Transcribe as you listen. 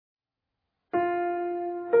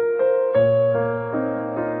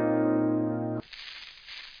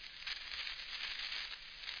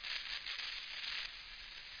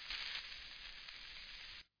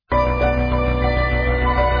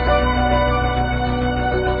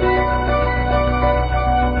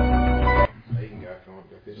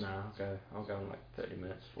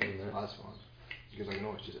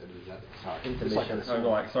I'll go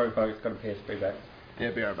like, sorry folks, got a piss, be back.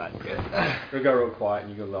 Yeah, be right back. Yeah. We'll go real quiet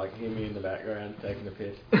and you can like hear me in the background taking a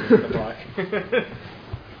piss. The mic.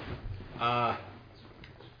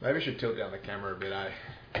 Maybe I should tilt down the camera a bit, eh?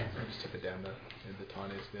 I'll just tip it down the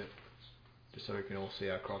tiniest bit. Just so we can all see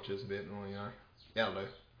our crotches a bit and all, you know. Yeah, I'll do.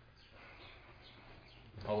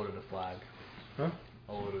 I'll order the flag. Huh?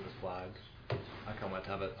 I'll order the flag. I can't wait to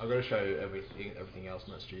have it. I've got to show you everything else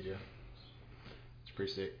in that studio. It's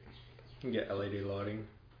pretty sick. You can get LED lighting.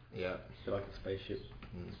 Yeah. Feel like a spaceship.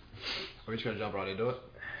 Are we just going to jump right into it?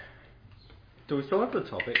 Do we still have the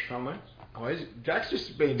topic somewhere? Oh, Jack's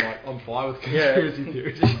just been like on fire with conspiracy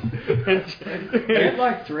theories. I get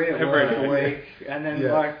like 3 at work a week, and then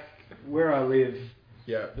like where I live,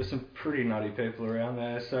 there's some pretty nutty people around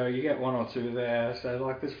there, so you get 1 or 2 there. So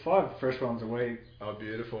like there's 5 fresh ones a week. Oh,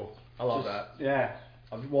 beautiful! I love that. Yeah.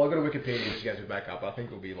 Well, I've got a Wikipedia just to go back up. I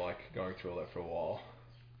think we'll be like going through all that for a while.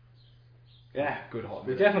 Yeah. Good hot.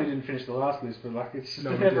 We definitely didn't finish the last list, but like it's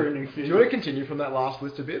no, never ending. Do you want to continue from that last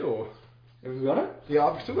list a bit, or? Have we got it? Yeah,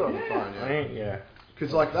 I've still got it on the phone. Yeah. Yeah.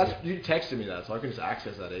 Because like that's you texted me that, so I can just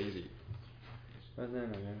access that easy. Do you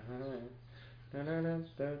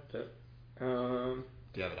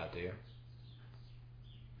have it up, do you?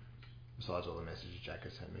 Besides all the messages Jack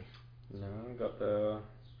has sent me. No, I got the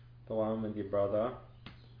one with your brother.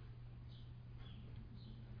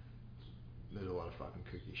 There's a lot of fucking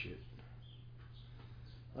cookie shit.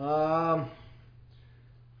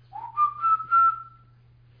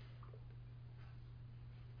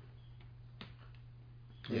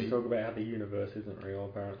 You talk about how the universe isn't real,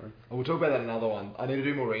 apparently. Oh, we'll talk about that in another one. I need to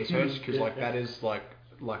do more research because that is like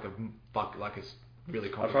it's really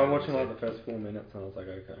complicated. I tried watching like the first 4 minutes and I was like,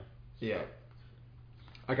 okay. Yeah.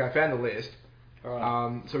 Okay, I found the list.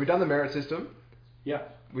 Alright. So we've done the merit system. Yeah.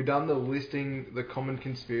 We've done the listing the common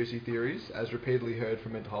conspiracy theories as repeatedly heard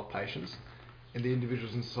from mental health patients and the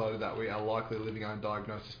individuals in society that we are likely living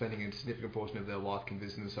undiagnosed or spending a significant portion of their life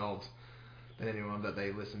convincing themselves and anyone that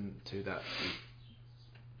they listen to that.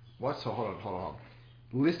 What? So hold on.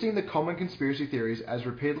 Listing the common conspiracy theories as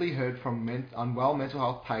repeatedly heard from unwell mental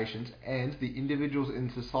health patients and the individuals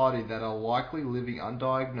in society that are likely living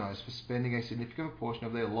undiagnosed for spending a significant portion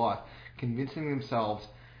of their life convincing themselves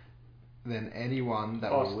than anyone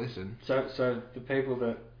that will listen. So the people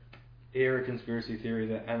that hear a conspiracy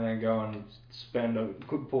theory and then go and spend a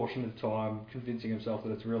good portion of time convincing themselves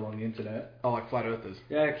that it's real on the internet. Oh, like flat earthers.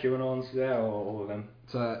 Yeah, QAnons, all of them.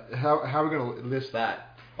 So how are we going to list that?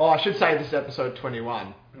 Oh, I should say this is episode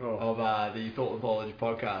 21 of the Thought Pathology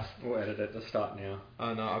podcast. We'll edit it to start now.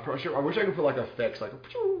 I know. I wish I could put like effects, like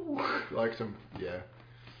some. Yeah,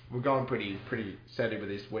 we're going pretty steady with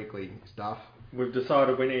this weekly stuff. We've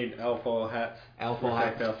decided we need alfoil hats. Alfoil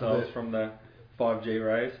hats to protect ourselves from the 5G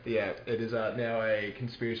rays. Yeah, it is now a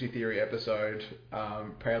conspiracy theory episode,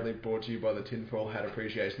 proudly brought to you by the Tinfoil Hat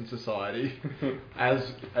Appreciation Society,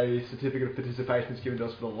 as a certificate of participation is given to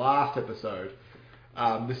us for the last episode.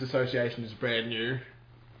 This association is brand new.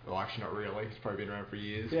 Well, actually not really. It's probably been around for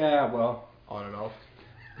years. Yeah, well. On and off.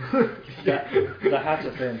 The hats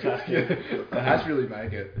are fantastic. The hats really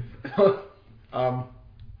make it.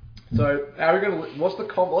 So, how are we going to...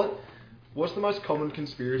 What's the most common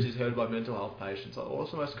conspiracies heard by mental health patients? Like,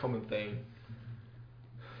 what's the most common thing?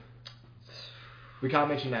 We can't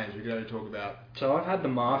mention names. We're going to talk about... So I've had the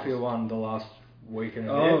mafia one the last week and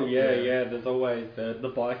a bit. Oh, yeah. There's always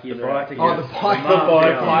the bikies are out to get... Oh, the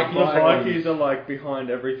bikies are like behind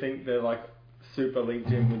everything. They're like super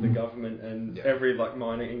linked in with the government and every like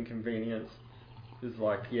minor inconvenience is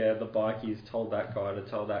like, the bikies told that guy to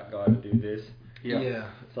tell that guy to do this. Yeah.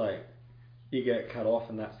 It's like... You get cut off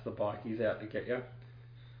and that's the bikies out to get you.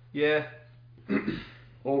 Yeah.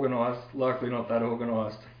 Organised. Likely not that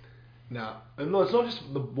organised. No. And no, it's not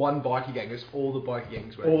just the one bikie gang, it's all the bikie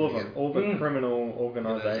gangs. All of them. All the criminal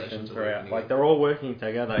organisations are out. Like, they're all working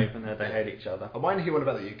together even though they hate each other. I might hear one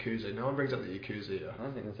about the Yakuza. No one brings up the Yakuza here. I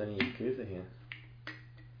don't think there's any Yakuza here.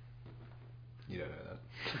 You don't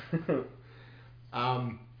know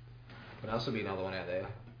that. What else would be another one out there?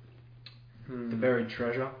 The buried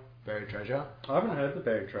treasure. Buried treasure? I haven't heard the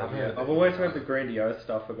buried treasure yet. I've always heard the grandiose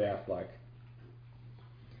stuff about, like,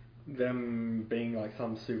 them being, like,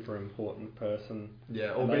 some super important person.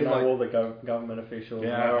 Yeah, or and being they know like... all the government officials.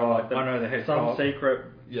 Yeah, or like I know the head some cop. secret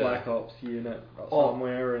Black Ops unit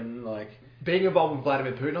somewhere and, like... Being involved with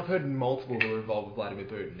Vladimir Putin, I've heard multiple who are involved with Vladimir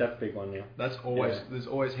Putin. That's a big one, yeah. That's always... Yeah. There's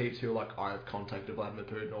always heaps who are like, I've contacted Vladimir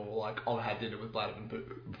Putin, or like, I've had dinner with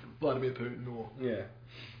Vladimir Putin, or... Yeah.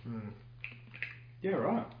 Yeah,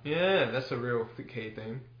 right. Yeah, that's a real key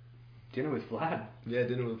thing. Dinner with Vlad. Yeah,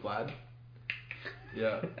 dinner with Vlad.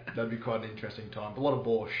 Yeah, that'd be quite an interesting time. A lot of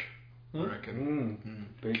borscht. I reckon.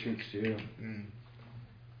 Beetroot stew.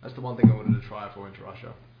 That's the one thing I wanted to try if I went to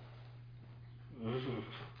Russia.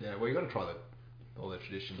 Yeah, well, you got to try all their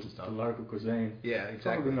traditions and stuff. The local cuisine. Yeah,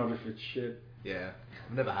 exactly. Probably not if it's shit. Yeah,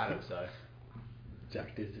 I've never had it, so.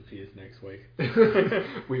 Jack disappears next week.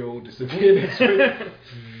 We all disappear next week.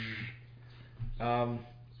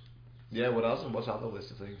 Yeah, what else? And what's other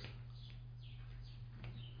list of things?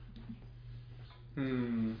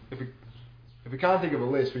 If we can't think of a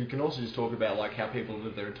list, we can also just talk about like how people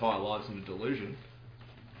live their entire lives in a delusion.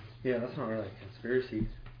 Yeah, that's not really a conspiracy.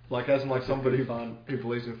 Like as in like somebody who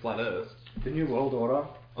believes in flat Earth. The New World Order.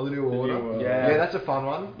 Oh, the New Order. Yeah, that's a fun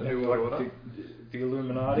one. The New World Order. The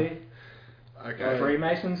Illuminati. Okay.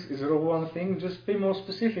 Freemasons. Is it all one thing? Just be more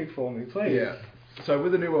specific for me, please. Yeah. So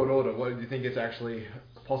with the New World Order, what do you think it's actually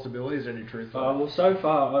a possibility? Is there any truth? Well, so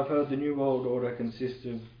far I've heard the New World Order consists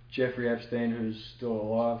of Jeffrey Epstein, who's still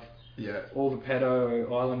alive. Yeah. All the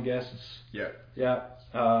pedo island guests. Yeah. Yeah.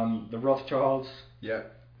 The Rothschilds. Yeah.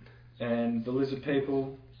 And the Lizard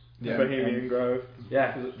People. Yeah. Bohemian Grove.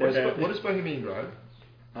 Yeah. What is Bohemian Grove?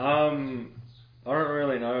 I don't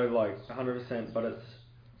really know, like 100%, but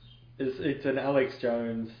it's an Alex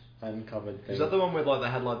Jones uncovered thing. Is that the one where like they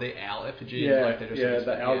had like the owl effigy? Yeah, and, like,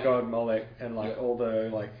 the owl god Molech, and like Yeah. all the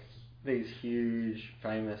like these huge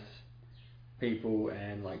famous people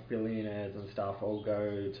and like billionaires and stuff all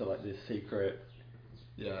go to like this secret.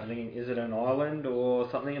 Yeah. I think is it an island or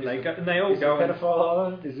something, and Is they all go. Is it a pedophile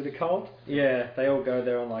island? Is it a cult? Yeah, they all go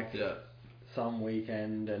there on like Yeah. some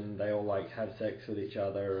weekend, and they all like have sex with each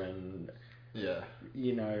other, and Yeah.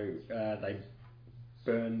 you know they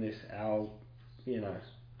burn this owl, you know.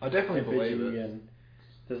 I definitely believe effigy, it. and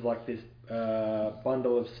there's like this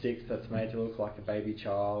bundle of sticks that's made to look like a baby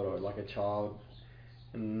child or like a child,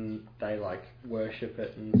 and they like worship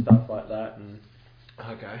it and stuff like that, and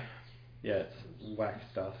Okay. yeah, it's whack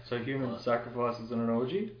stuff. So human sacrifices and an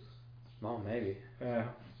orgy? Oh, maybe. Yeah.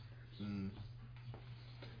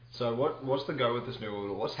 So what's the go with this new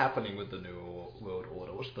order? What's happening with the new world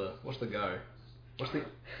order? What's the go? What's the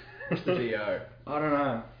go? I don't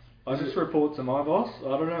know. I just report to my boss. I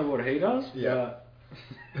don't know what he does. Yeah.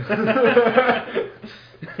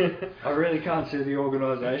 I really can't see the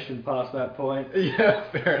organisation past that point. Yeah,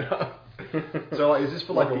 fair enough. So like, is this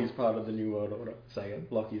for like Lockie's part of the New World Order. Say again?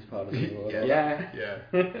 Lockie's part of the New World Order.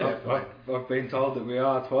 Yeah. I've been told that we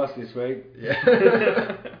are twice this week.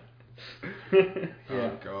 Yeah. Yeah.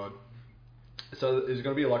 Oh god. So is it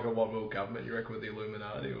going to be like a one world government, you reckon, with the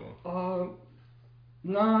Illuminati, or?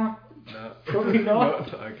 Nah. No. Probably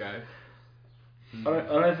not. Okay. I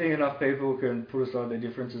don't think enough people can put aside their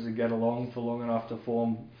differences and get along for long enough to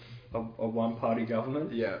form a one-party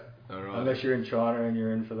government. Yeah. All right. Unless you're in China and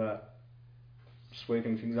you're in for that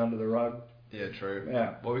sweeping things under the rug. Yeah, true.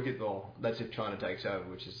 Yeah. Well, that's if China takes over,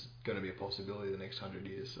 which is going to be a possibility the next 100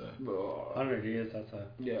 years. So. 100 years, that's a...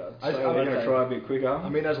 Yeah. I'd So we're going to try a bit quicker. I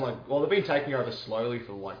mean, as like, well, they've been taking over slowly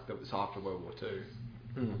for like it's after World War II.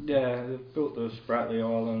 Yeah, they've built the Spratly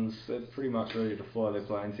Islands. They're pretty much ready to fly their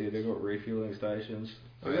planes here. They've got refueling stations.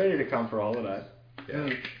 They're ready to come for a holiday. Yeah.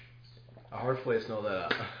 Hopefully it's not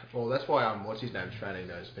that. Well, that's why what's his name's training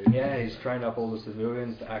those people. Yeah, he's trained up all the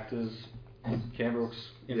civilians, the actors. Canberra's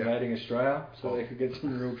invading Australia, so they could get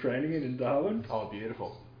some real training in Darwin. Oh,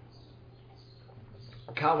 beautiful.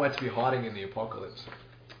 Can't wait to be hiding in the apocalypse.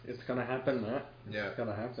 It's going to happen, Matt. Yeah. It's going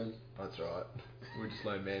to happen. That's right. We just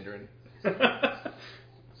learned Mandarin.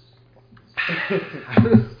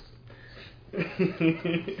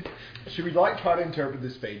 Should we try to interpret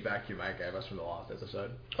this feedback you mate gave us from the last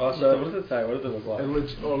episode? Oh, so what does it say? What does it look like?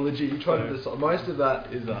 Legit, you tried to decide. Most of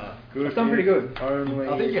that is good. I've done pretty good. Only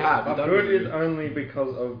I think you have. You've done good really is good. only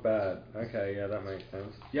because of bad. Okay, yeah, that makes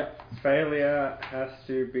sense. Yep. Failure has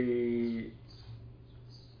to be.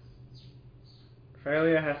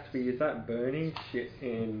 Is that burning shit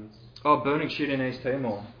in? Oh, burning shit in East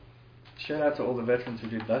Timor. Shout out to all the veterans who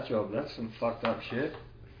did that job. That's some fucked up shit.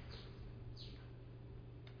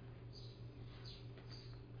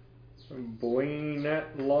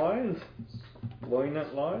 Boynet lies?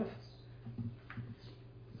 Boynet lies?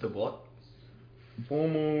 The what?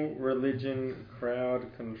 Formal religion crowd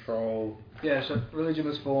control. Yeah, so religion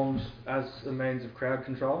was formed as a means of crowd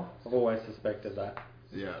control. I've always suspected that.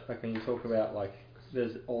 Yeah. Like when you talk about like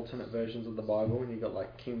there's alternate versions of the Bible and you got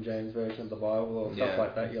like King James version of the Bible or stuff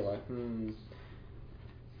like that, you're like,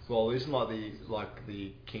 Well, isn't like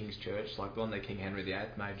the King's Church, like the one that King Henry VIII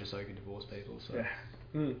made just so he could divorce people, so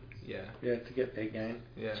Yeah. Yeah. Yeah, to get their gain.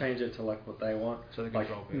 Yeah. Change it to like what they want. So they like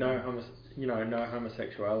control people. no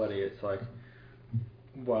homosexuality. It's like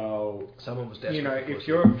Well, someone was desperate. You know, if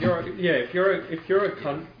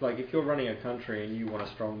you're running a country and you want a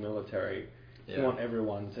strong military, you want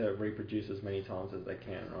everyone to reproduce as many times as they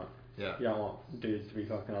can, right? Yeah. You don't want dudes to be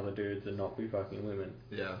fucking other dudes and not be fucking women.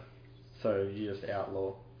 Yeah. So you just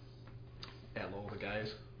outlaw the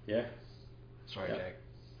gays. Yeah. Sorry, Jake.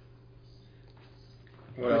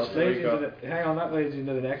 That leads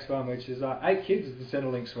into the next one, which is 8 kids is the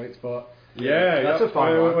Centrelink sweet spot. Yeah, that's a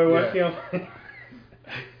fun one. We're working on.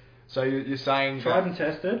 So you're saying tried and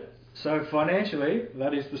tested. So financially,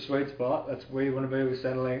 that is the sweet spot. That's where you want to be with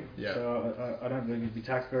Centrelink. Yeah. So I don't believe you'd be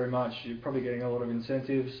taxed very much. You're probably getting a lot of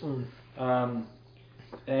incentives.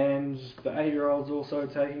 And the 8-year-old's also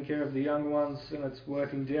taking care of the young ones, and it's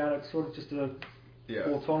working down. It's sort of just a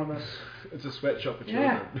autonomous. It's a sweatshop for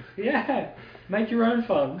children. Yeah. Make your own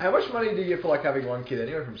fun. How much money do you get for like having one kid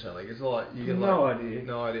anyway from Centrelink? Is it like you get no idea.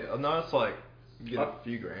 No idea. No, it's like you get a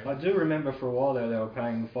few grand. I do remember for a while there they were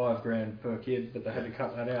paying $5,000 per kid, but they had to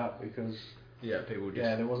cut that out because people just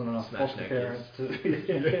there wasn't enough foster parents to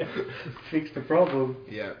fix the problem.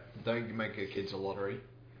 Yeah, don't make your kids a lottery.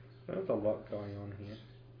 There's a lot going on here.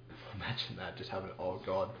 Imagine that, just having oh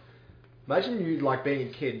god. Imagine you like being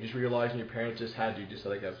a kid, just realising your parents just had you just so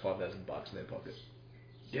they got $5,000 in their pocket.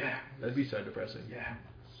 Yeah, that'd be so depressing. Yeah.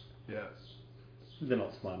 They're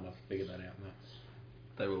not smart enough to figure that out, mate.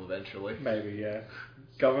 They will eventually. Maybe, yeah.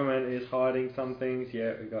 Government is hiding some things.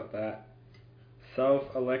 Yeah, we got that.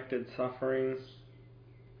 Self-elected suffering.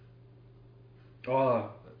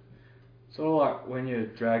 Oh, sort of like when you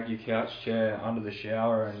drag your couch chair under the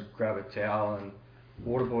shower and grab a towel and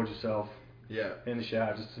waterboard yourself. Yeah. In the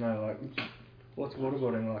shower, just to know like what's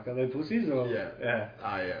waterboarding like? Are they pussies or? Yeah.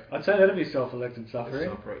 Ah, yeah. I'd say that'd be self-elected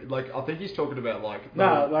suffering. Like I think he's talking about like.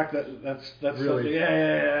 That's really.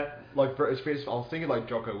 Yeah. Like I was thinking like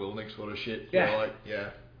Jocko Willink sort of shit. Yeah.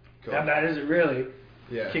 Cool. How bad is it really?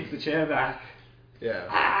 Yeah. Kick the chair back.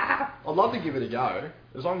 Yeah. I'd love to give it a go.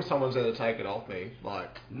 As long as someone's there to take it off me,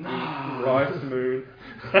 like. Rice moon.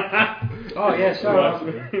 Oh yeah,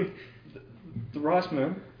 sorry. The rice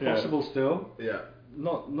moon, possible still. Yeah.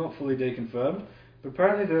 Not fully deconfirmed, but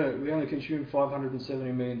apparently we only consume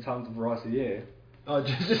 570 million tons of rice a year. Oh,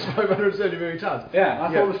 just 570 million tons. Yeah,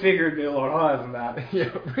 I thought the figure would be a lot higher than that.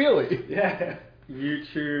 Yeah, really? Yeah.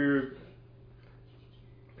 YouTube.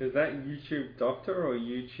 Is that YouTube Doctor or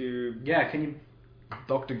YouTube? Yeah, can you?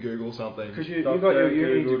 Dr. Google something. Because you got your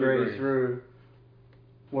uni degree through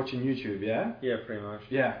watching YouTube, yeah? Yeah, pretty much.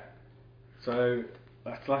 Yeah. So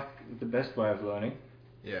that's like the best way of learning.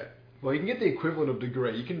 Yeah. Well, you can get the equivalent of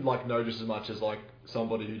degree. You can like know just as much as like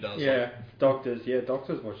somebody who does. Yeah, doctors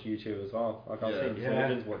watch YouTube as well. Like I've seen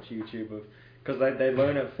surgeons watch YouTube because they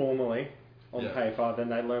learn it formally on paper, then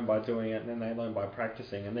they learn by doing it, and then they learn by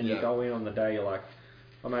practicing, and then you go in on the day. You're like,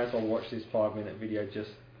 I may as well watch this 5-minute video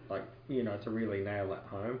just like to really nail it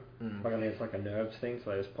home. Like I think it's like a nerves thing, so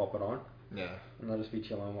they just pop it on. Yeah. And they'll just be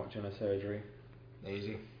chilling watching a surgery.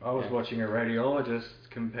 Easy. I was watching a radiologist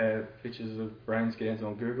compare pictures of brain scans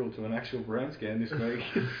on Google to an actual brain scan this week.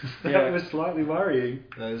 That was slightly worrying.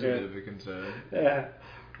 That is a bit of a concern. Yeah.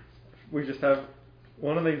 We just have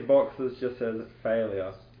one of these boxes just says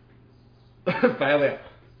failure. Failure.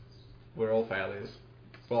 We're all failures.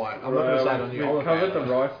 Well, I'm not going to say it on you. We covered the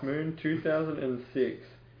rice moon, 2006.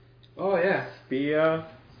 Oh yeah. Spear.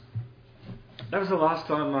 That was the last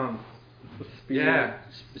time. The spear. Yeah.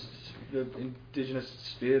 The Indigenous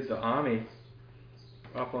speared the army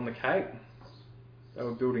up on the Cape. They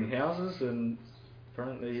were building houses and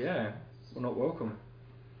apparently, were not welcome.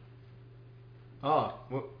 Oh,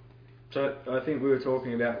 well. So I think we were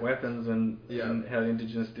talking about weapons and how the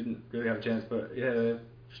Indigenous didn't really have a chance, but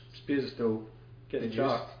spears are still getting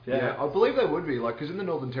chucked. Yeah, I believe they would be, like, because in the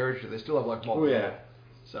Northern Territory they still have like mob law.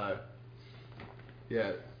 So,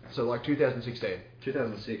 so like 2016.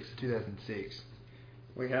 2006.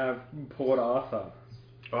 We have Port Arthur.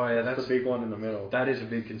 Oh yeah, that's the big one in the middle. That is a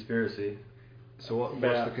big conspiracy. So what's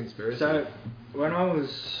the conspiracy? So when I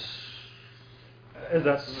was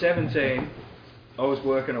 17, I was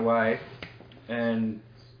working away, and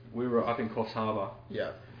we were up in Coffs Harbour.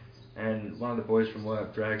 Yeah. And one of the boys from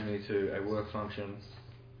work dragged me to a work function,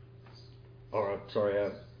 a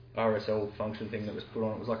RSL function thing that was put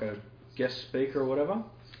on. It was like a guest speaker or whatever.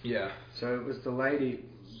 Yeah. So it was the lady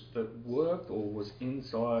that worked or was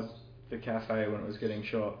inside the cafe when it was getting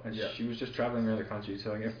shot, and she was just travelling around the country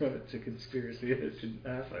telling everyone it's a conspiracy and it didn't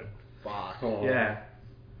happen. Fuck. Oh. Yeah.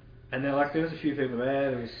 And there was a few people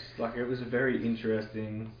there. It was a very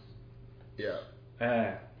interesting. Yeah.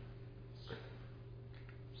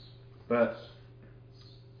 But.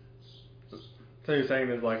 So you're saying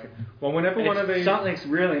there's whenever one of these something's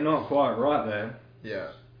really not quite right there.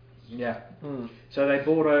 Yeah. Yeah. So they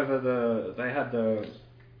bought over they had the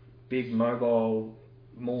big mobile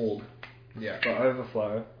morgue for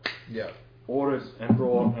overflow. Yeah. Ordered and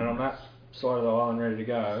brought, and on that side of the island ready to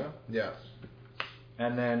go. Yeah.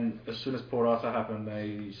 And then as soon as Port Arthur happened,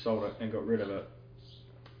 they sold it and got rid of it.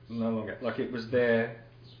 No longer. Like it was there,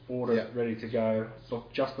 ordered, ready to go,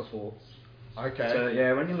 just before. Okay. So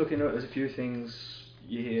yeah, when you look into it, there's a few things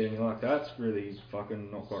you hear and you're like, that's really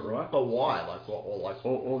fucking not quite right. But why? Like what? Or like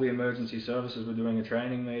all the emergency services were doing a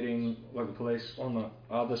training meeting, like the police on the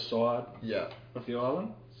other side of the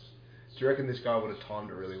island. Do you reckon this guy would have timed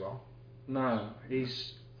it really well? No,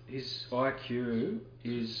 his IQ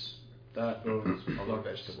is that of like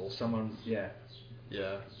vegetable. Someone, yeah,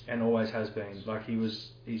 and always has been. Like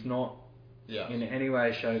he's not in any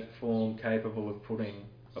way, shape, form capable of putting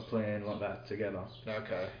a plan like that together.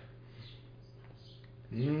 Okay.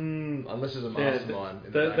 Unless there's a mastermind.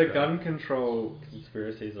 The gun control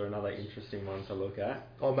conspiracies are another interesting one to look at.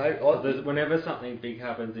 Oh, maybe. Whenever something big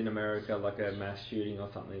happens in America, like a mass shooting or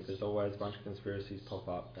something, there's always a bunch of conspiracies pop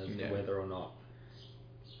up as to whether or not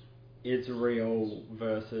it's real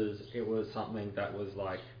versus it was something that was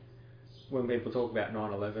like, when people talk about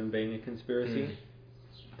 9/11 being a conspiracy,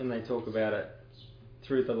 and they talk about it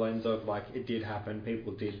through the lens of like it did happen,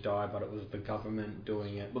 people did die, but it was the government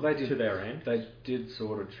doing it to their end. They did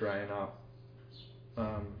sort of train up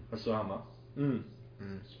Osama.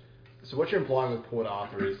 So what you're implying with Port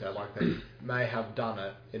Arthur is that like they may have done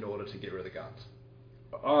it in order to get rid of the guns.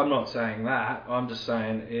 I'm not saying that. I'm just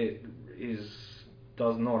saying it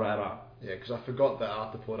does not add up. Yeah, because I forgot that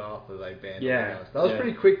after Port Arthur they banned all the guns. That was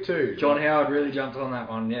pretty quick too. John Howard really jumped on that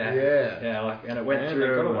one. Yeah. Like, and it went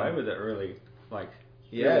through. They got away with it really. Like.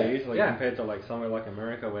 Really easily compared to like somewhere like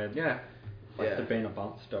America where to ban a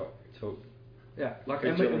bump stock took. Yeah, like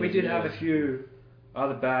and we did have a few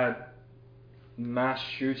other bad mass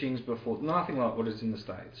shootings before, nothing like what is in the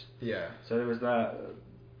States. Yeah. So there was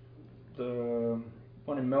the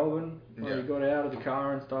one in Melbourne where he got out of the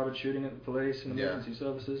car and started shooting at the police and emergency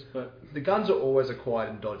services. But the guns are always acquired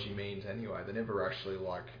in dodgy means anyway. They're never actually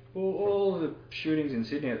like. Well, all of the shootings in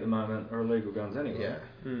Sydney at the moment are illegal guns anyway.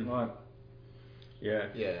 Yeah.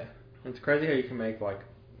 Yeah. It's crazy how you can make like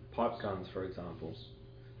pipe guns, for example.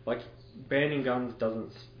 Like banning guns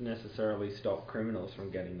doesn't necessarily stop criminals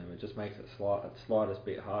from getting them. It just makes it slightest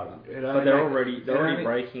bit harder. But they're already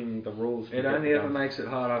breaking the rules. It only ever makes it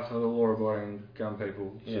harder for the law-abiding gun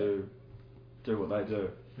people to do what they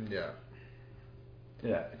do. Yeah.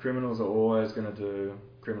 Yeah. Criminals are always going to do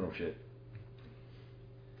criminal shit.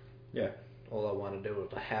 Yeah. All I want to do is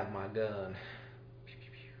to have my gun.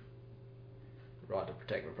 Right to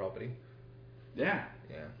protect my property. Yeah.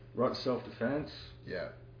 Right to self-defense. Yeah.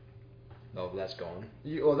 No, that's gone.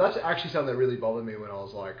 Well, that's actually something that really bothered me when I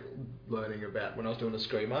was like learning about when I was doing a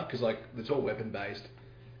screamer, because like it's all weapon based,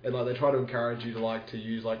 and like they try to encourage you to like to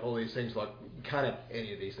use like all these things, like you can't have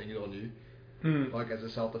any of these things on you, like as a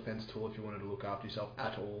self-defense tool if you wanted to look after yourself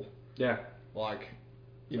at all. Yeah. Like,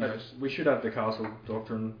 you know, we should have the castle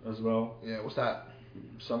doctrine as well. Yeah. What's that?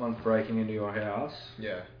 Someone's breaking into your house.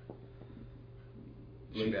 Yeah.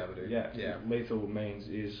 Should be able to. Yeah. Lethal means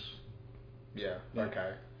is. Yeah.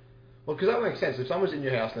 Okay. Well, because that makes sense. If someone's in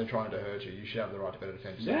your house and they're trying to hurt you, you should have the right to better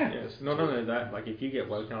defend yourself. Yeah. Not only that, like if you get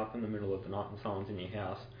woken up in the middle of the night and someone's in your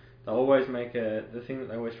house, they'll always make the thing that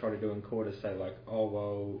they always try to do in court is say like, oh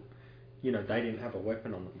well, you know, they didn't have a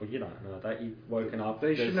weapon on them. Well, you don't know that. You've woken up.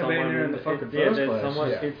 They shouldn't have been there in the fucking first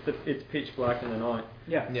place. It's pitch black in the night.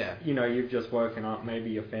 Yeah. You know, you've just woken up. Maybe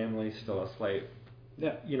your family's still asleep.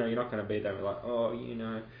 Yeah. You know, you're not going to be there like, oh, you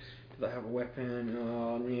know, do they have a weapon?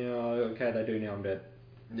 Oh, yeah, okay, they do now, I'm dead.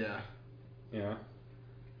 Yeah. Yeah.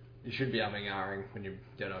 You should be umming ahhing when you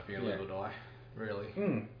don't know if you're going to live or die.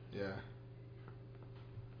 Really. Yeah.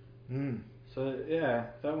 So, yeah,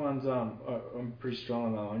 that one's, I'm pretty strong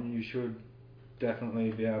on that one. You should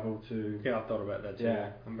definitely be able to... Yeah, I thought about that too. Yeah.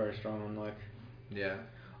 I'm very strong on, like... Yeah.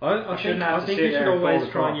 I think you should always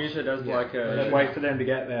try and use it as like a... Just wait for them to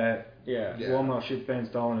get there. Yeah. While my shit's been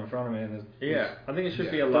stolen in front of me. And I think it should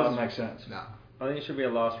be a last... Doesn't make sense. No. I think it should be a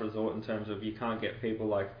last resort in terms of you can't get people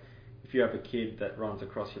like... If you have a kid that runs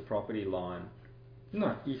across your property line...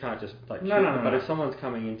 No. You can't just like... No. But if someone's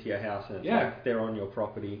coming into your house and it's like they're on your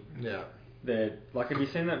property... Yeah. They're... Like, have you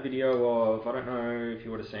seen that video of... I don't know if you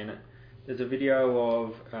would have seen it. There's a video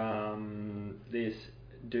of this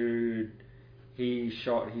dude... He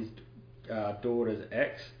shot his... daughter's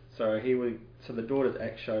ex. So the daughter's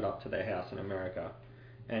ex showed up to their house in America,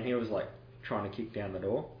 and he was like trying to kick down the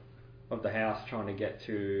door of the house, trying to get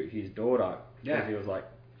to his daughter. Yeah. He was like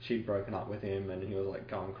she'd broken up with him and he was like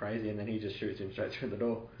going crazy, and then he just shoots him straight through the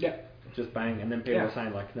door. Yeah. Just bang, and then people were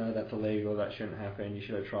saying like, no, that's illegal, that shouldn't happen. You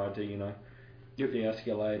should have tried to,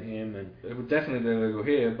 de-escalate him, and it would definitely be illegal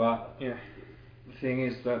here. But yeah, the thing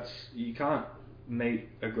is you can't meet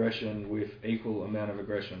aggression with equal amount of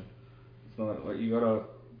aggression. It's not like you got to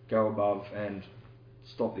go above and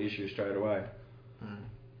stop the issue straight away.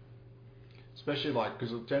 Especially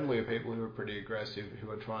because generally people who are pretty aggressive, who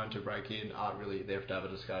are trying to break in, aren't really there to have a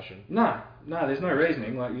discussion. No, there's no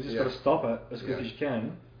reasoning. Like, you just got to stop it as quick as you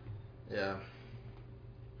can. Yeah.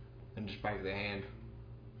 And just break their hand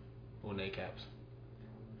or kneecaps.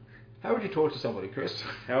 How would you torture somebody, Chris?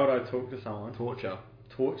 How would I talk to someone?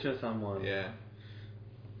 Torture someone. Yeah.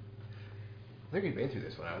 I think we've been through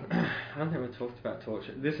this one, haven't we? I don't think we've talked about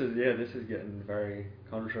torture. This is getting very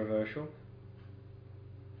controversial.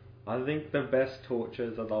 I think the best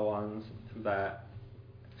tortures are the ones that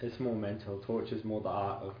it's more mental. Torture is more the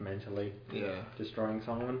art of mentally destroying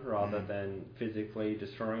someone rather than physically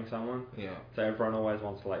destroying someone. Yeah. So everyone always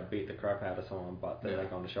wants to beat the crap out of someone, but then they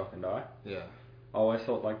go into shock and die. Yeah. I always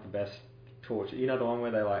thought the best torture, the one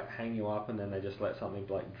where they hang you up and then they just let something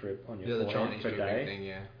drip on your forehead for a day. Thing,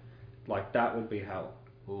 yeah. That would be hell.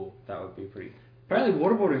 Ooh. That would be pretty. Apparently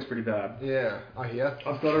waterboarding's pretty bad. Yeah, I hear.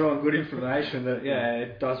 I've got it on good information that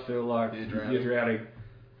it does feel like you're drowning.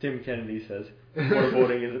 Tim Kennedy says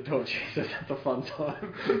waterboarding is a torture. He says that's a fun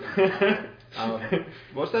time.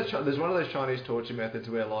 What's that? There's one of those Chinese torture methods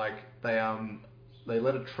where they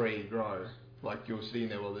let a tree grow. You're sitting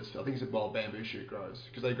there while I think it's a wild bamboo shoot grows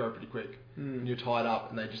because they grow pretty quick. And you're tied up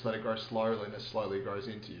and they just let it grow slowly and it slowly grows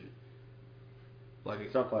into you.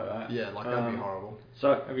 Stuff like that. Yeah, that'd be horrible.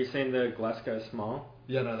 So, have you seen the Glasgow Smile?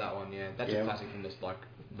 Yeah, no, that one, yeah. That's a classic from the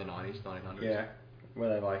 90s, 1900s. Yeah, where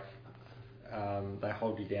they they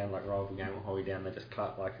hold you down, rival game will hold you down, they just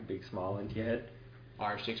cut a big smile into your head.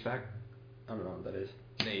 Irish six-pack? I don't know what that is.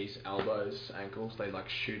 Knees, elbows, ankles, they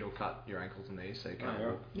shoot or cut your ankles and knees so you can't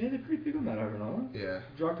walk. Yeah, they're pretty big on that over in Ireland. Yeah.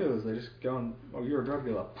 Drug dealers, they just go and, you're a drug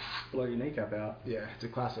dealer, blow your kneecap out. Yeah, it's a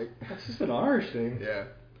classic. That's just an Irish thing. Yeah.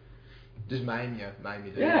 Just maim you.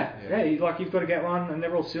 Yeah. You've got to get one, and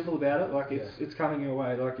they're all civil about it. It's coming your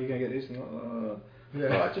way. You're gonna get this, and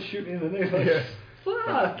just shoot me in the knee.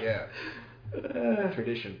 Fuck. Yeah.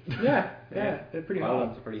 Tradition. Yeah. They're pretty hard.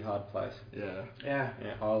 Ireland's a pretty hard place. Yeah.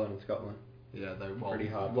 Ireland and Scotland. Yeah, pretty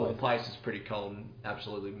hard. Well, the place is pretty cold and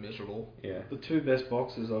absolutely miserable. Yeah. The two best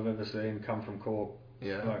boxers I've ever seen come from Cork.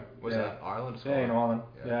 Yeah. Was that Ireland or Scotland? Yeah, in Ireland.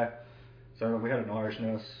 Yeah. So we had an Irish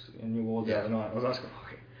nurse in New Orleans the other night. I was asking,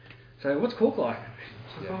 so what's Cork like?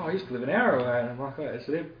 I used to live an hour away. And I'm like,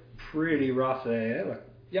 so they're pretty rough there.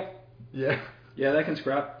 Yeah? Yep. Yeah. Yeah, they can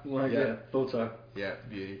scrap. Thought so. Yeah,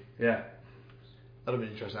 beauty. Yeah. That'd be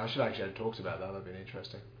interesting. I should actually have talks about that. That'd be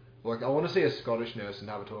interesting. I want to see a Scottish nurse and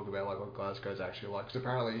have a talk about what Glasgow's actually like. Because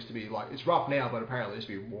apparently it used to be it's rough now, but apparently it used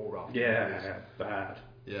to be more rough. Yeah, bad.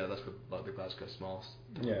 Yeah, that's what the Glasgow Smiles.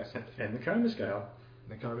 Yeah, and the coma scale.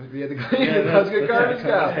 The Glasgow coma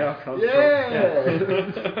scale.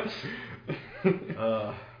 Yeah.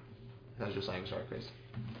 That was just saying, sorry, Chris.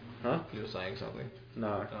 Huh? You were saying something.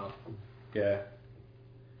 No. Oh. Yeah.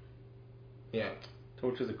 Yeah.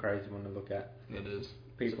 Torture's a crazy one to look at. It is.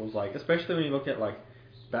 People's especially when you look at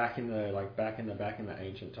back in the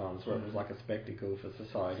ancient times where it was a spectacle for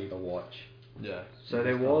society to watch. Yeah. So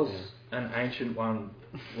there was an ancient one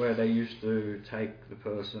where they used to take the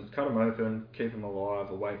person, cut them open, keep them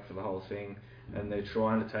alive, awake for the whole thing, and they're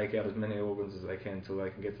trying to take out as many organs as they can until they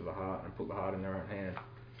can get to the heart and put the heart in their own hand. I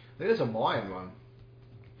think there's a Mayan one.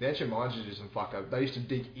 The ancient Mayans used to do some fuck up. They used to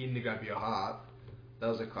dig in to go for your heart. That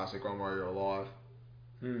was a classic one where you're alive.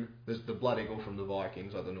 There's the blood eagle from the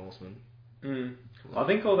Vikings, the Norsemen. I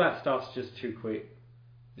think all that stuff's just too quick.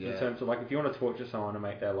 Yeah. In terms of if you want to torture someone and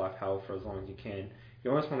make their life hell for as long as you can, you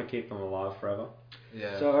almost want to keep them alive forever.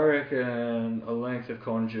 Yeah. So I reckon a length of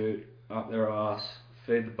conduit up their ass,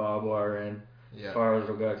 feed the barbed wire in, as far as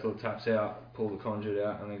it'll go till it taps out, pull the conduit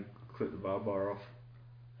out, and then clip the barbed wire off.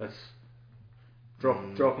 That's drop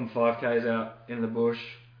them 5k's out in the bush.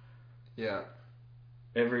 Yeah.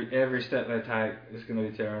 Every step they take is going to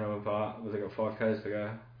be tearing them apart, but they've got 5k's to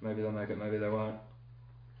go. Maybe they'll make it, maybe they won't.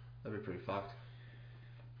 That'd be pretty fucked.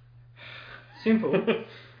 Simple.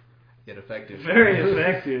 Yet effective. Very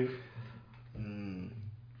effective. I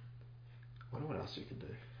wonder what else you could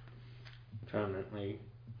do. Permanently.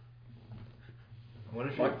 I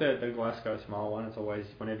wonder if the Glasgow Smile one, it's always,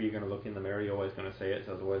 whenever you're going to look in the mirror, you're always going to see it,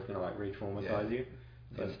 so it's always going to re-traumatize you.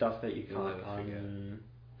 So stuff that you can't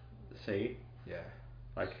see. Yeah.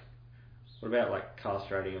 What about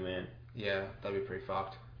castrating a man? Yeah, that'd be pretty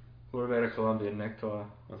fucked. What about a Colombian necktie?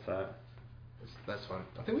 What's that? That's fun.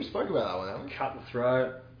 I think we spoke about that one, haven't we? Cut the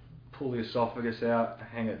throat, pull the esophagus out,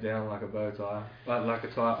 hang it down like a bow tie, like a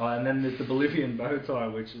tie. Oh, and then there's the Bolivian bow tie,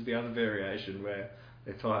 which is the other variation where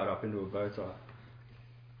they tie it up into a bow tie.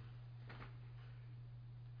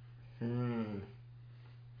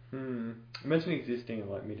 Imagine existing in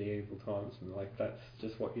like medieval times and like that's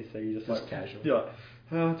just what you see. You just like casual. You're like,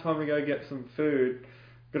 oh, time to go get some food.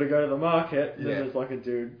 Gotta go to the market. And then there's like a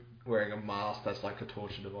dude wearing a mask that's like a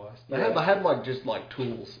torture device. They Yeah. had like just like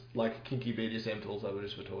tools, like kinky BDSM tools that were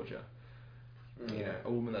just for torture. You know,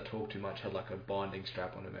 a woman that talked too much had like a binding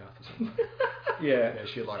strap on her mouth or something. Yeah. Yeah,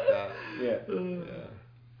 shit like that. Yeah.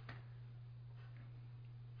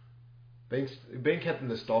 Being kept in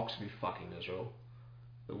the stocks would be fucking miserable.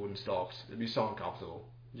 The wooden stocks. It'd be so uncomfortable.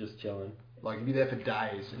 Just chilling. Like you'd be there for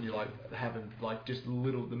days and you're like having like just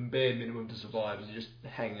the bare minimum to survive and you're just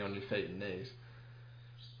hanging on your feet and knees.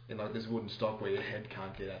 In like this wooden stock where your head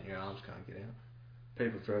can't get out and your arms can't get out.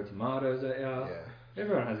 People throw tomatoes at you. Yeah.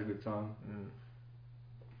 Everyone has a good time.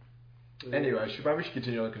 Anyway, maybe we should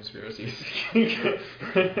continue on conspiracies. That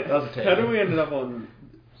was a How do we end up on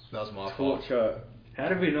That was my fault. torture? How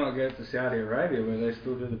did we not get to Saudi Arabia where they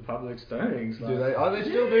still do the public stonings? Do they? Oh, they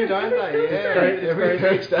still do, don't they? Yeah.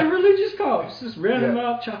 Every The religious cops just round them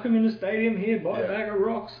up, chuck them in the stadium here, buy a Yeah. bag of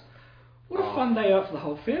rocks. What a fun day out for the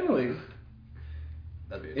whole family.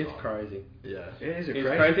 That'd be a It's time. crazy. Yeah. It is a It's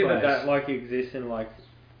crazy crazy place. that like exists in like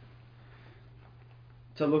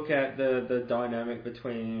to look at the dynamic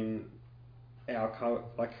between our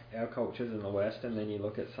cultures in the West, and then you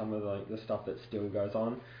look at some of the stuff that still goes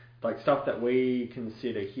on, like stuff that we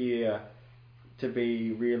consider here to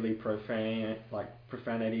be really profane, like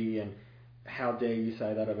profanity, and how dare you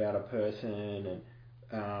say that about a person,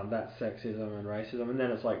 and that's sexism and racism, and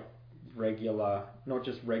then it's like regular, not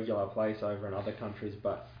just regular place over in other countries,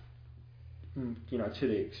 but you know, to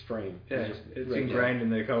the extreme. Yeah, Just it's regular. ingrained in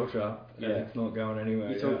their culture, and Yeah. it's not going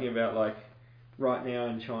anywhere. You're talking about like right now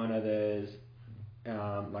in China, there's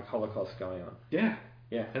like Holocaust going on. Yeah.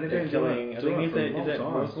 Yeah, And they've they're been killing. doing I think it for a is long it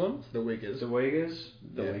time. Muslims? The Uyghurs. The Uyghurs.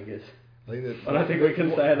 The Yeah. Uyghurs. I think that. I don't think we can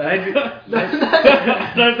say that.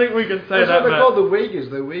 I I don't think we can say That's that. what they're Matt. called, the Uyghurs.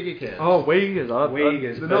 The Uyghur camps. Oh, Uyghurs.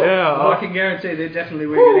 Uyghurs. they're But not- yeah, I can guarantee they're definitely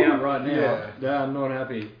wigging out right now. Yeah. They are not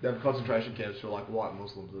happy. They have concentration camps for like white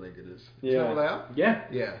Muslims, I think it is. Yeah. Is that what they are? Yeah.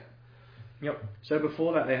 Yeah. Yep. So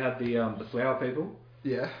before that, they had the flower people,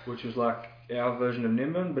 Yeah. which was like our version of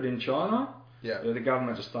Nimbin, but in China. Yeah. The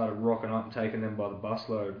government just started rocking up and taking them by the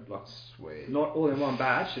busload, like Sweet. not all in one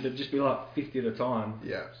batch. It'd just be like 50 at a time.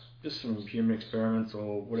 Yeah. Just some human experiments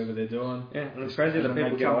or whatever they're doing. Yeah, and it's crazy that And then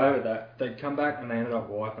people they'd come go away out. with that. They'd come back and they ended up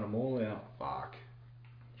wiping them all out. Fuck.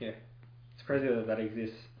 Yeah, it's crazy that that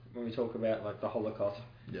exists when we talk about like the Holocaust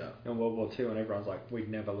Yeah. and World War II, and everyone's like, we'd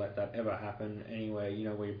never let that ever happen anywhere.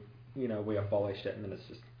 We abolished it, and then it's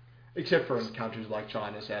just Except for in countries like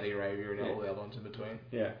China, Saudi Arabia, and all the other ones in between.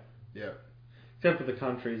 yeah. Yeah. Except for the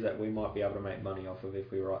countries that we might be able to make money off of if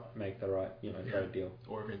we make the right, trade deal.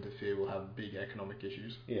 Or if interfere, we'll have big economic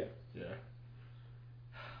issues. Yeah. Yeah.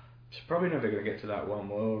 It's probably never going to get to that one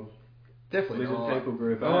world. Definitely Lizard not. people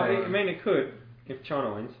group. Well, I mean, it could if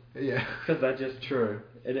China wins, Yeah. because that just True.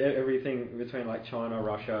 everything between like China,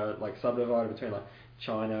 Russia, like subdivided between like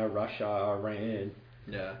China, Russia, Iran.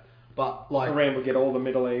 Yeah. But like. Iran will get all the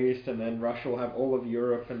Middle East, and then Russia will have all of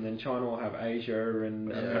Europe, and then China will have Asia and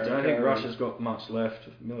Yeah. America. I don't think and- Russia's got much left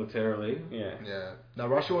militarily. Yeah. Yeah. Now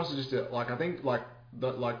Russia wants to just I think the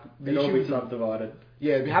It'll all issue be with the- subdivided.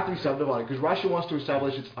 Yeah, it have to be subdivided because Russia wants to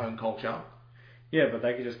establish its own culture. Yeah, but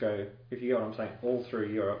they could just go, if you get what I'm saying, all through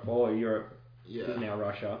Europe. All of Europe Yeah. is now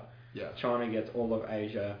Russia. Yeah. China gets all of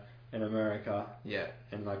Asia and America Yeah.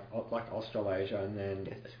 and like Australasia, and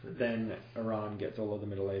then Iran gets all of the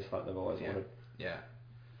Middle East like they've always wanted. Yeah.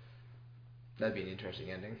 That'd be an interesting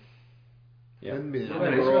ending. Yeah. Wouldn't be- How And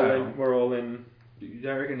about then Israel? we're all in. You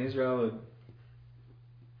don't reckon Israel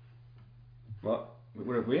What?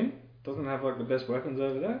 would it win? Doesn't have like the best weapons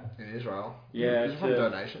over there? In Israel. Yeah, It's it's from a-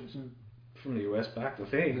 donations. From the US back the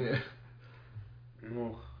thing. Yeah.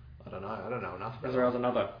 Oh, I don't know enough about Israel's it.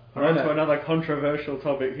 another. I We're on know. to another controversial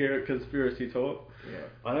topic here at Conspiracy Talk. Yeah.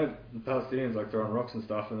 I know the Palestinians like throwing rocks and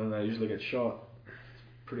stuff, and then they usually get shot.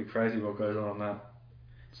 It's pretty crazy what goes on that.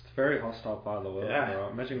 It's a very hostile part of the world. Yeah. Bro.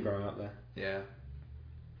 Imagine growing up there. Yeah.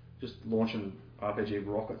 Just launching RPG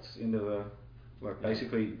rockets into the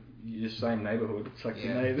basically your same neighborhood. It's like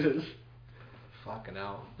Yeah. your neighbors. Fucking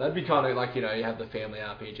hell. That'd be kind of like, you have the family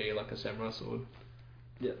RPG, like a samurai sword.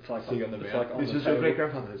 Yeah, it's like So you got the it's mouth. like on This the is your table. great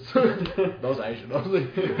grandfather's. That was Asian,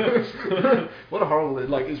 obviously. What a horrible,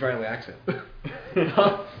 Israeli accent.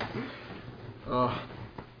 Oh.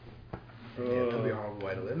 Yeah, that'd be a horrible way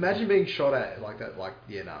way to live. Imagine being shot at like that. Like,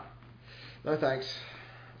 yeah, no. No thanks.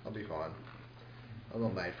 I'll be fine. I'm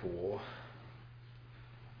not made for war.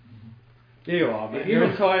 Yeah, you are, but your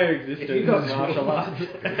entire existence is martial arts.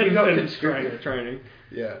 If you got conscripted training.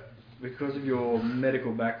 Yeah. Because of your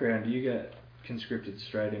medical background, do you get conscripted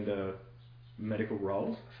straight into medical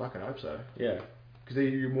roles? I fucking hope so. Yeah. Because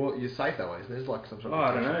you're safe that way. Isn't there? There's like some sort of...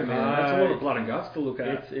 I don't know, man. That's a lot of blood and guts to look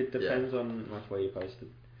at. It depends on like where you're posted.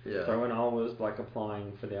 Yeah. So when I was like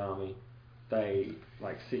applying for the army, they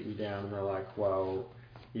like sit you down and they're like, well,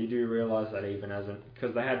 you do realise that even as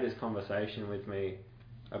because they had this conversation with me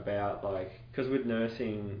about like, because with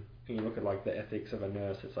nursing, you look at like the ethics of a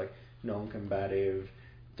nurse, it's like non-combative,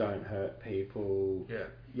 don't hurt people. Yeah.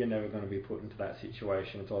 You're never going to be put into that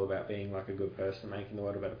situation. It's all about being like a good person, making the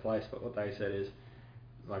world a better place. But what they said is,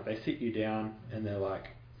 like, they sit you down and they're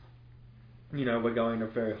like, you know, we're going to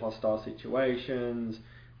very hostile situations.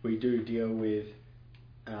 We do deal with,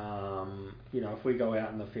 you know, if we go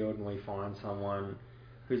out in the field and we find someone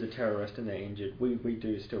who's a terrorist and they're injured, we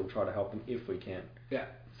do still try to help them if we can. Yeah.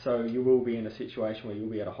 So you will be in a situation where you'll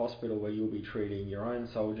be at a hospital where you'll be treating your own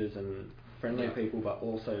soldiers and friendly people, but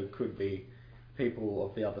also could be people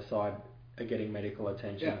of the other side are getting medical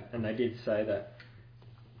attention. Yeah. And they did say that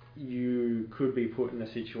you could be put in a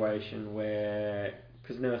situation where,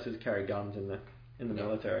 because nurses carry guns in the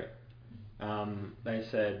military, they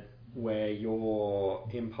said where your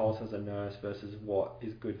impulse as a nurse versus what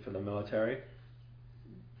is good for the military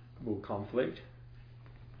will conflict.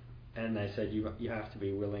 And they said you have to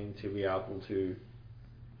be willing to be able to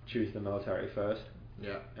choose the military first.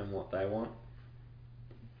 Yeah. And what they want.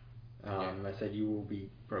 They said you will be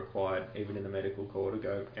required, even in the medical corps, to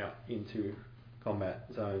go out into combat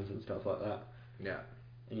zones and stuff like that. Yeah.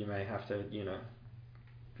 And you may have to, you know,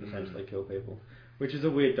 essentially kill people, which is a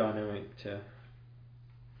weird dynamic to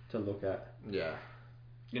look at. Yeah.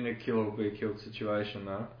 In a kill or be killed situation,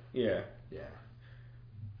 though. Yeah. Yeah.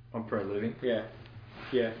 I'm pro-living. Yeah.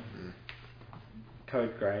 Yeah.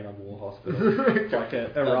 Code grey in a war hospital. It's like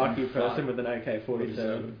an Iraqi person with an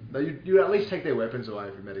AK-47. No, you at least take their weapons away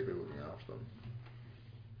if you're medically looking after them.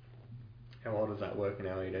 How well does that work in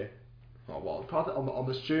LED? Oh, well, I'm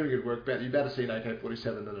assuming it'd work better. You better see an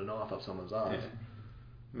AK-47 than a knife up someone's ass. Yeah.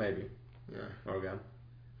 Maybe. Yeah. Or a gun.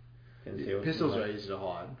 Pistols are easy to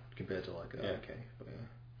hide compared to like an AK. But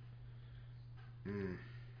yeah.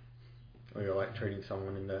 Or you're like treating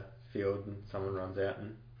someone in the field and someone runs out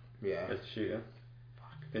and gets to shoot you.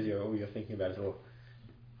 Because all you're thinking about is all,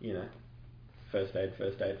 you know, first aid.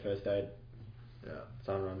 Yeah.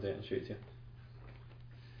 Someone runs out and shoots you.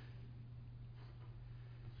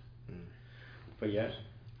 But yeah,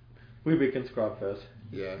 we'd be conscribed first.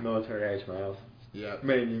 Yeah. Military age males. Yeah.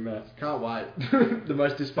 Me and you, Matt. Can't wait. The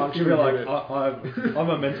most dysfunctional. You'd be like, I'm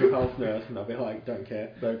a mental health nurse, and I'll be like, don't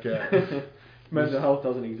care. Don't care. Mental health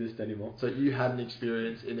doesn't exist anymore. So you had an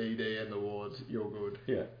experience in ED and the wards. You're good.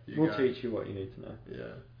 Yeah. We'll teach you what you need to know.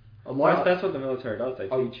 Yeah. That's what the military does. They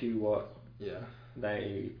teach you what. Yeah.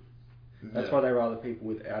 That's why they rather people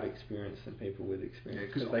without experience than people with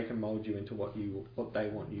experience, because they can mould you into what they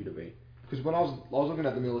want you to be. Because when I was looking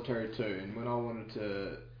at the military too, and when I wanted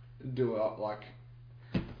to do it, like,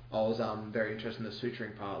 I was very interested in the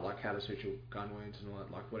suturing part, like how to suture gun wounds and all that,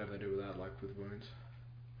 like whatever they do with that, like with wounds.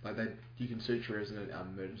 Like you can suture as an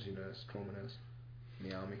emergency nurse, trauma nurse, in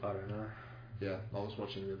the army. I don't know. Yeah, I was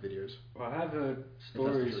watching the videos. I have heard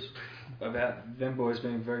stories about them boys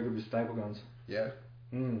being very good with staple guns. Yeah.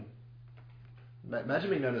 Imagine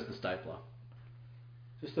being known as the stapler.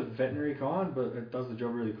 Just a veterinary kind, but it does the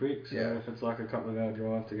job really quick. So if it's like a couple of hour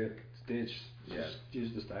drive to get stitched, just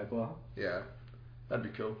use the stapler. Yeah, that'd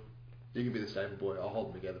be cool. You can be the staple boy. I'll hold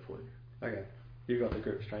them together for you. Okay. You've got the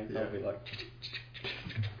grip strength. I'll be like...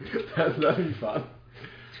 that'd be fun.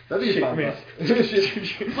 That'd be fun.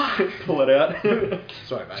 Pull it out.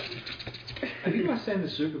 Sorry, mate. Have you guys seen the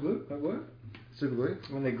super glue at work? Super glue?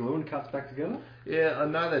 When they glue and cuts back together? Yeah, I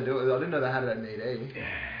know they do it. I didn't know they had it at an ED. Yeah.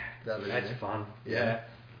 That's fun. Yeah.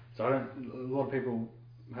 So a lot of people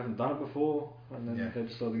haven't done it before, and then they're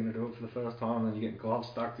just going to do it for the first time, and then you're getting gloves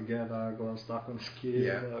stuck together, gloves stuck on the skin.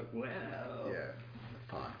 Yeah. Like, wow. Yeah.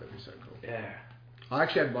 Fuck, that'd be so cool. Yeah. I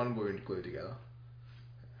actually had one wound glued together.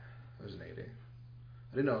 It was an ED.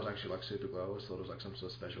 I didn't know it was actually like super glue. I always thought it was like some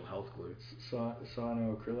sort of special health glue.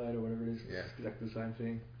 Cyanoacrylate or whatever it is. Yeah. It's exactly the same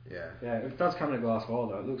thing. Yeah. Yeah, it does come in a glass vial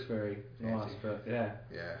though. It looks very nice, but yeah.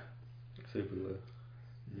 Yeah. Super glue.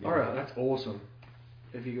 Alright, that's awesome.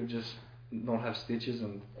 If you could just not have stitches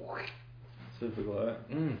and... Super glue.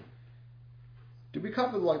 Did we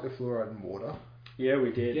cover like the fluoride in water? Yeah,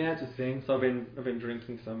 we did. Yeah, it's a thing. So I've been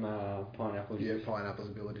drinking some pineapple juice. Yeah, pineapple's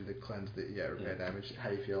ability to cleanse the repair damage.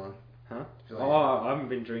 How you feeling? Huh? Feeling I haven't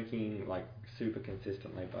been drinking like super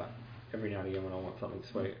consistently, but every now and again when I want something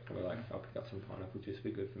sweet, I'll be like, I'll pick up some pineapple juice.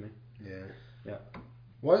 It'll be good for me. Yeah. Yeah.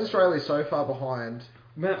 Why is Australia so far behind?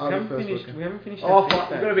 We haven't finished. Oh,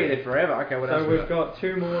 fuck, we've got to be there forever. Okay, what else? So we've got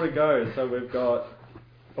 2 more to go. So we've got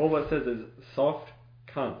all it says is soft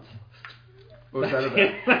cunts. What was that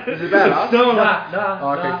about? Is it about us?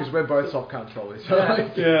 Nah. Okay, because we're both soft cunts probably. So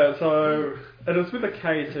Yeah. So and it's with a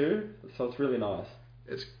K too. So it's really nice.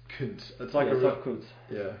 It's cunt. It's like a soft cunts.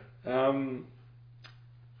 Yeah.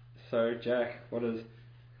 So Jack, what is?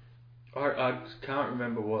 I can't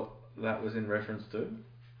remember what that was in reference to.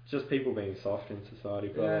 Just people being soft in society,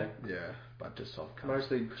 probably. Yeah, but just soft cunts.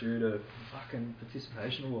 Mostly due to fucking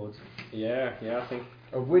participation awards. Yeah, I think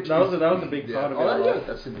of which that was a big part of it.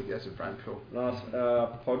 That's in Frank. Cool. Last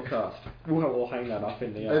podcast. We'll hang that up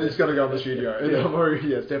in the. It's got to go in the studio.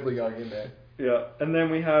 Yeah, it's definitely going in there. Yeah, and then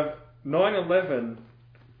we have 9/11.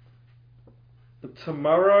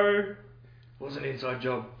 Tomorrow. What's an inside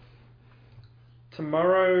job?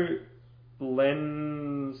 Tomorrow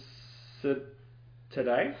lends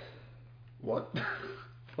today. What?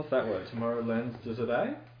 What's that word? Tomorrow lends to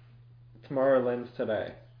today? Tomorrow lends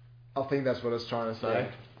today. I think that's what it's trying to say.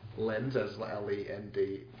 Yeah. Lens as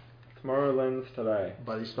L-E-N-D. Tomorrow lends today.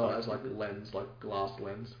 But he spelled it as like lens, like glass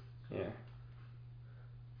lens. Yeah.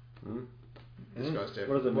 This guy's definitely...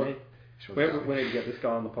 What does it mean? We need to get this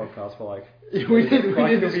guy on the podcast for like... we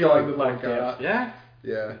need this guy on the podcast. Yeah?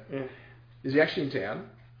 Yeah. Is he actually in town?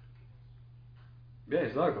 Yeah,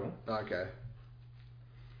 he's local. Okay.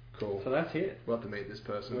 Cool. So that's it. We'll have to meet this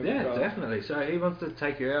person. Yeah, definitely. So he wants to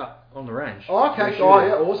take you out on the range. Oh, okay. Oh,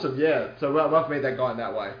 yeah, awesome. Yeah. So we'll have to meet that guy in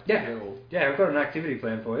that way. Yeah. Yeah, we've got an activity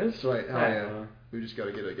plan for you. Sweet. Oh, yeah. We just got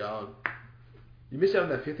to get it going. You missed out on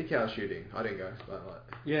that 50 cal shooting. I didn't go. But like,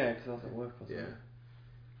 yeah, because I was at work. Yeah.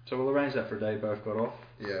 So we'll arrange that for a day both got off.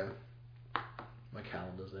 Yeah. My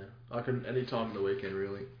calendar's there. I can any time of the weekend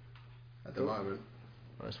really. At the moment.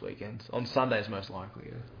 Most weekends. On Sundays most likely,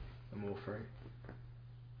 yeah. I'm all free.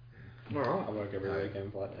 Alright. I work every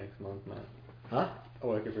weekend for like next month, mate. Huh? I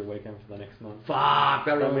work every weekend for the next month. Fuck,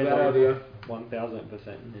 that would be a bad idea. 1000%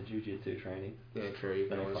 in the jiu-jitsu training. Yeah, true. You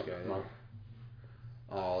can always go there.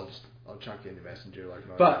 Oh, I'll chuck in the messenger like.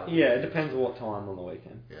 But yeah, it depends on what time on the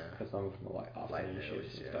weekend. Yeah. Because some of them are like afternoon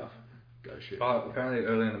shifts and stuff. Go shoot. Oh, apparently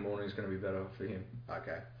early in the morning is going to be better for him.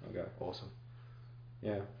 Okay. Awesome.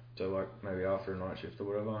 Yeah. So like maybe after a night shift or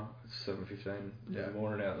whatever, it's 7:15 in the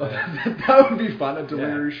morning out there. That would be fun. A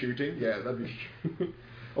delivery shooting. Yeah, that'd be.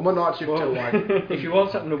 On my night shift till like. If you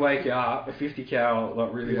want something to wake you up, a 50 cal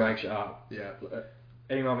like really wakes you up. Yeah.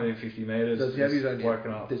 Anyone within 50 meters. Does he have his own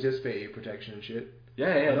woken up? Does just ear protection and shit?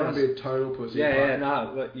 Yeah. I don't want to be a total pussy.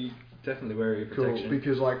 No, but you definitely wear ear protection. Cool,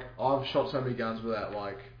 because like I've shot so many guns without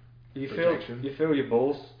like. You protection. feel your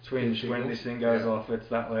balls twinge when this thing goes off. It's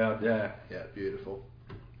that loud. Yeah. Yeah, beautiful.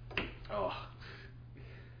 Oh.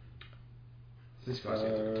 This guy's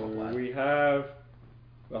the top lad. We have.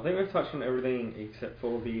 I think we've touched on everything except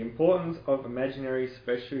for the importance of imaginary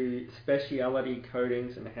speciality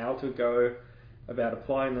coatings and how to go about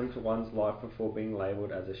applying them to one's life before being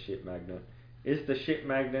labelled as a shit magnet. Is the shit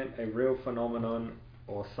magnet a real phenomenon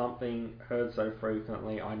or something heard so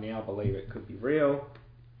frequently I now believe it could be real?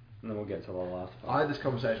 And then we'll get to the last part. I had this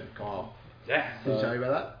conversation with Kyle. Yeah. Did he tell you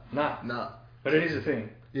about that? Nah. But it is a thing.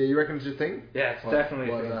 Yeah, you reckon it's a thing? Yeah, it's definitely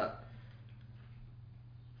a thing. Why that?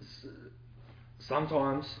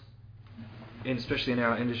 Sometimes, especially in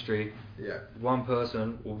our industry, one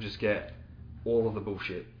person will just get all of the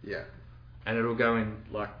bullshit. Yeah. And it'll go in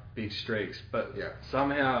like big streaks. But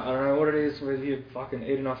somehow, I don't know what it is, whether you fucking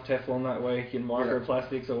eat enough Teflon that week in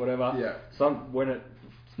microplastics or whatever. Yeah. When it's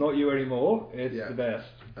not you anymore, it's the best.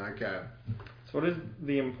 Okay. So what is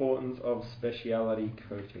the importance of speciality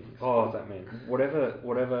coatings? What does that mean?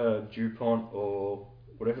 Whatever DuPont or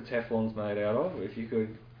whatever Teflon's made out of, if you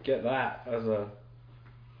could get that as a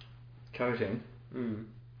coating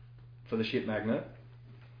for the shit magnet.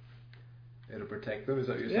 It'll protect them, is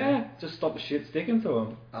that what you're saying? Yeah, just stop the shit sticking to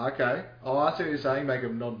them. Okay. Oh, I see what you're saying, make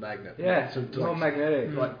them non-magnet. Yeah, so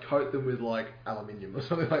non-magnetic. Like coat them with like aluminium or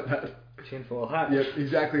something like that. Tinfoil hat. Yep,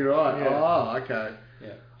 exactly right. Yeah. Oh, okay.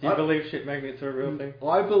 Yeah. Do you believe shit magnets are a real thing?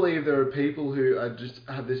 I believe there are people who are just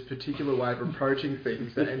have this particular way of approaching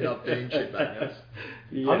things that end up being shit magnets.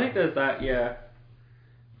 I think there's that, yeah.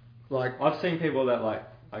 Like I've seen people that like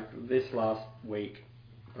this last week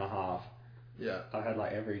and a half. Yeah. I had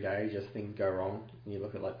like every day just things go wrong. And you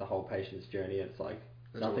look at like the whole patient's journey. It's like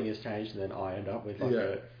nothing has changed, and then I end up with like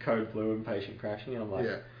a code blue and patient crashing, and I'm like,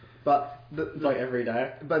 But it's like every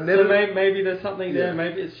day. But never. So maybe there's something there.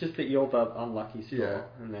 Maybe it's just that you're the unlucky straw,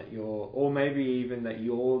 and that or maybe even that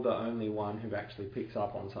you're the only one who actually picks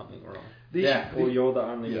up on something wrong. Or you're the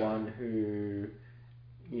only one who,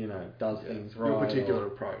 does things right. Your particular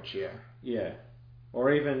approach, Yeah.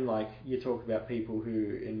 Or even like you talk about people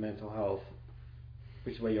who in mental health,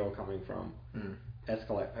 which is where you're coming from,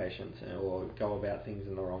 escalate patients or go about things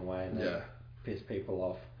in the wrong way and then piss people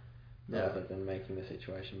off rather than making the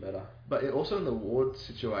situation better. But also in the ward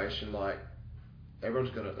situation, like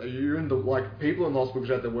everyone's you're in the people in the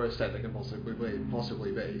hospital are at the worst state they can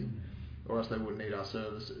possibly be, or else they wouldn't need our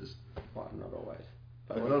services. Well, not always.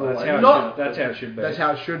 But that's how it should be. That's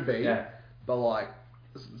how it should be. Yeah. But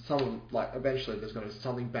eventually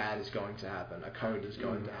something bad is going to happen. A code is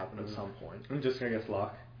going to happen at some point. I'm just gonna guess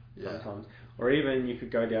luck sometimes, or even you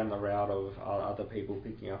could go down the route of other people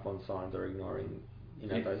picking up on signs or ignoring,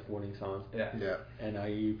 those warning signs. Yeah. And are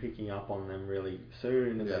you picking up on them really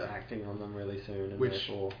soon and then acting on them really soon? And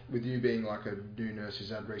therefore, with you being like a new nurse who's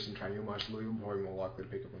had recent training, you're probably more likely to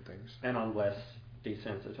pick up on things. And I'm less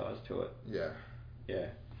desensitized to it. Yeah. Yeah.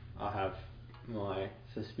 I have my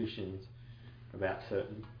suspicions about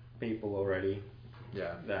certain people already.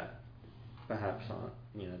 Yeah. That perhaps aren't,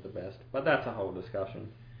 the best. But that's a whole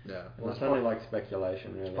discussion. Yeah. Well, it's only like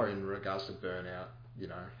speculation, really. It's probably in regards to burnout,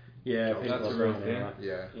 Yeah, people that's a real thing.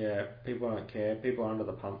 Yeah, people don't care. People are under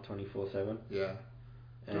the pump 24/7. Yeah.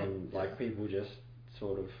 And people just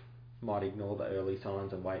sort of might ignore the early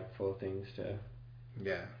signs and wait for things to.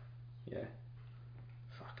 Yeah. Yeah.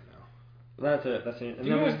 Fucking hell. That's it. And do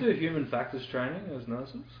you guys do human factors training as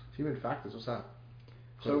nurses? Human factors, what's that?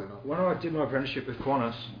 So when I did my apprenticeship with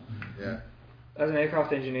Qantas, as an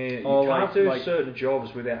aircraft engineer, you can't do certain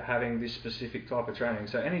jobs without having this specific type of training.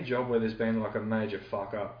 So any job where there's been like a major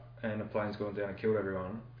fuck up and a plane's gone down and killed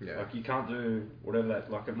everyone, you can't do whatever that,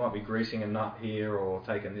 it might be greasing a nut here or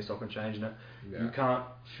taking this off and changing it. You can't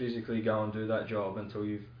physically go and do that job until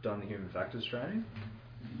you've done the human factors training.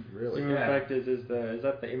 Really? Human factors is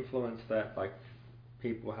that the influence that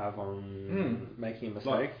people have on making a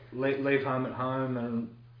mistake? Leave home at home and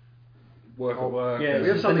work at work. Yeah, we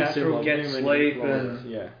have something similar. Get sleep and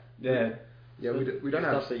we don't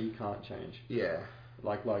have stuff that you can't change. Yeah.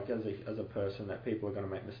 Like as a person, that people are going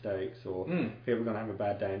to make mistakes, or people are going to have a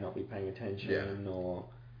bad day and not be paying attention, or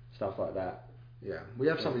stuff like that. Yeah, we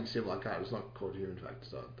have something similar like that. It's not called human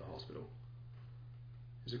factors at the hospital.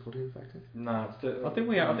 Is it called human factors? No, I think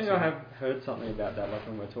I have heard something about that,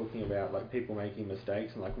 when we're talking about people making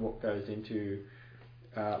mistakes and what goes into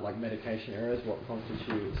medication errors, what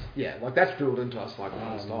constitutes that's drilled into us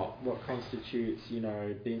non-stop. What constitutes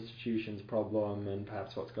the institution's problem, and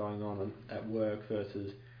perhaps what's going on at work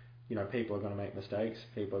versus people are going to make mistakes,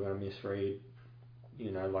 people are going to misread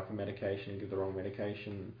a medication and give the wrong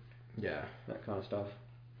medication, that kind of stuff.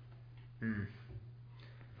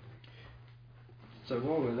 So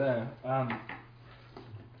while we're there,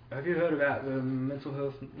 have you heard about the mental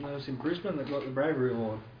health nurse in Brisbane that got the Bravery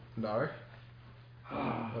Award? No.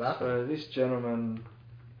 What happened? So this gentleman,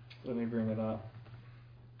 let me bring it up.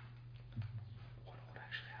 What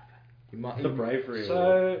actually happened? The Bravery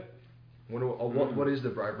Award. So, what is the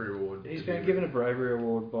Bravery Award? He's been given a Bravery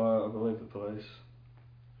Award by, I believe, the police.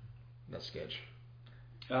 That's sketch.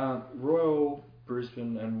 Royal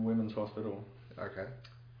Brisbane and Women's Hospital. Okay.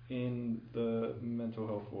 In the mental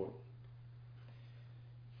health ward.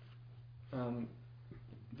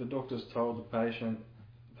 The doctors told the patient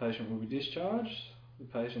will be discharged. The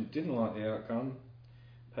patient didn't like the outcome.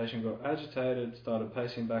 The patient got agitated, started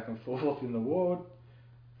pacing back and forth in the ward.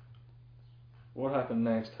 What happened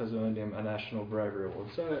next has earned him a National Bravery Award.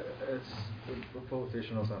 So it's a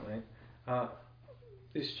politician or something.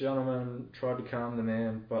 This gentleman tried to calm the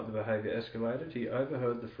man, but the behaviour escalated. He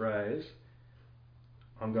overheard the phrase,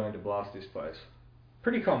 "I'm going to blast this place."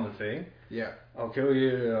 Pretty common thing. Yeah. I'll kill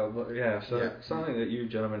you. Something that you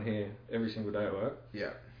gentlemen hear every single day at work.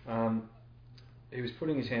 Yeah. He was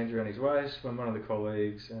putting his hands around his waist when one of the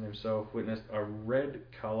colleagues and himself witnessed a red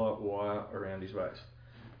colour wire around his waist.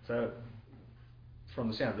 So, from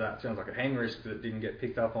the sound of that, it sounds like a hang risk that didn't get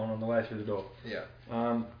picked up on the way through the door. Yeah.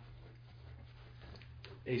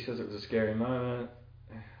 He says it was a scary moment.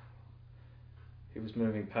 He was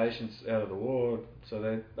moving patients out of the ward, so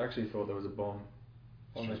they actually thought there was a bomb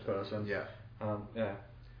on this person. Yeah.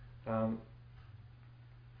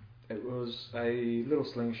 It was a little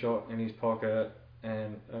slingshot in his pocket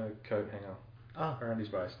and a coat hanger around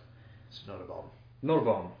his waist. It's not a bomb. Not a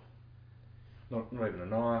bomb. Not even a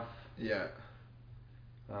knife. Yeah.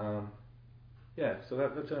 So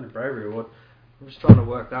that's earned a Bravery Award. I'm just trying to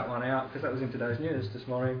work that one out because that was in today's news this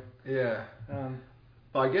morning. Yeah.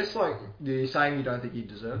 I guess, like, you're saying you don't think he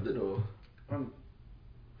deserved it, or? I'm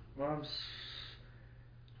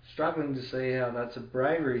struggling to see how that's a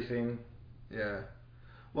bravery thing. Yeah.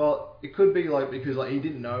 Well, it could be, like, because, like, he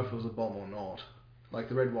didn't know if it was a bomb or not. Like,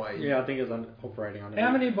 the Red Way... Yeah, I think it was operating on it.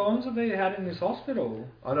 How many bombs have they had in this hospital?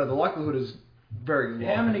 I know, the likelihood is very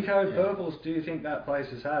low. How many Code Purples do you think that place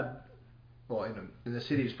has had? Well, in the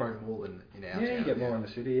city, it's probably more than in our town. Yeah, you get more in the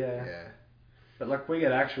city, yeah. But, like, we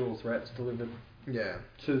get actual threats delivered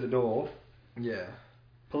to the door. Yeah.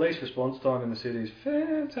 Police response time in the city is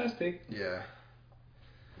fantastic. Yeah.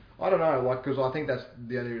 I don't know, like, because I think that's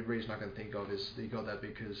the only reason I can think of is he got that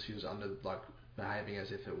because he was behaving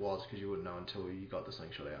as if it was, because you wouldn't know until you got the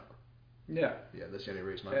slingshot out. Yeah. Yeah, that's the only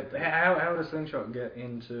reason I can think of. How would a slingshot get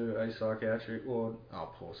into a psychiatric ward? Oh,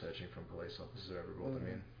 poor searching from police officers who ever brought them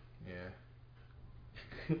in. Yeah.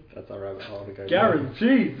 That's a rabbit hole to go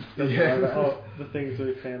Guaranteed! The things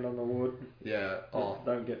we found on the wood. Yeah.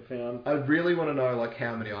 Don't get found. I really want to know, like,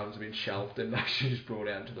 how many items have been shelved and actually just brought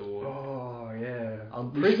out into the ward. Oh, yeah.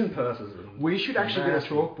 Prison purses. We should actually get a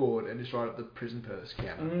chalkboard and just write up the prison purse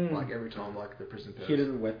counter. Like, every time, like, the prison purse.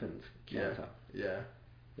 Hidden weapons counter. Yeah.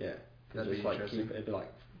 That'd be interesting. It'd be like...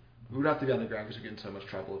 We would have to be underground because we'd get in so much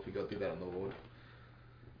trouble if we got to do that on the ward.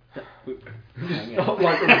 Not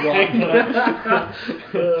like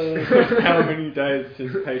how many days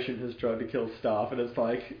his patient has tried to kill staff, and it's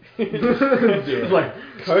like it's like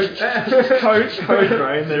code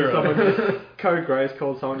grey, and then someone code grey is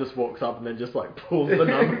called. Someone just walks up and then just like pulls the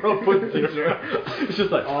number off with 0. It's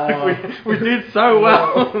just like we did so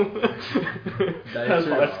well. That's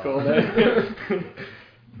my score there.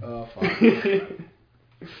 Oh fuck.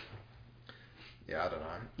 Yeah, I don't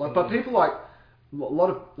know. Like, but people like. A lot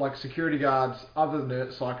of, like, security guards, other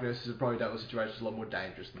than psych nurses, have probably dealt with situations a lot more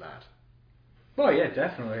dangerous than that. Oh, yeah,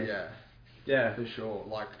 definitely. Yeah, for sure.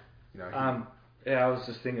 Like, you know... I was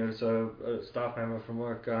just thinking, so a staff member from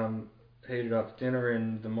work heated up dinner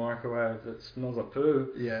in the microwave that smells like poo.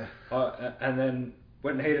 Yeah. And then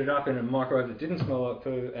went and heated it up in a microwave that didn't smell like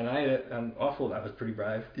poo and ate it, and I thought that was pretty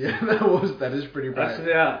brave. Yeah, that is pretty brave.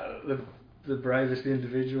 That's, the bravest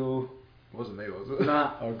individual... It wasn't me, was it?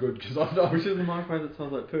 Nah. Oh, good, because I know. Which is the microwave that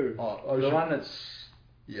smells like poo? The one that's...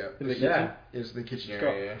 Yeah. In the kitchen? It's the kitchen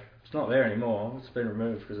area, It's not there anymore. It's been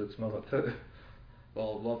removed because it smells like poo.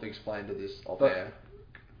 Well, we'll have to explain to this off air.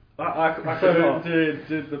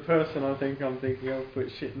 Did the person I'm thinking of put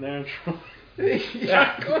shit in there and try?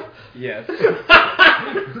 Yes.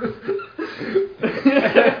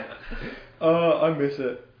 Oh, I miss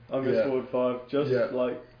it. I miss Ward 5. Just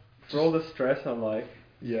like, for all the stress, I'm like...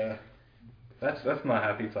 Yeah. That's my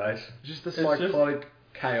happy place. Just the psychotic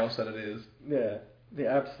chaos that it is. Yeah, the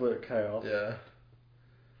absolute chaos. Yeah.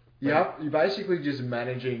 You're basically just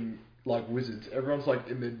managing, like, wizards. Everyone's, like,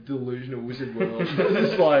 in the delusional wizard world.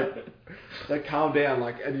 It's like, they calm down,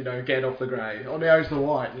 like, and, you know, Gandalf the Grey. Oh, now he's the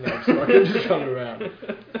White, you know, just running around.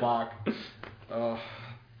 Fuck. Oh,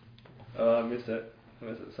 I miss it. I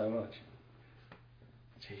miss it so much.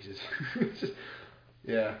 Jesus.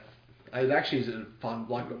 Yeah. It actually is fun,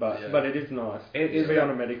 like, but it is nice. It is be on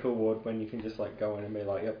a medical ward when you can just like go in and be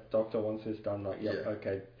like, yep, doctor wants this done. Like, yep,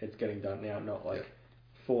 okay, it's getting done now. Not like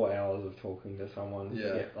 4 hours of talking to someone to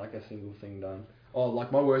get like a single thing done. Oh,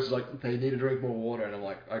 like my worst is like they need to drink more water, and I'm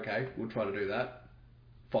like, okay, we'll try to do that.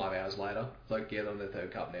 5 hours later, it's like get on their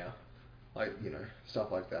 3rd cup now, like, you know,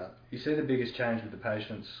 stuff like that. You see the biggest change with the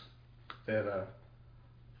patients. So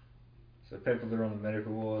people that are on the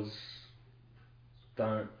medical wards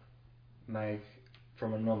don't make,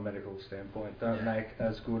 from a non-medical standpoint, don't make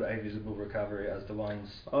as good a visible recovery as the ones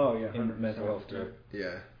in mental health do.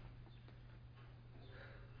 Yeah.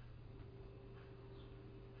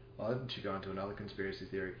 I should go into another conspiracy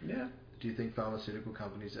theory. Yeah. Do you think pharmaceutical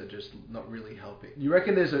companies are just not really helping? You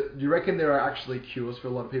reckon there are actually cures for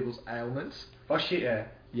a lot of people's ailments? Oh shit, yeah.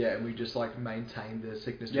 Yeah, and we just like maintain the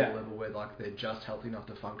sickness to a level where like they're just healthy enough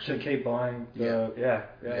to function. To keep buying. I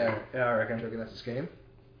reckon. Do you reckon that's a scam?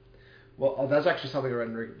 Well, that's actually something I read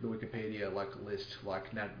in the Wikipedia list,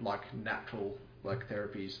 like natural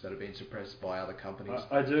therapies that have been suppressed by other companies.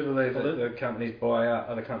 I do believe that the companies buy out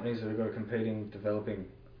other companies that have got a competing developing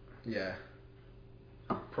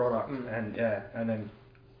product and then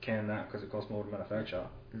can that because it costs more to manufacture.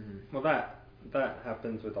 Mm-hmm. Well, that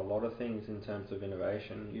happens with a lot of things in terms of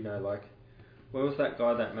innovation. You know, like, where was that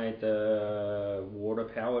guy that made the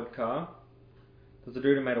water-powered car? There's a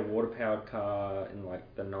dude who made a water-powered car in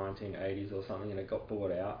like the 1980s or something, and it got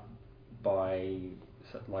bought out by,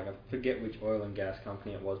 like, I forget which oil and gas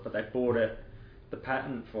company it was, but they bought it, the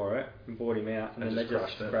patent for it, and bought him out, and then they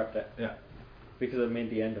just scrapped it. Yeah. because it meant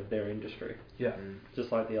the end of their industry. Yeah.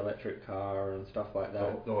 Just like the electric car and stuff like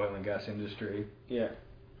that. The oil and gas industry. Yeah.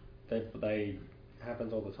 They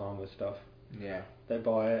happens all the time with stuff. Yeah. They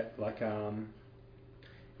buy it like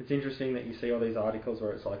it's interesting that you see all these articles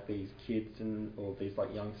where it's like these kids or these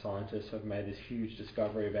like young scientists have made this huge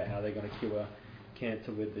discovery about how they're going to cure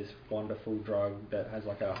cancer with this wonderful drug that has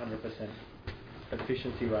like a 100%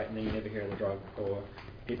 efficiency rate, and then you never hear of the drug, or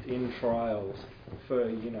it's in trials for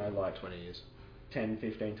like 20 years, 10,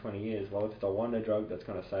 15, 20 years. Well, if it's a wonder drug that's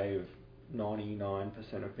going to save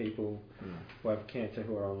 99% of people who have cancer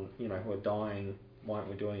who are dying, why aren't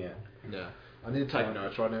we doing it? Yeah. I need to take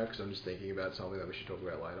notes right now because I'm just thinking about something that we should talk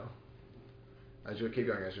about later. As you keep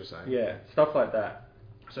going, as you're saying. Yeah, stuff like that.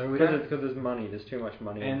 So because there's money, there's too much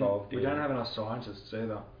money involved. We don't have enough scientists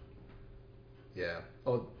either. Yeah.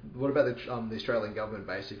 Or what about the Australian government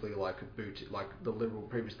basically like the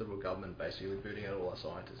previous Liberal government basically booting out all our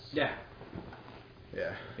scientists? Yeah.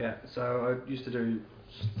 Yeah. Yeah. So I used to do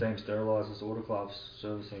steam sterilisers, autoclaves,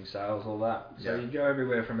 servicing, sales, all that. So you go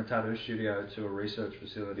everywhere from a tattoo studio to a research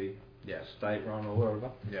facility. Yeah. State run or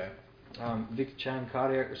whatever. Yeah. Victor Chan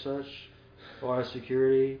cardiac research,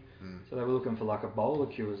 biosecurity. So they were looking for like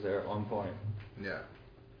Ebola cures there on point. Yeah.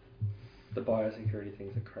 The biosecurity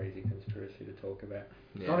thing's a crazy conspiracy to talk about.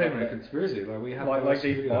 Yeah. Not even a conspiracy. Like we have like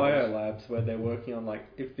these biolabs where they're working on like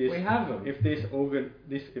if this we have them. If this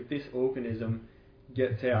organism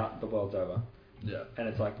gets out, the world's over. Yeah. And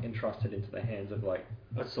it's like entrusted into the hands of like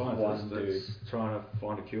a scientist that's trying to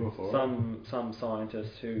find a cure for it. Some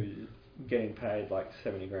scientists who's getting paid like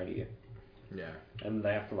 70 grand a year. Yeah. And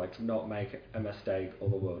they have to like not make a mistake or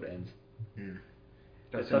the world ends.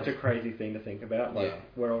 That's it's such a crazy thing to think about. Like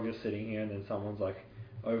we're all just sitting here and then someone's like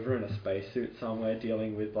over in a spacesuit somewhere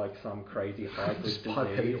dealing with like some crazy hybrid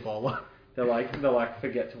disease. They're like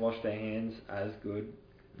forget to wash their hands as good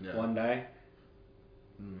one day.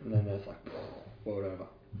 And then there's like world over.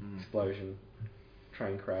 Explosion,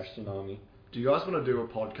 train crash, tsunami. Do you guys want to do a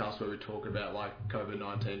podcast where we talk about like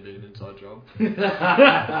COVID-19 being an inside job?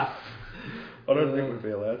 I don't think we'd be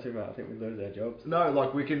allowed to, mate. I think we'd lose our jobs. No,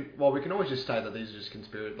 like we can always just say that these are just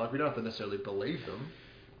conspiracy. Like we don't have to necessarily believe them.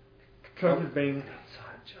 COVID's being an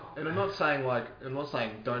inside job. And I'm not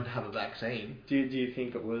saying don't have a vaccine. Do you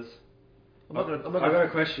think it was? I got a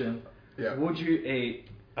question. Yeah. Would you eat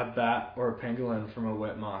a bat or a pangolin from a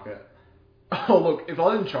wet market? Oh look, if I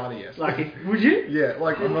was in China, yes. Would you? Yeah,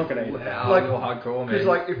 I'm not gonna eat that. Like you're hardcore, man.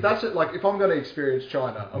 Because if that's it, if I'm gonna experience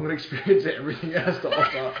China, I'm gonna experience everything it has to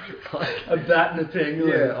offer. A bat and a pangolin.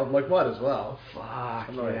 Yeah, I'm might as well.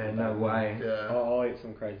 Fuck. No way. Yeah. I'll eat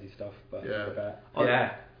some crazy stuff, but a bat.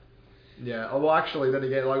 Yeah. Yeah. Oh, well, actually, then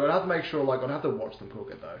again, I'd have to make sure, I'd have to watch them cook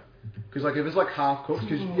it though. Because if it's half cooked,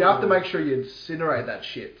 because you have to make sure you incinerate that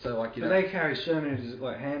shit. So But they carry so many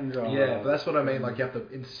hand dry. Yeah, but that's what I mean. You have to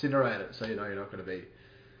incinerate it, so you know you're not going to be.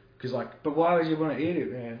 Because But why would you want to eat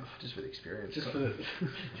it, man? Just for the experience. Just to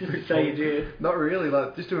say you did. Not really.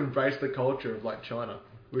 Just to embrace the culture of China,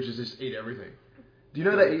 which is just eat everything. Do you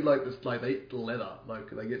know they eat this? They eat leather.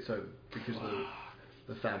 They get so because of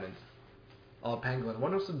the famine. Oh, pangolin. I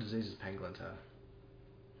wonder what some diseases pangolins have.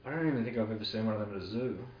 I don't even think I've ever seen one of them at a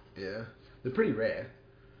zoo. Yeah, they're pretty rare.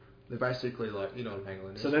 They're basically what a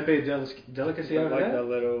pangolin is. So that'd be a delicacy over there? Like the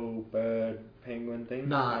little bird penguin thing?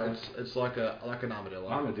 No, it's like an armadillo.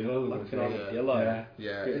 Armadillo. Like an armadillo.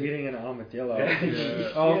 Yeah. You're eating an armadillo.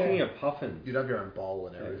 Yeah. Oh, I'm thinking of puffin. You'd have your own bowl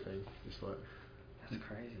and everything. Just That's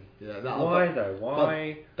crazy. Yeah. Why though?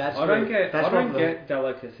 Why? I don't get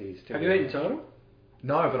delicacies. Have you eaten turtle?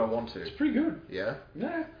 No, but I want to. It's pretty good. Yeah.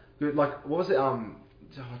 Yeah. Dude, what was it?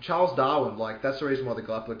 Charles Darwin. That's the reason why the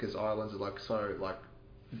Galapagos Islands are so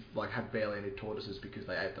have barely any tortoises because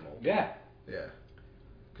they ate them all. Yeah. Yeah.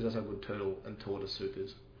 Because that's how good turtle and tortoise soup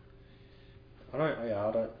is. I don't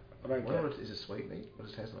get. Is it sweet meat? What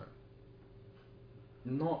does it taste like?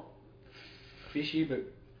 Not fishy, but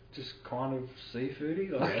just kind of seafoody.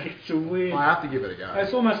 It's a weird. I have to give it a go.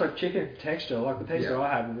 It's almost like chicken texture. The texture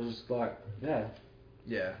I had was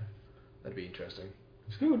Yeah, that'd be interesting.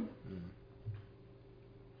 It's good.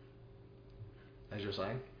 As you're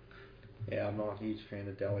saying. Yeah, I'm not a huge fan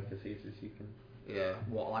of delicacies, as you can. Yeah,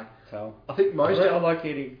 tell. I think most. I like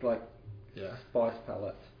eating spice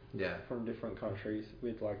pellets. Yeah. From different countries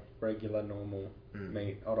with regular normal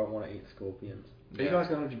meat. I don't want to eat scorpions. Are you guys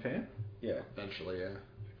going to Japan? Yeah. Eventually, yeah.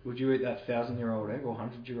 Would you eat that 1,000-year-old egg or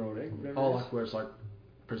 100-year-old egg? Where it's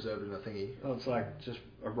preserved in a thingy. Oh, it's just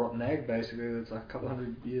a rotten egg basically. It's a couple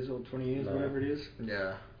hundred years or 20 years, whatever it is.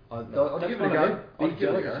 Yeah. I'd give it a go. I'd give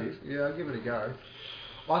it a go. Yeah, I'd give it a go.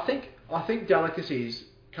 I think delicacies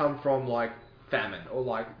come from famine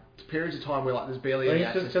or periods of time where there's barely any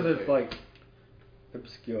access to food.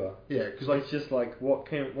 obscure. Yeah, because it's just like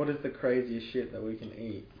what is the craziest shit that we can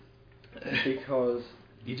eat? Because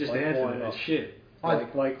you just answered that shit. Why? I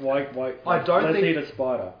don't let's think eat a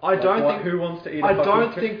spider. I don't think who wants to eat. I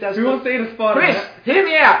don't think that's. Who wants to eat a spider? Chris, hear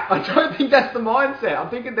me out. I don't think that's the mindset.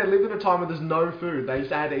 I'm thinking they lived in a time where there's no food. They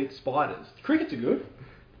just had to eat spiders. Crickets are good.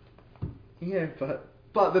 Yeah, but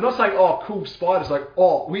they're not saying, "Oh, cool spiders." Like,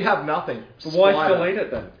 "Oh, we have nothing." But why still eat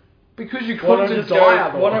it then? Because you couldn't die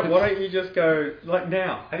otherwise. Why don't you just go like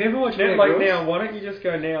now? Have you ever watched now? Like now, why don't you just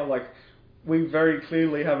go now? Like. We very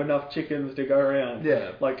clearly have enough chickens to go around.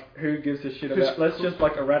 Yeah. Like, who gives a shit about... Let's just,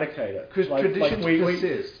 like, eradicate it. Because traditions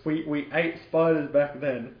persist. We ate spiders back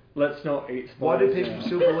then. Let's not eat spiders. Why do people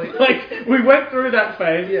still believe... Like, we went through that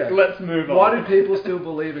phase. Yeah. Let's move on. Why do people still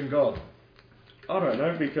believe in God? I don't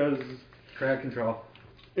know, because... Crowd control.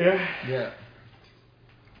 Yeah. Yeah.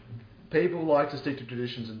 People like to stick to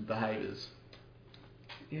traditions and behaviours.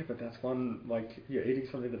 Yeah, but that's one... Like, you're eating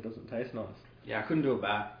something that doesn't taste nice. Yeah, I couldn't do a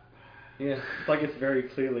bat. Yeah, it's like it very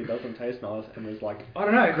clearly doesn't taste nice, and there's like I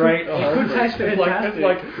don't know, great. It could taste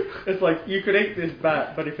fantastic. It's like you could eat this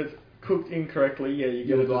bat, but if it's cooked incorrectly, yeah, you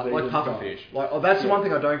get a disease. Like pufferfish. That's the one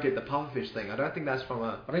thing I don't get, the pufferfish thing. I don't think that's from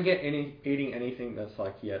a. I don't get eating anything that's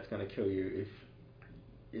like it's going to kill you if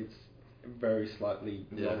it's very slightly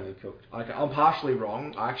wrongly cooked. Okay, I'm partially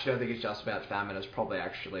wrong. I actually don't think it's just about famine. It's probably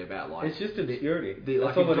actually about like. It's just obscurity.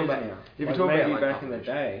 That's all it is now. If you talk about maybe back in the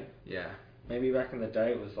day. Yeah. Maybe back in the day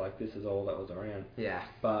it was like, this is all that was around. Yeah.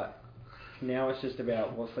 But now it's just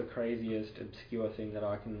about what's the craziest obscure thing that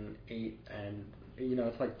I can eat, and,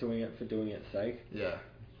 it's like doing it for doing its sake. Yeah.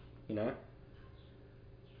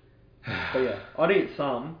 But yeah, I'd eat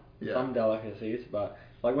some delicacies, but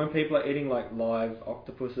like when people are eating like live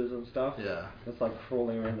octopuses and stuff, it's like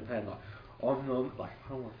crawling around the pan like, like, I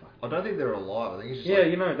don't want to fuck. I don't think they're alive. I think it's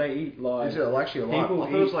just they eat live. Is it actually alive? People I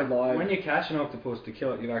thought it was like live. When you catch an octopus to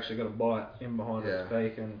kill it, you've actually got to bite in behind its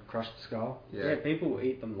beak and crush the skull. Yeah, people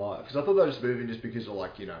eat them live. Because I thought they were just moving just because of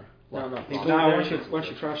like, Once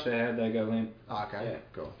you crush their head, they go limp. Oh, okay, yeah.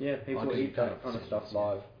 Cool. Yeah, people eat that kind of stuff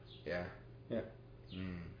live. Yeah. Yeah.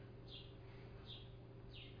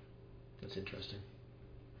 That's interesting.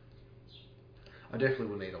 I definitely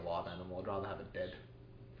wouldn't eat a live animal. I'd rather have it dead.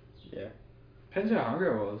 Yeah. Depends how hungry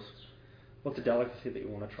I was. What's a delicacy that you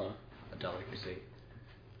want to try? A delicacy.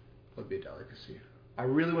 What would be a delicacy? I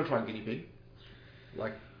really want to try a guinea pig.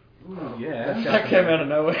 Like, yeah. That came out of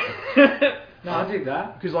nowhere. No, I dig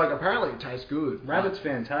that. Because like apparently it tastes good. Rabbit's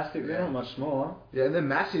fantastic. They're not much smaller. Yeah, and they're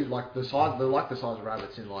massive. Like the size, they're like the size of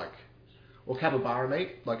rabbits in like, or capybara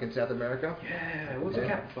meat, like in South America. Yeah, what's a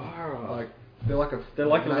capybara? Like they're like a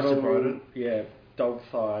massive little rodent. Yeah,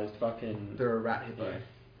 dog-sized fucking. They're a rat hippo. Yeah.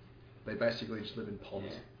 They basically just live in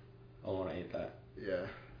ponds. Yeah. I want to eat that. Yeah.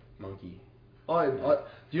 Monkey.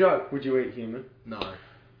 Would you eat human? No.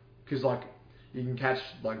 Because like, you can catch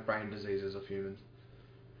like brain diseases of humans.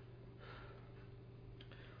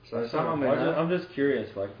 So I'm just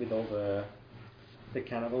curious, like with all the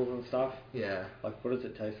cannibals and stuff. Yeah. Like, what does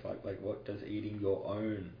it taste like? Like, what does eating your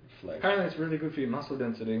own flesh? Apparently, it's really good for your muscle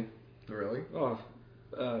density. Really? Oh,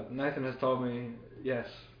 Nathan has told me, yes,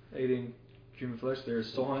 eating human flesh, there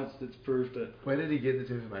is science that's proved it. Where did he get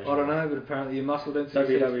this information? I don't know, but apparently your muscle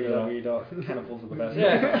density... www.cannibalsofthebest.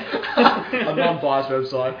 Yeah. A non-biased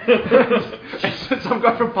website. Some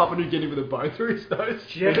guy from Papua New Guinea with a bow through his nose.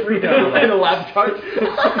 Jeffrey Dahmer. In a lab coat.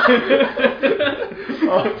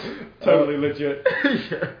 Totally legit.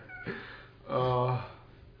 Yeah.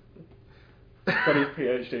 Got his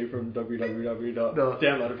PhD from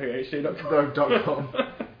www.downloadaphd.com.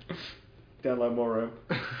 Download more room.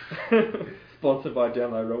 Sponsored by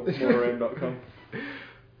downloadmoreroom.com.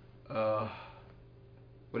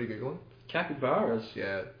 What are you googling? Capybaras.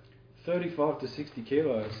 Yeah. 35 to 60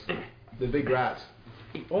 kilos. They're big rats.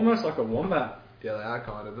 Almost like a wombat. Yeah, they are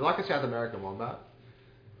kind of. They're like a South American wombat.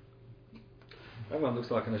 That one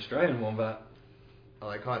looks like an Australian wombat.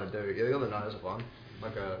 Oh, they kind of do. Yeah, they got the nose of one.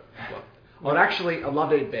 Like a... I'd love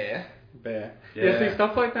to eat bear. Bear. Yeah, see,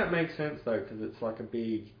 stuff like that makes sense though, because it's like a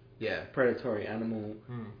big predatory animal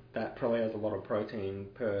that probably has a lot of protein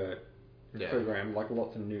per gram, like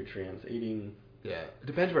lots of nutrients. Eating... Yeah. It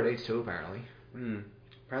depends where it eats too, apparently.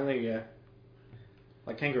 Apparently, yeah.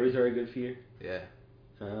 Like kangaroo's very good for you. Yeah.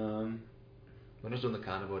 When I was doing the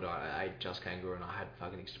carnivore diet, I ate just kangaroo and I had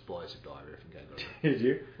fucking explosive diarrhea from kangaroo. Did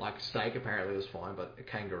you? Like steak apparently was fine, but a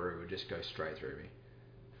kangaroo would just go straight through me.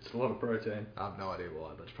 It's a lot of protein. I have no idea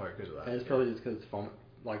why, but it's probably because of that. And it's probably just because it's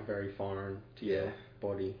like very foreign to your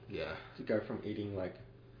body. Yeah. To go from eating like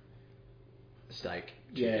steak.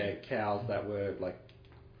 Yeah, cows that were like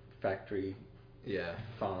factory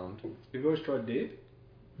farmed. You've always tried deer?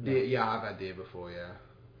 Deer, yeah, I've had deer before, yeah.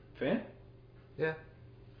 Fan? Yeah.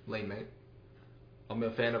 Lean meat. I'm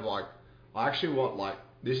a fan of I actually want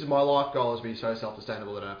this is my life goal, is to be so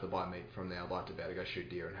self-sustainable that I don't have to buy meat from there. I'd like to be able to go shoot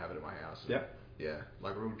deer and have it at my house. Yep. Yeah,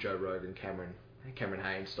 like real Joe Rogan, Cameron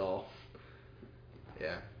Hanes style.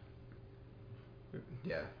 Yeah.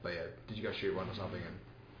 Yeah, but yeah, did you go shoot one or something?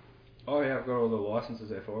 Oh yeah, I've got all the licenses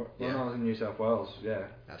there for it. When I was in New South Wales, yeah.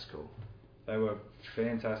 That's cool. They were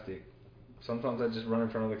fantastic. Sometimes I'd just run in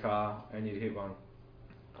front of the car and you'd hit one.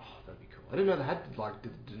 Oh, that'd be cool. I didn't know they had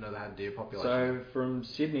didn't know they had deer population. So from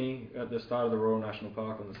Sydney, at the start of the Royal National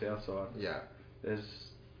Park on the south side, there's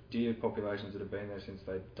deer populations that have been there since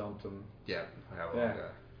they dumped them. Yeah, how long ago?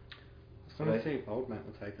 I want to see if Old Mate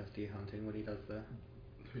will take us deer hunting, what he does there.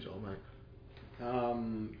 Who's Old Mate?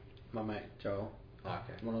 My mate Joel. Oh,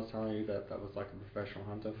 okay. When I was telling you that was like a professional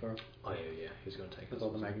hunter for. Oh yeah, he's going to take us. With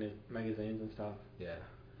all the magazines and stuff. Yeah,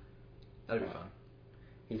 that'd be fun.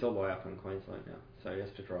 He's all the way up in Queensland now, so he has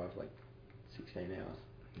to drive like 16 hours.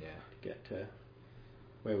 Yeah. To get to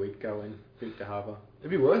where we'd go in Victor Harbour.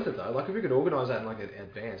 It'd be worth it though. Like if we could organise that in like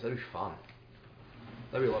advance, that'd be fun.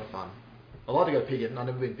 That'd be a lot of fun. I'd like to go pigging. I've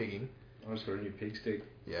never been pigging. I just got a new pig stick.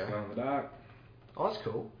 Yeah. Glow in the dark. Oh, that's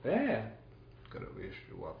cool. Yeah. Got it. We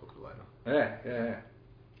should look at it later. Yeah.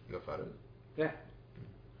 You got photos? Yeah.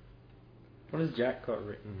 What has Jack got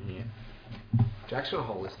written here? Jack's got a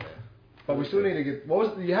whole list there. But we still need to get.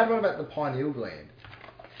 You had one about the pineal gland.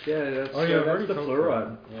 Yeah, that's the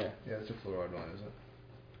fluoride. Yeah, it's a fluoride one, isn't it?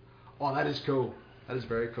 Oh, that is cool. That is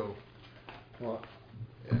very cool. What?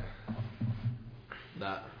 Yeah.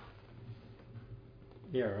 That.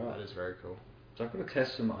 Yeah, right. That is very cool. So I've got to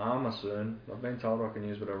test some armour soon. I've been told I can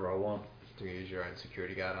use whatever I want. Do you use your own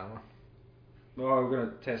security guard armour? Oh, we're going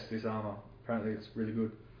to test this armour. Apparently it's really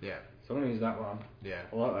good. Yeah. So I'm going to use that one. Yeah.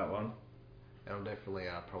 I like that one. It'll definitely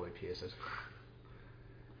probably pierce it.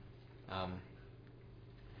 I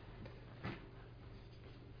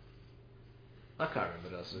can't remember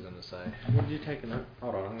what else I was going to say. What did you take a note?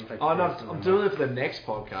 Hold on, I'm going to take. Oh no, I'm doing it for the next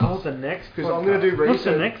podcast. Oh, the next. Because I'm going to do research. What's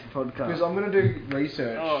the next podcast? Because I'm going to do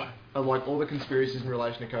research of like all the conspiracies in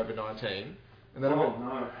relation to COVID-19, and then I'm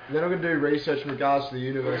going to do research in regards to the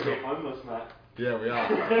universe. We're homeless, mate. Yeah, we are.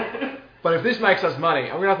 But if this makes us money,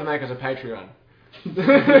 I'm going to have to make us a Patreon.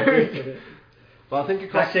 But I think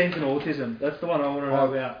vaccines and autism. That's the one I want to know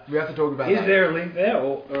about. We have to talk about Is that. there a link there,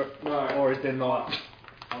 or is there not?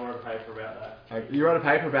 I wrote a paper about that. You wrote a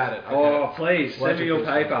paper about it? Okay. Oh, please, send me your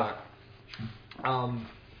paper.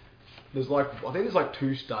 There's I think there's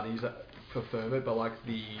 2 studies that confirm it, but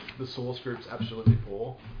the source group's absolutely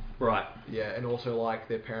poor. Right. Yeah, and also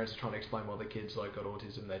their parents are trying to explain why their kids got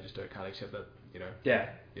autism, they just can't accept that, Yeah.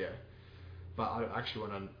 Yeah. But I actually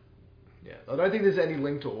want to. Yeah, I don't think there's any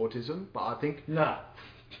link to autism, but I think. No.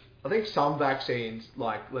 I think some vaccines,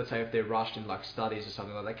 let's say if they're rushed in studies or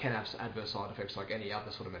something they can have adverse side effects like any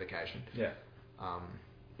other sort of medication. Yeah.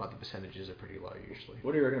 But the percentages are pretty low usually.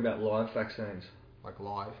 What do you reckon about live vaccines? Like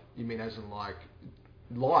live? You mean as in live?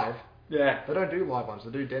 Yeah. They don't do live ones.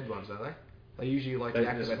 They do dead ones, don't they? They usually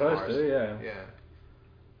deactivate the supposed to, yeah. Yeah.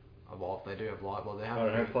 Well, they do have live. Well, they have. I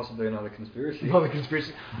don't know. Possibly another conspiracy. Another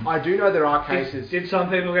conspiracy. I do know there are cases. Did some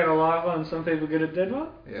people get a live one and some people get a dead one?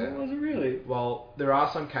 Yeah. Or was it really? Well, there are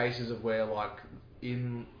some cases of where,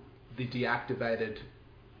 in the deactivated,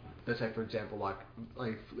 let's say for example,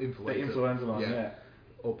 influenza. The influenza one, yeah.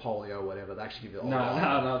 Or polio, or whatever. They actually give it.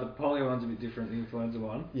 No. The polio one's a bit different. The influenza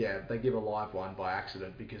one. Yeah, they give a live one by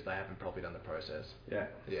accident because they haven't probably done the process. Yeah.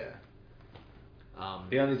 Yeah.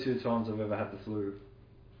 The only 2 times I've ever had the flu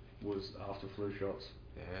was after flu shots.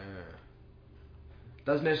 Yeah.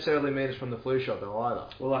 Doesn't necessarily mean it's from the flu shot though either.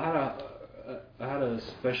 Well, I had a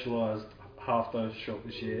specialised half dose shot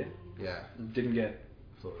this year. Yeah. Didn't get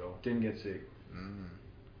flu at all. Didn't get sick.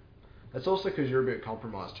 That's also because you're a bit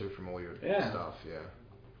compromised too from all your stuff. Yeah.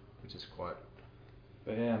 Which is quite.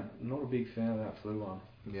 But yeah, I'm not a big fan of that flu one.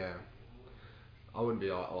 Yeah. I wouldn't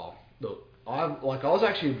be. Look. I was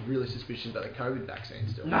actually really suspicious about the COVID vaccine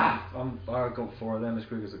still. Nah, I got 4 of them as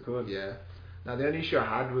quick as I could. Yeah. Now the only issue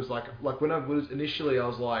I had was when I was initially I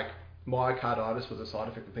was myocarditis was a side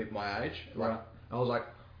effect for people my age. Right. I was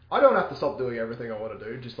I don't have to stop doing everything I want to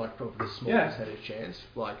do just for the small percentage chance.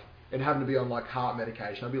 And having to be on heart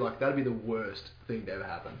medication, I'd be that'd be the worst thing to ever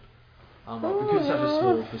happen. Because it's such a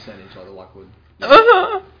small percentage, the likelihood.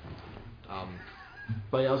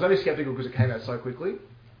 But yeah, I was only skeptical because it came out so quickly.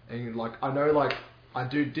 And I know I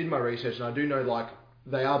did my research and I do know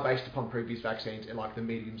they are based upon previous vaccines and the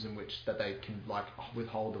mediums in which that they can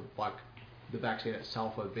withhold the vaccine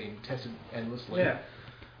itself are being tested endlessly. Yeah.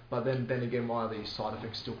 But then again, why are these side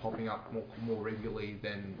effects still popping up more regularly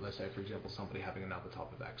than, let's say, for example, somebody having another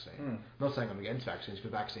type of vaccine? I'm not saying I'm against vaccines,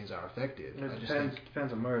 because vaccines are effective. It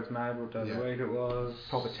depends on where it's made, what day of the week it was.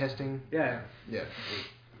 Proper testing. Yeah. Yeah.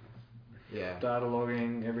 Yeah. Data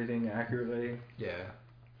logging, everything accurately. Yeah.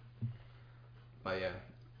 But yeah,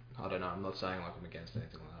 I don't know. I'm not saying like I'm against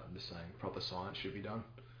anything like that. I'm just saying proper science should be done.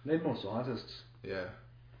 Need more scientists. Yeah.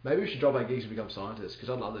 Maybe we should drop our gigs and become scientists, because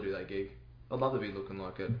I'd love to do that gig. I'd love to be looking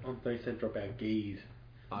like it. I thought you said drop our geese.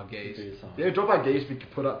 Our geese. Yeah, drop our geese. We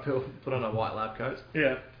could put on a white lab coat.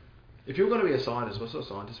 Yeah. If you were going to be a scientist, what sort of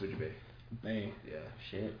scientist would you be? Me? Yeah.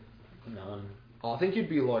 Shit. None. Oh, I think you'd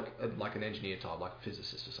be like an engineer type, like a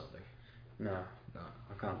physicist or something. No.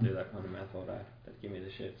 I can't do that kind of math all day. That'd give me the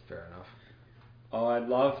shits. Fair enough. I'd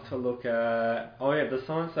love to look at... Oh yeah, the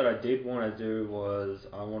science that I did want to do was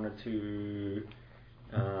I wanted to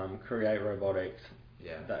create robotics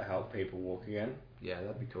that help people walk again. Yeah,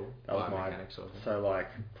 that'd be cool. That was my... Sort of so like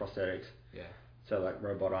prosthetics. Yeah. So like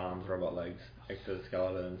robot arms, robot legs,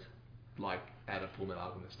 exoskeletons. Like at a Fullmetal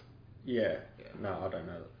Alchemist. Yeah. No, I don't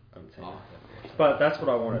know. I haven't seen it. But that's what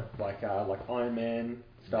I wanted. Like Iron Man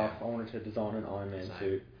stuff. Yeah. I wanted to design an Iron Man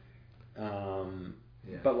suit.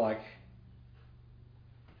 But like...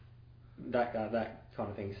 that kind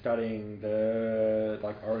of thing, studying the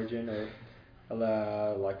like origin of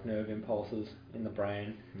like nerve impulses in the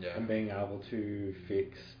brain, and being able to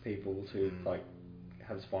fix people to like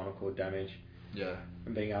have spinal cord damage,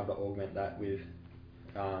 and being able to augment that with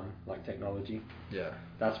like technology.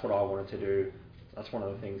 That's what I wanted to do. That's one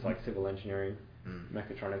of the things, like civil engineering,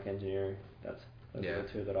 mechatronic engineering. Those are the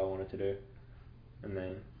two that I wanted to do, and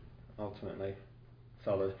then ultimately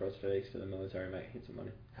sell those prosthetics to the military, make heaps of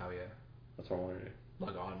money. Hell yeah. That's what I want to do.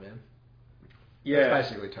 Like Iron Man? Yeah. That's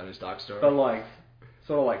basically Tony Stark's story. But like,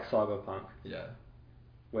 sort of like Cyberpunk. Yeah.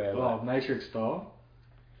 Where like, Matrix style?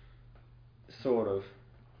 Sort of.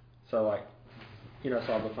 So like, you know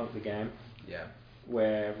Cyberpunk the game? Yeah.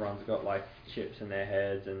 Where everyone's got like chips in their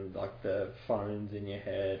heads and like the phones in your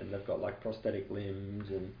head, and they've got like prosthetic limbs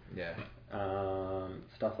and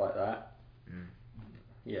stuff like that.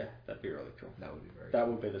 Yeah, that'd be really cool. That would be very That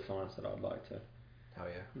would be the science that I'd like to. Hell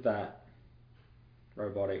yeah. That,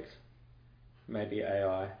 robotics, maybe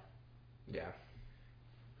AI. Yeah.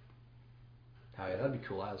 Hell yeah, that'd be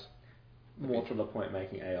cool as. More to the point,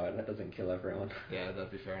 making AI that doesn't kill everyone. Yeah,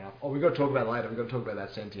 that'd be fair enough. Oh, we've got to talk about later. We've got to talk about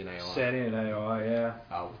that sentient AI. Sentient AI, yeah.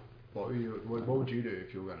 What would you do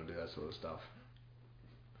if you were going to do that sort of stuff?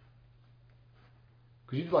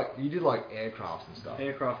 Because you did like aircraft and stuff.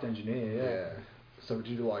 Aircraft engineer, yeah. So would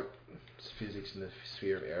you do like physics in the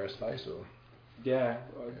sphere of aerospace, or? Yeah,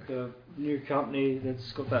 the new company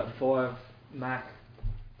that's got that Mach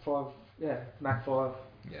 5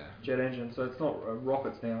 jet engine. So it's not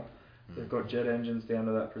rockets now. They've got jet engines down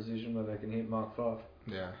to that precision where they can hit Mach 5.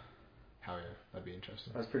 Yeah. Hell yeah, that'd be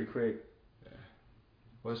interesting. That's pretty quick. Yeah.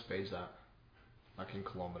 What speed's that? Like in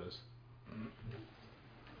kilometres?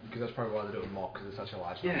 Because that's probably why they do it Mach, because it's such a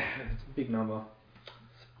large number. Yeah, it's a big number.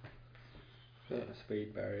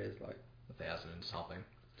 Speed barrier is like 1,000 and something.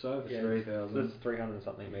 It's over 3,000. There's 300 and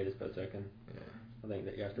something meters per second. Yeah. I think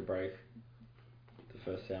that you have to break the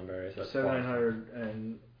first sound barrier. So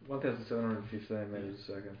 1,715 meters a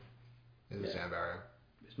second. Is the sound barrier?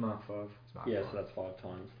 It's Mach 5. So that's 5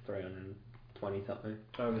 times 320 something.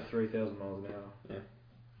 Over 3,000 miles an hour. Yeah.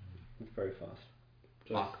 It's very fast.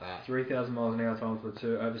 So Fuck that. 3,000 miles an hour times by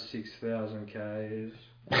 2, over 6,000 k's.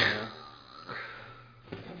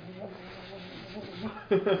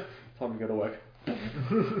 Time to go to work.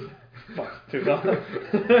 Fuck, too far.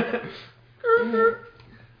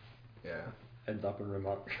 Yeah. Ends up in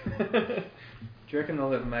remote. Do you reckon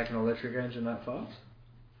they'll ever make an electric engine that fast?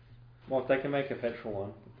 Well, if they can make a petrol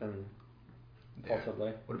one, then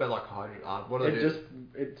possibly. What about like hydrogen? What do they do?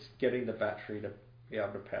 It's getting the battery to be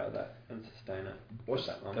able to power that and sustain it. What's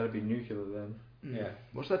that? That'd be nuclear then. Yeah.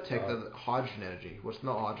 What's that tech? Hydrogen energy. What's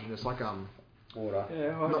not hydrogen? It's like water.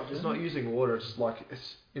 Yeah, hydrogen. It's not using water. It's like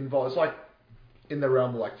it's involved. It's like in the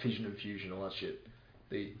realm of like fission and fusion, all that shit.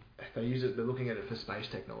 They use it. They're looking at it for space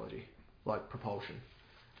technology, like propulsion,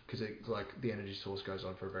 because it's like the energy source goes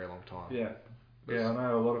on for a very long time. Yeah. Yeah, I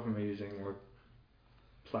know a lot of them are using like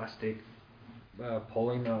plastic,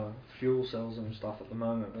 polymer fuel cells and stuff at the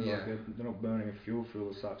moment. They're they're not burning a fuel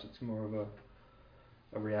as such. It's more of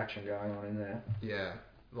a reaction going on in there. Yeah,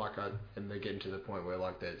 and they're getting to the point where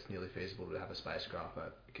like that it's nearly feasible to have a spacecraft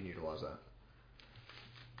that can utilise that.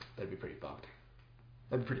 That'd be pretty fucked.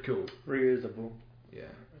 That'd be pretty cool. Reusable. Yeah.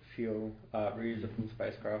 Fuel, reusable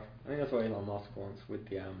spacecraft. I think that's what Elon Musk wants with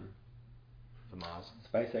the For Mars.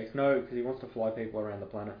 SpaceX. No, because he wants to fly people around the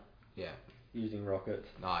planet. Yeah. using rockets.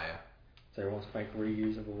 Oh yeah. So he wants to make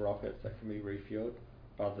reusable rockets that can be refueled,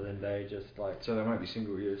 rather than they just like. So they won't be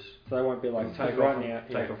single use. So they won't be like take right off now.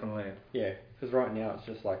 Take off and land. Yeah, because right now it's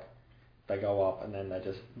just like they go up and then they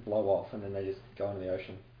just blow off and then they just go into the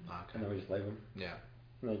ocean. Okay. And then we just leave them. Yeah.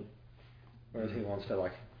 And then, whereas he wants to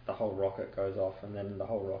like the whole rocket goes off and then the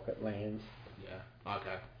whole rocket lands. Yeah.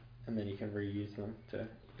 Okay. And then you can reuse them to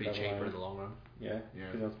be cheaper in the long run. Yeah.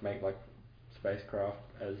 Because he wants to make like spacecraft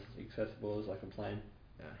as accessible as like a plane.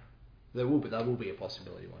 Yeah. That will be a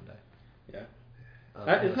possibility one day.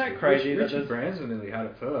 Yeah. Isn't that crazy? Richard Branson nearly had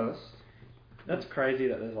it first. That's crazy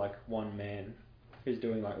that there's like one man who's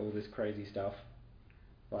doing like all this crazy stuff.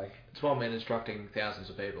 Like it's one man instructing thousands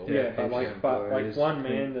of people. Yeah, but like one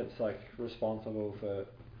man that's like responsible for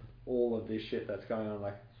all of this shit that's going on.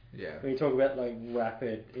 Like when you talk about like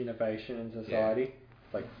rapid innovation in society,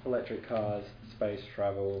 like electric cars, space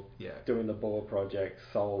travel, doing the Bohr project,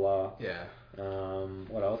 solar. Yeah.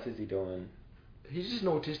 What else is he doing? He's just an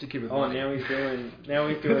autistic kid with money. Now he's doing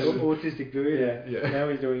autistic dude. Yeah. Now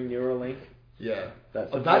he's doing Neuralink. Yeah.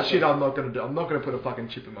 That shit I'm not gonna do. I'm not gonna put a fucking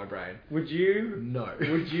chip in my brain. Would you? No.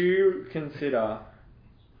 Would you consider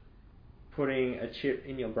putting a chip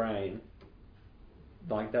in your brain,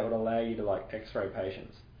 like that would allow you to like X-ray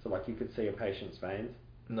patients, so like you could see a patient's veins?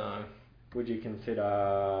 No. Would you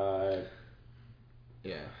consider?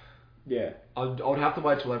 Yeah. Yeah. I would have to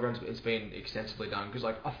wait till it's been extensively done, because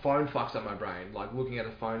like a phone fucks up my brain. Like looking at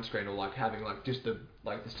a phone screen or like having like just the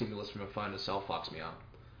stimulus from a phone itself fucks me up.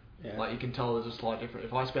 Yeah. Like you can tell there's a slight difference.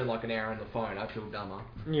 If I spend like an hour on the phone, I feel dumber.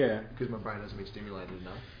 Yeah. Because my brain hasn't been stimulated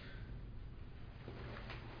enough.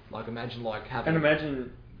 Like imagine like having. And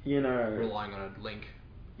imagine relying on a link.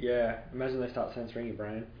 Yeah. Imagine they start censoring your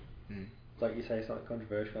brain. Mm. Like you say something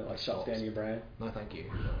controversial, like shuts down your brain. No, thank you.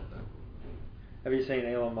 Have you seen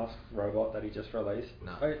Elon Musk's robot that he just released?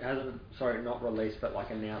 No. It hasn't. Sorry, not released, but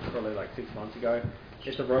like announced probably like 6 months ago.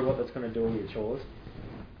 It's a robot that's going to do all your chores.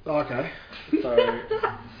 Okay.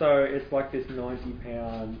 So it's like this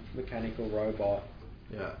 90-pound mechanical robot.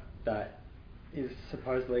 Yeah. That is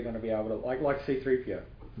supposedly going to be able to like C-3PO.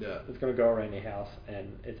 Yeah. It's going to go around your house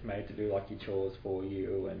and it's made to do like your chores for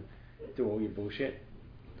you and do all your bullshit.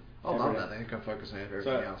 I love that. They can focus on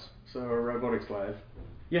everything else. So a robotic slave.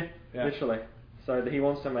 Yeah. Literally. So he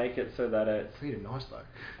wants to make it so that it's pretty nice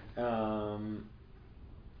though.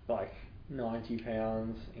 Like 90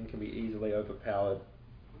 pounds and can be easily overpowered.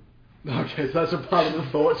 Okay, so that's a part of the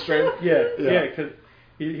thought stream. Yeah, because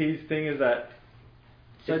his thing is that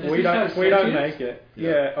if we don't make it,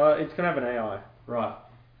 it's gonna have an AI. Right.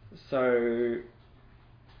 So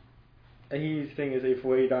his thing is if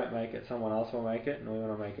we don't make it, someone else will make it, and we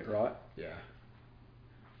want to make it right. Yeah.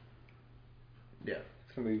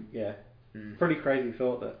 It's gonna be pretty crazy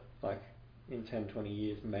thought that like in 10, 20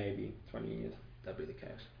 years, maybe 20 years, that'd be the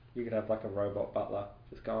case. You could have like a robot butler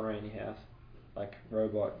just going around your house. Like,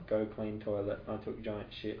 robot, go clean toilet, I took giant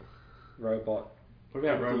shit. Robot. What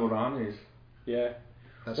about robot armies? Yeah.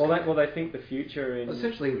 They think the future in...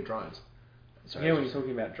 Essentially with drones. Sorry, when you're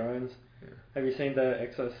talking about drones. Yeah. Have you seen the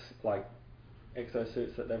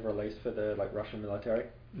exosuits that they've released for the Russian military?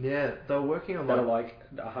 Yeah, they're working on that are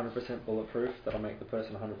 100% bulletproof, that'll make the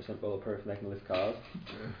person 100% bulletproof and they can lift cars.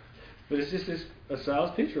 Yeah. But is this a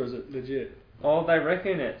sales pitch or is it legit? Oh, they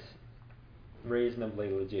reckon it's reasonably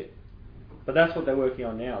legit. But that's what they're working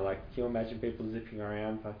on now. Like, can you imagine people zipping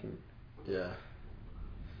around fucking... Yeah.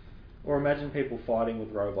 Or imagine people fighting with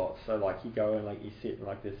robots. So, like, you go and, you sit in,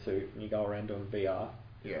 this suit and you go around doing VR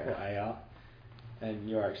or AR. And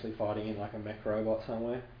you're actually fighting in, a mech robot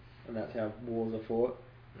somewhere. And that's how wars are fought.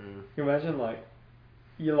 Mm. Can you imagine,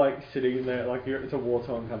 you're, sitting in there, it's a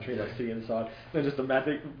war-torn country, sitting inside. And then just a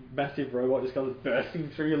massive robot just comes bursting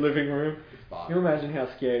through your living room. Can you imagine how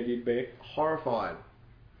scared you'd be? Horrified.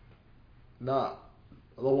 Nah.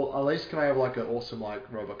 Well, at least can I have an awesome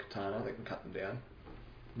robot katana that can cut them down?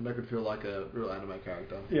 And they could feel like a real anime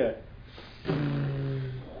character. Yeah.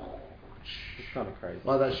 It's kind of crazy.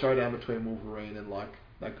 Like that showdown between Wolverine and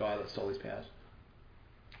that guy that stole his powers.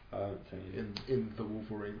 I haven't seen it. In the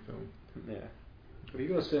Wolverine film. Yeah. Have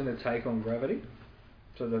you guys seen the take on Gravity?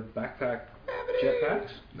 So the backpack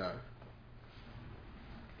jetpacks? No.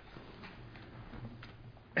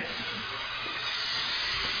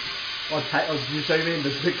 You say you mean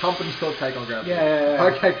the company's called Take on Gravity?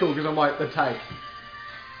 Yeah. Okay, cool, because I'm the Take.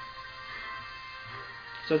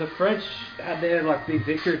 So the French had their big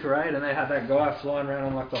victory parade and they had that guy flying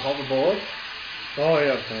around on the hoverboard. Oh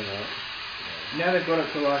yeah, I've seen that. Now they've got it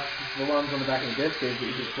for the ones on the back of the jet skis that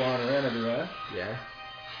you're just flying around everywhere. Yeah.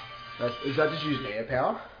 Is that just using air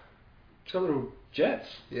power? It's got little jets.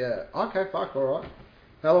 Yeah. Okay, fuck, alright.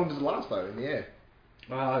 How long does it last though in the air?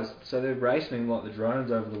 So they're racing like the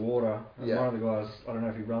drones over the water. And Yeah. one of the guys, I don't know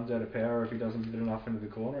if he runs out of power or if he doesn't get enough into the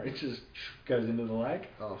corner, it just goes into the lake.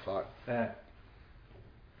 Oh fuck. Yeah.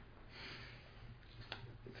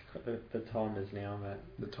 The time is now, Matt.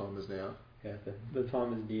 The time is now. Yeah, the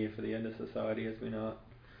time is near for the end of society as we know it.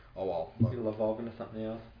 Oh well. It'll evolve into something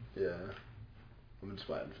else. Yeah. I'm just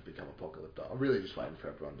waiting to become apocalyptic. I'm really just waiting for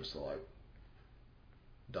everyone just to like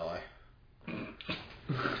die.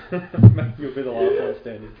 You'll be the last one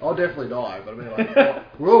standing. I'll definitely die, but I mean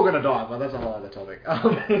like we're all gonna die, but that's a whole other topic.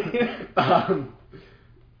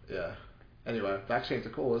 Yeah. Anyway, vaccines are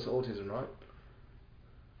cool. It's autism, right?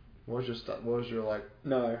 What was your like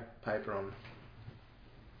No. paper on?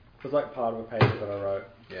 It was like part of a paper that I wrote.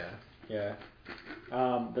 Yeah. Yeah.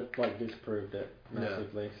 That like disproved it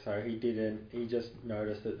massively. Yeah. So he just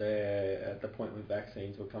noticed that there at the point when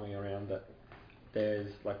vaccines were coming around that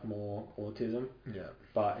there's like more autism. Yeah.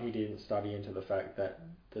 But he didn't study into the fact that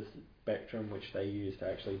the spectrum which they used to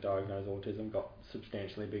actually diagnose autism got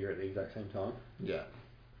substantially bigger at the exact same time. Yeah.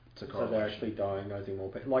 So they're actually diagnosing more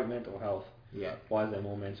people, like mental health. Yeah. Why is there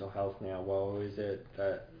more mental health now? Well, is it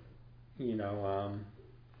that, is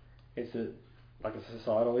it like a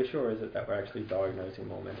societal issue, or is it that we're actually diagnosing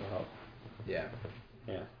more mental health? Yeah.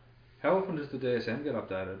 Yeah. How often does the DSM get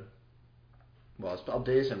updated? Well, it's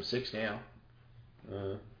DSM 6 now.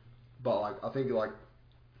 But like, I think like,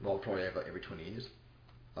 well, probably every 20 years.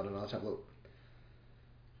 I don't know. Let's have a look.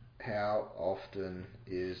 How often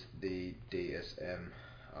is the DSM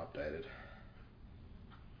updated?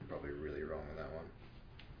 I'm probably really wrong on that one.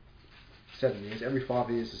 7 years. Every 5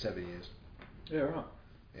 years to 7 years. Yeah, right.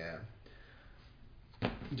 Yeah.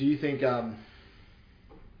 Do you think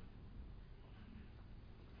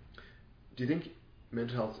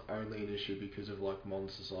mental health's only an issue because of like modern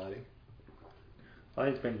society? I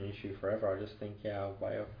think it's been an issue forever. I just think our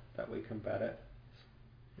way that we combat it.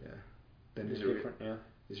 Yeah. Then is different now.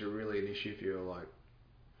 Is it really an issue if you're like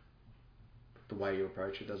the way you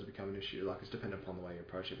approach it? Does it become an issue? Like it's dependent upon the way you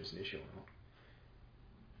approach it. It's an issue or not?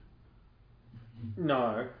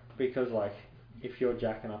 No, because like if you're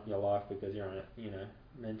jacking up your life because you're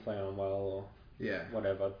mentally unwell or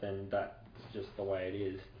whatever, then that's just the way it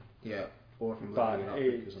is. Yeah. Or if I'm living it up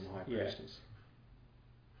because I'm high priestess.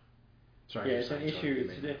 Sorry, it's an issue.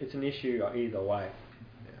 It's an issue either way.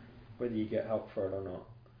 Yeah. Whether you get help for it or not.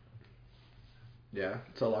 Yeah.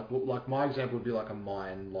 So like my example would be like a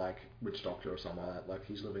mind like witch doctor or something like that. Like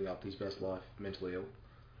he's living up his best life mentally ill.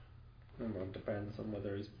 Well, it depends on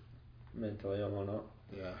whether he's mentally ill or not.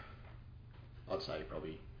 Yeah. I'd say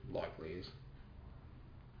probably likely is.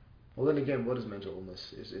 Well then again, what is mental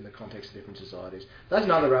illness is in the context of different societies. That's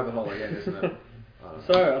another rabbit hole again, isn't it?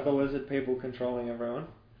 So are the lizard people controlling everyone?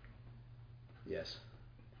 Yes.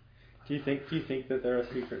 Do you think that there are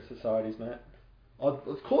secret societies, Matt?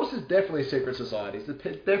 Of course, there's definitely secret societies.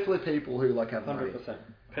 There's definitely people who like have 100%.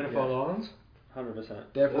 Pedophile islands?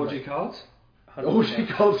 100%. Definitely. Orgy cults? 100%. Orgy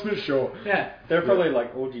cults for sure. Yeah. They're probably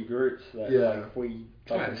like orgy groups that like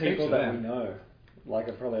people that we know. Like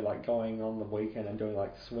are probably like going on the weekend and doing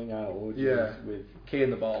like swinger orgies with key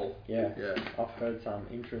in the bowl. Yeah. Yeah. I've heard some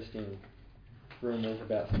interesting rumours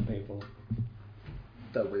about some people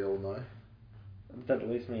that we all know. That at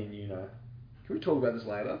least me and you know. Can we talk about this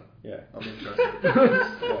later? Yeah. I'm interested.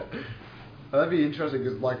 That'd be interesting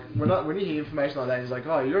because like when you hear information like that, it's like,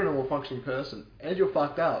 oh, you're a normal functioning person and you're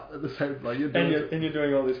fucked up at the same like you're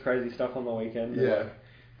doing all this crazy stuff on the weekend. Yeah. Like,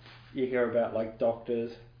 you hear about like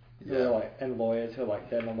doctors. Yeah. And lawyers who are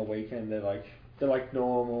like then on the weekend they're like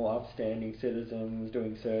normal, upstanding citizens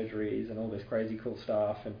doing surgeries and all this crazy cool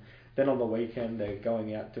stuff, and then on the weekend they're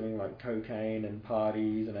going out doing like cocaine and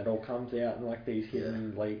parties, and it all comes out in like these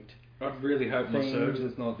hidden leaked. I'd really hope my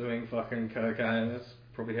surgeon's not doing fucking cocaine. That's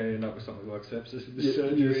probably how you end up with something like sepsis with the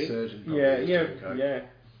surgery.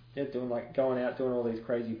 Doing like going out doing all these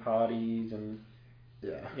crazy parties and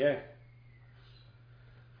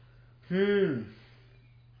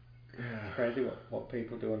It's crazy what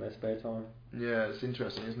people do in their spare time. Yeah, it's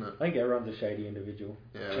interesting, isn't it? I think everyone's a shady individual.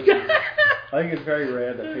 Yeah. I think it's very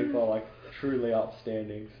rare that people are like truly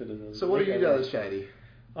upstanding citizens. So what do you do that's shady?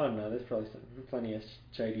 I don't know, there's probably plenty of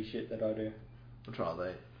shady shit that I do. I'll try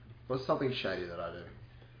that. What's something shady that I do?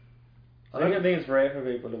 I think it's rare for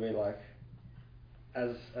people to be like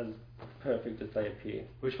as perfect as they appear.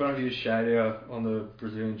 Which one of you is shadier on the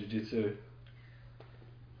Brazilian Jiu-Jitsu?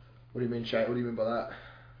 What do you mean shady? What do you mean by that?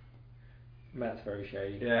 Matt's very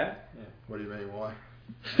shady. Yeah? What do you mean? Why?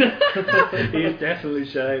 He is definitely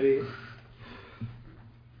shady.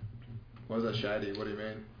 Why is that shady? What do you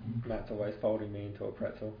mean? Matt's always folding me into a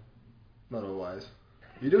pretzel. Not always.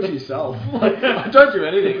 You do it to yourself. I don't do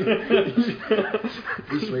anything.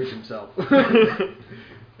 He sweeps himself.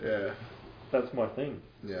 Yeah. That's my thing.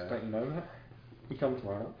 Yeah. Don't you know that? You come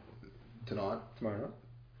tomorrow night? Tonight? Tomorrow night?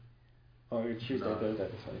 Oh, it's Tuesday, No. Thursday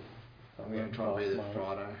this week. I'm going to try to be there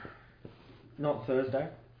Friday. Not Thursday?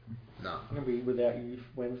 No. I'm going to be without you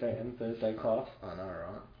Wednesday and Thursday class. I know,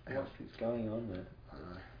 right? What's going on there? I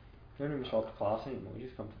know. You don't even show up to class anymore, you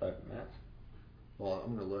just come to the open mats. Well,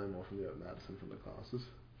 I'm going to learn more from the open mats than from the classes.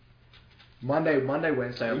 Monday,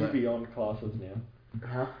 Wednesday. Are you beyond classes now?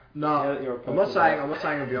 Huh? No, I'm not saying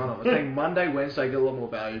I'm beyond it. I'm saying Monday, Wednesday get a lot more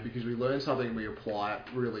value because we learn something, we apply it,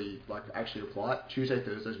 really, like, actually apply it. Tuesday,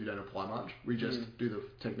 Thursdays, we don't apply much. We just do the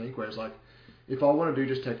technique, whereas, like, if I want to do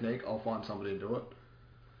just technique, I'll find somebody to do it.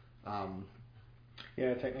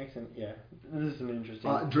 Yeah, techniques and, yeah. This is an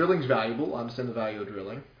interesting... Drilling's valuable. I understand the value of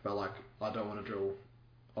drilling, but, like, I don't want to drill...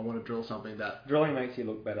 I want to drill something that... Drilling makes you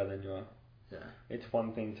look better than you are. Yeah. It's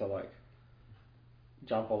one thing to, like,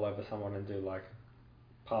 jump all over someone and do, like,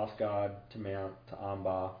 pass guard to mount to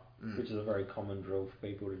armbar, which is a very common drill for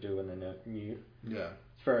people to do when they're new. Yeah.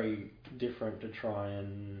 It's very different to try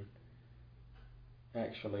and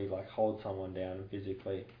actually, like, hold someone down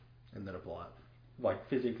physically. And then apply it. Like,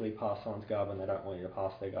 physically pass someone's guard when they don't want you to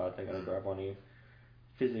pass their guard, they're going to grab on you.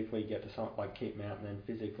 Physically get to someone, like, keep mount, and then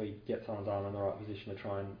physically get someone's arm in the right position to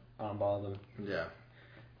try and armbar them. Yeah.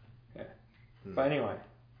 Yeah. But anyway,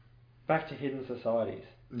 back to hidden societies.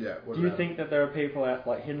 Yeah. Do you think that there are people out,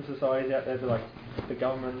 like, hidden societies out there, that, like, the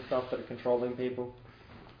government and stuff that are controlling people?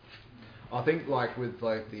 I think, like, with,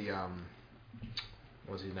 like, the,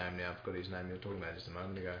 what's his name now? I forgot his name. You were talking about just a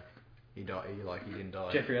moment ago. He died, he didn't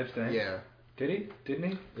die. Jeffrey Epstein? Yeah. Did he?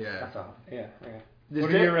 Didn't he? Yeah. That's all. Yeah, okay. There's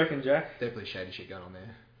What do you reckon, Jack? Definitely shady shit going on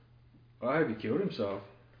there. I hope he killed himself.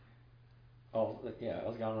 Oh, yeah, I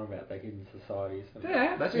was going on about the hidden societies.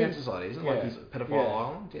 Yeah. That's a hidden society, isn't it? Like, this pedophile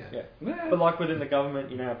island? Yeah. But, like, within the government,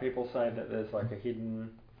 you know how people say that there's, like, a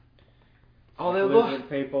hidden... Oh, they're lizard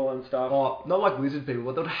people and stuff. Oh, not like lizard people,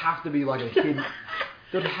 but there'd have to be, like, a hidden...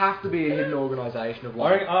 There'd have to be a hidden organisation of,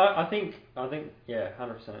 like... I think, yeah,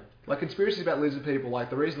 100%. Like, conspiracies about lizard people, like,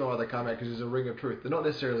 the reason why they come out because there's a ring of truth. They're not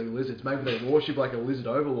necessarily lizards. Maybe they worship, like, a lizard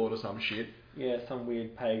overlord or some shit. Yeah, some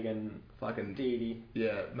weird pagan fucking deity.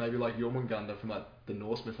 Yeah, maybe like Jormungandr from, like, the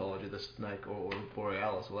Norse mythology, the snake, or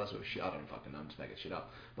Borealis, or that sort of shit. I don't fucking know, I'm just making shit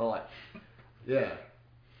up. But, like, yeah.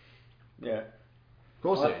 Yeah. Of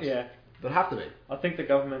course there is. Yeah. There'd have to be. I think the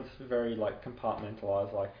government's very, like,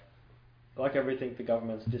 compartmentalised, like everything, the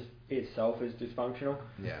government's just itself is dysfunctional.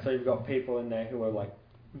 Yeah. So you've got people in there who are, like,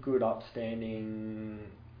 good, upstanding,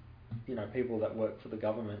 you know, people that work for the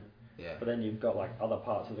government. Yeah. But then you've got, like, other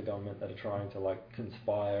parts of the government that are trying to, like,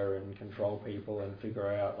 conspire and control people and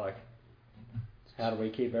figure out, like, how do we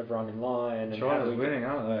keep everyone in line? And China's winning,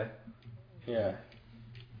 aren't they? Yeah.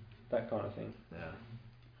 That kind of thing. Yeah.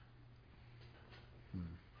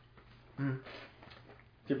 Do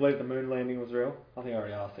you believe the moon landing was real? I think I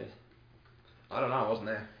already asked this. I don't know, I wasn't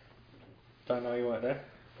there. Don't know, you weren't there?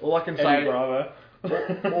 All I can Eddie say... Bravo.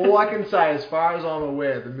 All I can say, as far as I'm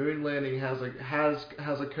aware, the moon landing has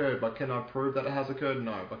occurred, but can I prove that it has occurred?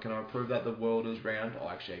 No. But can I prove that the world is round? Oh,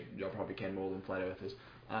 actually, I probably can more than flat earthers.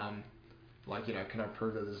 Like, you know, can I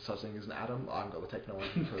prove that there's such thing as an atom? I haven't got the technology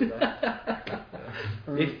to prove that.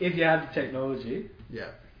 If you had the technology...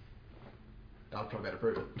 Yeah. I'd probably be able to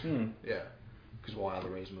prove it. Yeah. Because why other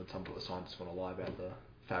reason would some of the scientists want to lie about the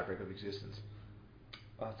fabric of existence?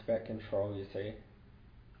 Oh, it's about control, you see.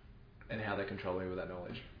 And how they control me with that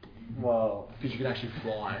knowledge. Well... Because you can actually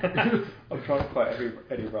fly. I'm trying to quote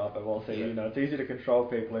Eddie Bravo, well, so, you know, it's easy to control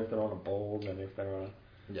people if they're on a ball than if they're on a...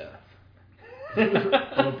 Yeah.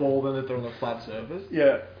 On a ball than if they're on a flat surface?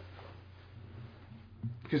 Yeah.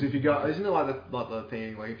 Because if you go... Isn't it like the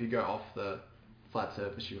thing, like, if you go off the flat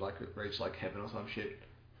surface, you, like, reach, like, heaven or some shit?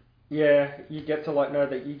 Yeah, you get to, like,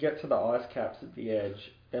 you get to the ice caps at the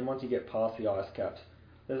edge, then once you get past the ice caps,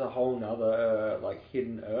 there's a whole nother, like,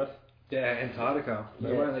 hidden earth. Yeah, Antarctica.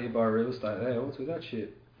 They won't let you buy real estate there. What's with that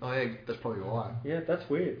shit? Oh yeah, that's probably why. Yeah, that's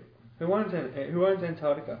weird. Who owns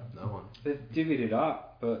Antarctica? No one. They've divvied it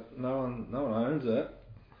up, but no one owns it.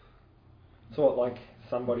 So what, like,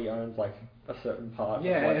 somebody owns, like, a certain part?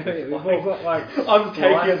 Yeah, we've all got, like... I'm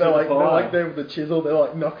taking it, they're like there with the chisel, they're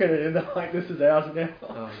like knocking it in, they're like, this is ours now.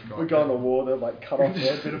 Oh, God. We're going to war, they're like cut off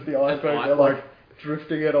their bit of the iceberg, they're like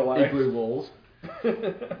drifting it away. Igloo walls.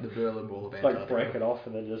 The Berlin Wall of Antarctica. Like break it off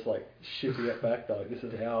and then just like shipping it back. Like, this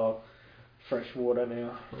is our fresh water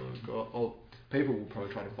now. Oh God! Oh, people will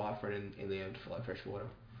probably try to fight for it in the end for like fresh water.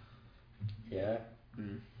 Yeah.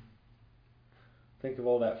 Think of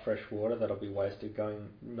all that fresh water that'll be wasted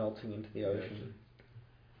melting into the ocean.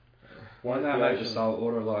 Why that make the salt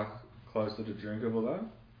water like closer to drinkable though?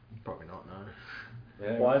 Probably not, no.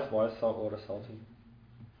 Yeah. Why is salt water salty?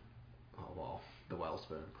 Oh well, the whale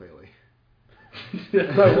sperm, clearly.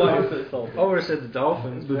 No, why is it salty? I would have said the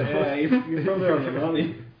dolphins, but yeah, you're probably on the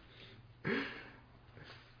money.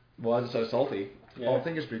 Why is it so salty? Yeah. I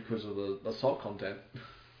think it's because of the salt content.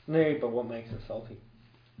 No, but what makes it salty?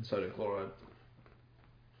 Sodium chloride.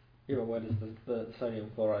 Yeah, but where does the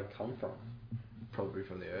sodium chloride come from? Probably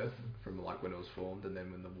from the earth, from like when it was formed, and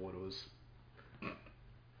then when the water was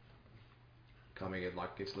coming in,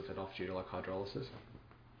 like gets lifted off due to like hydrolysis.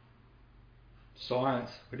 Science.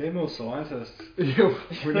 We need more scientists. we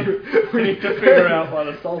need to figure out why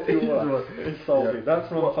the salty water is salty. Yeah. That's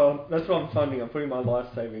what I'm funding. I'm putting my life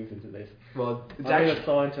savings into this. Well, I need a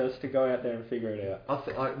scientist to go out there and figure it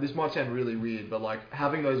out. This might sound really weird, but like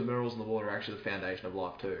having those minerals in the water are actually the foundation of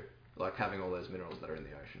life too. Like having all those minerals that are in the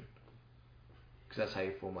ocean, because that's how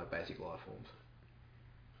you form like basic life forms.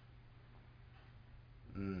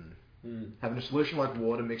 Having a solution like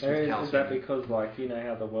water mixed with calcium. Is that because like you know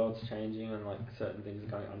how the world's changing and like certain things are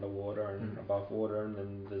going underwater and above water, and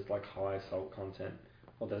then there's like high salt content,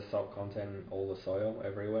 or there's salt content in all the soil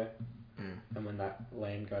everywhere, and when that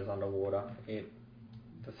land goes underwater, the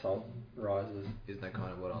salt rises. Isn't that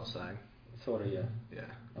kind of what I was saying? Sort of, yeah. Yeah.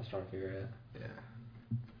 I was trying to figure it out. Yeah.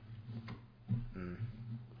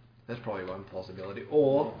 That's probably one possibility.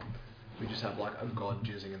 Or we just have like a god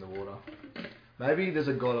jizzing in the water. Maybe there's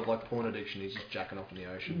a god of like porn addiction. He's just jacking off in the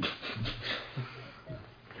ocean.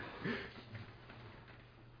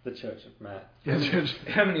 The Church of Matt.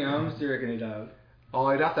 How many arms do you reckon he'd have? Oh,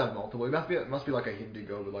 he'd have to have multiple. It must be like a Hindu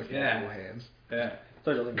god with like multiple hands. Yeah.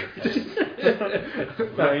 So it doesn't make sense.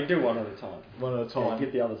 No, he'd do one at a time. One at a time. Yeah,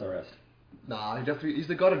 give the others a rest. Nah, he's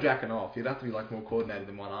the god of jacking off. He'd have to be like more coordinated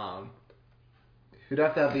than one arm. He'd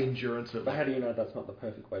have to have the endurance of. But how do you know that's not the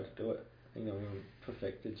perfect way to do it? You know, we haven't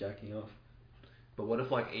perfected jacking off. But what if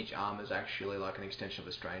like each arm is actually like an extension of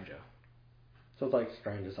a stranger? So it's like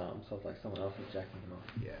stranger's arm. So it's like someone else is jacking them off.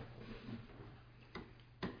 Yeah.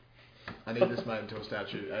 I need this made into a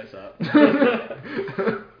statue ASAP.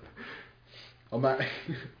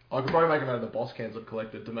 I could probably make him out of the boss cans I've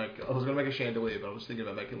collected to make. I was going to make a chandelier, but I was thinking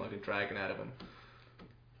about making like a dragon out of him.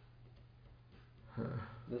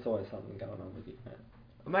 There's always something going on with you, man.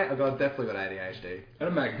 Mate, I've definitely got ADHD.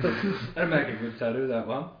 That'd make a good tattoo, that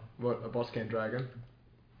one. What, a boss can dragon?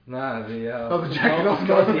 No, the jacking off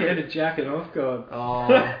god. Yeah, the jacking off god.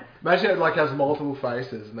 Oh, imagine it like has multiple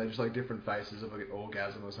faces and they're just like different faces of like an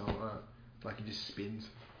orgasm or something like that. Like he just spins.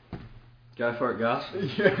 Go for it, Gus.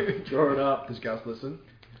 Yeah. Draw it up. Does Gus listen?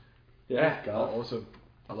 Yeah. Oh, awesome.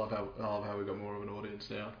 I love how we got more of an audience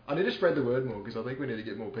now. I need to spread the word more because I think we need to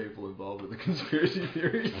get more people involved with the conspiracy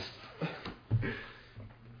theories.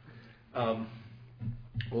 What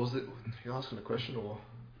was it? You asking a question or?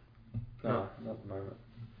 No, not at the moment.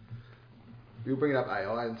 You were bringing up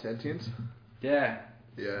AI and sentience. Yeah.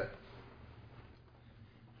 Yeah.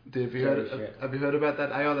 Have you heard about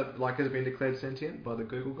that AI that like has been declared sentient by the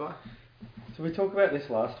Google guy? Did we talk about this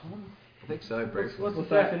last time? I think so, briefly. What's the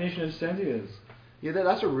definition of sentience? Yeah,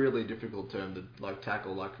 that's a really difficult term to like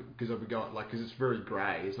tackle, like because it's very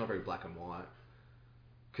grey. It's not very black and white.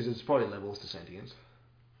 Because it's probably levels to sentience.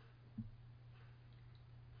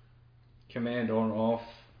 Command on, off.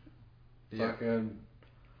 Yeah.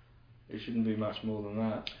 It shouldn't be much more than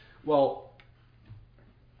that. Well,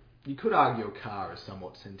 you could argue a car is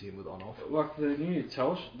somewhat sentient with on-off. Like the new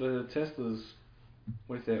the Teslas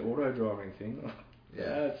with their auto driving thing.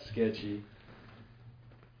 Yeah. That's sketchy.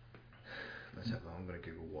 I'm going to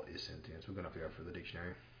Google what is sentience. We're going to have to go through the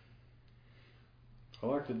dictionary. I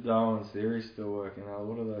like that Darwin's theory still working. A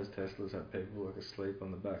lot of those Teslas have people like asleep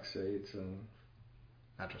on the back seats and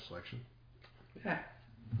natural selection. Yeah.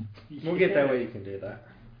 We'll get there where you can do that.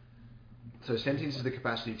 So sentience is the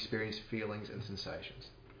capacity to experience feelings and sensations.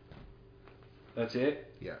 That's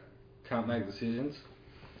it? Yeah. Can't make decisions?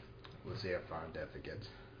 We'll see how far in depth it gets.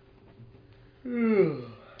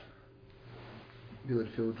 Ability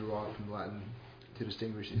to feel derived from Latin to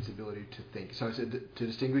distinguish its ability to think. So to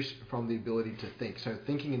distinguish from the ability to think. So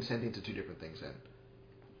thinking and sentience are two different things then.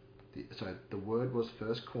 The word was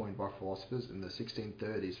first coined by philosophers in the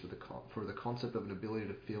 1630s for the concept of an ability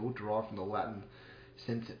to feel, derived from the Latin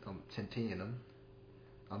sentienum,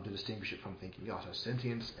 to distinguish it from thinking. So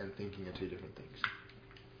sentience and thinking are two different things.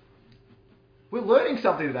 We're learning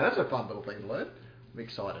something today. That's a fun little thing to learn. I'm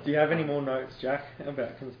excited. Do you have any more notes, Jack,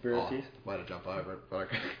 about conspiracies? Way to jump over it, but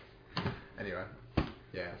okay. Anyway,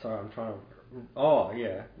 yeah. Sorry, I'm trying to... Oh,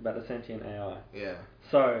 yeah, about the sentient AI. Yeah.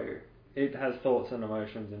 So, it has thoughts and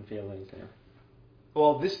emotions and feelings now.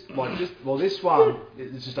 this one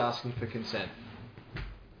is just asking for consent.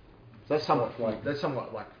 So that's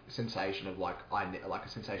somewhat like sensation of like a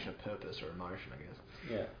sensation of purpose or emotion, I guess.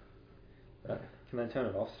 Yeah. Can they turn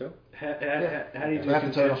it off still? How do you do? They have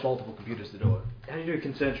to turn off multiple computers to do it. How do you do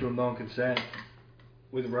consensual non-consent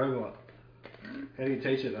with a robot? How do you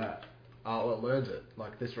teach it that? Well, it learns it.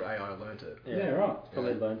 Like this AI learns it. Yeah, right.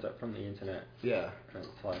 Probably learns it from the internet. Yeah. It's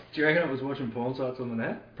like, do you reckon it was watching porn sites on the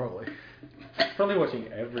net? Probably. Probably watching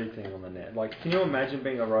everything on the net. Like, can you imagine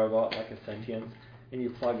being a robot, like a sentient, and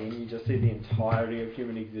you plug in, you just see the entirety of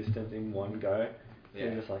human existence in one go? Yeah.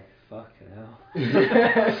 You're just like, fucking hell.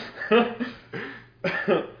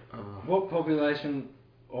 What population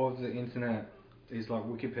of the internet is like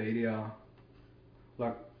Wikipedia,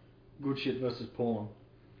 like good shit versus porn?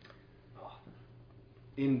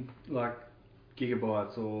 In like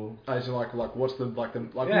gigabytes or so like what's the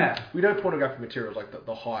yeah. we know pornographic material is like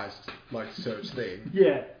the highest like search thing.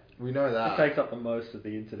 Yeah. We know that. It takes up the most of the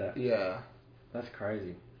internet. Yeah. That's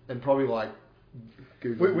crazy. And probably like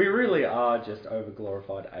Google. We really are just over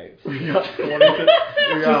glorified apes. We are.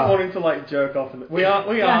 Wanting to like jerk off. We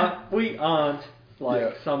aren't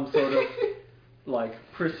like some sort of like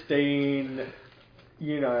pristine,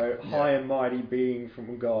 high and mighty being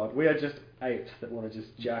from God. We are just apes that want to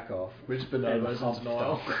just jack off. We're just bonobos in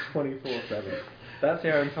denial. 24/7. That's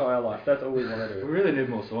our entire life. That's all we want to do. We really need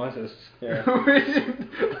more scientists. Yeah.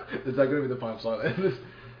 Is that going to be the punchline?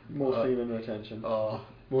 More semen retention.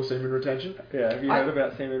 More semen retention? Yeah, have you heard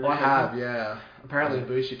about semen retention? I have, yeah. Apparently it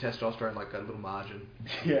boosts your testosterone like a little margin.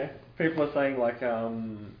 Yeah. People are saying like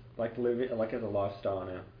live it like as a lifestyle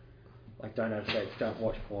now. Like don't have sex, don't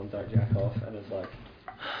watch porn, don't jack off, and it's like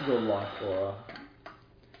your life aura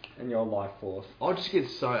and your life force. I'll just get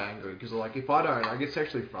so angry because like if I don't, I get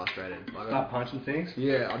sexually frustrated. Like, start punching things?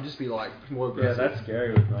 Yeah, I'll just be like more aggressive. Yeah, that's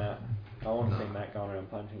scary with Matt. I want to see Matt going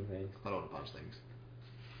around punching things. I don't want to punch things.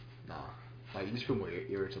 Nah. Like you just feel more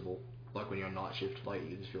irritable. Like when you're on night shift, like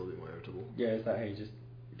you just feel a bit more irritable. Yeah, is that how you just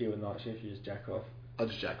deal with night shift? You just jack off? I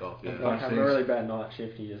just jack off, yeah. Like have a really bad night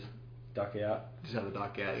shift, you just duck out? Just have a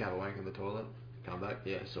duck out, you have a wank in the toilet, come back,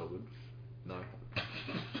 yeah, it's all good. No.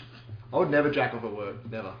 I would never jack off at work,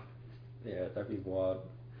 never. Yeah, that'd be wild.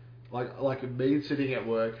 Like me sitting at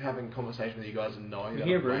work, having a conversation with you guys and knowing you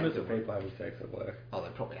hear rumours of people having sex at work. Oh, they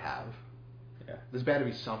probably have. Yeah. There's bound to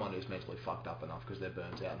be someone who's mentally fucked up enough because they're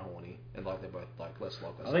burnt out and horny, and like they're both like less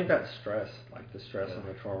likely. I think that's stress, like the stress and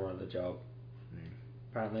the trauma of the job.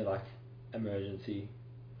 Apparently, like emergency,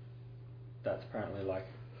 that's apparently like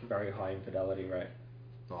very high infidelity rate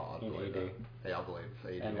in ED. That. Yeah, I believe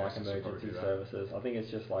ED and like emergency services. I think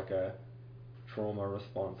it's just like a trauma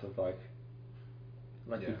response of like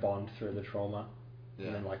you bond through the trauma. Yeah.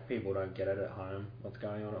 And then like people don't get it at home, what's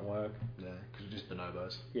going on at work. Yeah, because we're just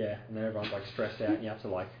bonobos. Yeah, and then everyone's like stressed out and you have to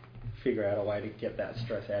like figure out a way to get that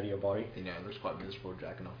stress out of your body. It looks quite miserable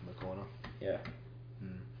jacking off in the corner. Yeah.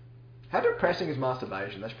 How depressing is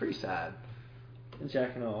masturbation? That's pretty sad.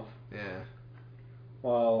 Jacking off? Yeah.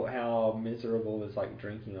 Well, how miserable is like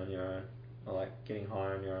drinking on your own? Or like getting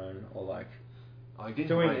high on your own? Or like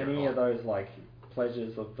doing any of those like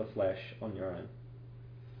pleasures of the flesh on your own?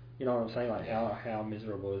 You know what I'm saying? Like how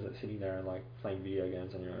miserable is it sitting there and like playing video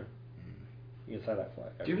games on your own? You can say that for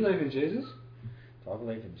like. Do you believe in Jesus? Do I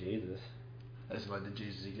believe in Jesus? I just like did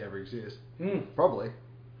Jesus ever exist? Probably.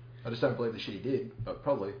 I just don't believe the shit he did, but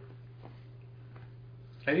probably.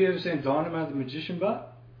 Have you ever seen Dynamite the Magician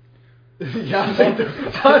Butt? Yeah, I've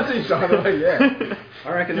seen Dynamite, yeah.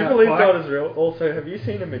 I reckon you believe God is real? Also, have you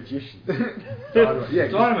seen a magician? Dynamite, yeah.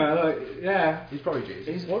 Dynamite, yeah. He's probably Jesus.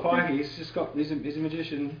 He's pikey, he's a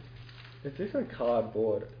magician. Is this a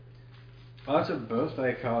cardboard? Oh, it's a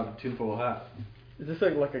birthday card, tinfoil hat. Is this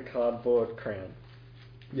like a cardboard crown?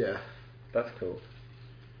 Yeah. That's cool.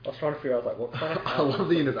 I was trying to figure out like what kind of... I love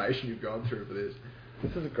the innovation you've gone through for this.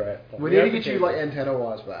 This is great. We need to get you like antenna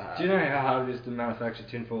wires for that hat. Do you know how hard it is to manufacture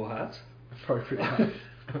tinfoil hats? Probably pretty hard.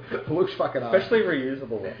 It looks fucking hard. Especially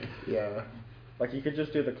reusable ones. Yeah. Like you could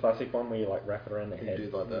just do the classic one where you like wrap it around the head. Do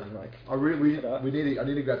like that. And, like, I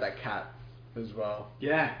need to grab that cat as well.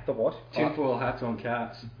 Yeah. The what? Tinfoil hats on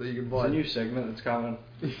cats. So you can buy. It's a new segment that's coming.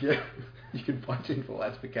 Yeah. You can buy tinfoil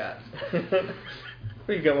hats for cats.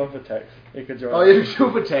 We can get one for Tex. You could join. Oh, you can do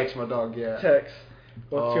it for Tex, my dog. Yeah. Tex.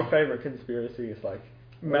 What's your favourite conspiracy? It's like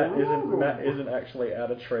Matt isn't actually out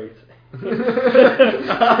of treats. That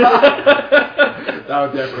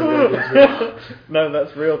would definitely be real. No,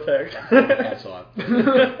 that's real Tex. Outside.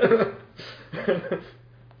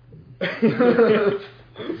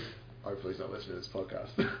 Hopefully he's not listening to this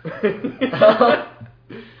podcast.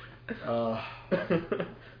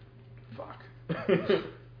 Fuck.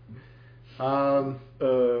 What's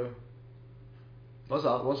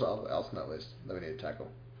else on that list that we need to tackle?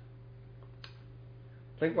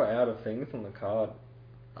 I think we're out of things on the card.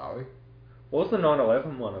 Are we? What was the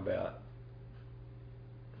 9/11 one about?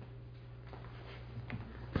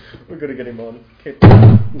 We've got to get him on.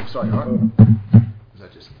 Ooh, sorry, alright. Is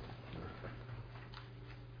that just...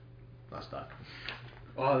 Nice duck.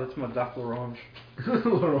 Oh, that's my duck l'orange.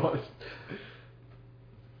 L'orange.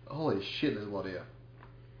 Holy shit, there's a lot here.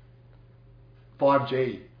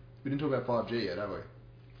 5G. We didn't talk about 5G yet, have we?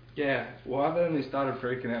 Yeah, well, I've only started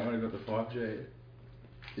freaking out when I got the 5G.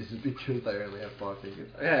 This is because they only have 5 fingers.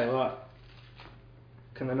 Yeah, like,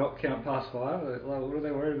 can they not count past 5? Like, what are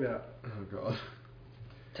they worried about? Oh god.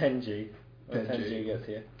 10G. 10G. 10G gets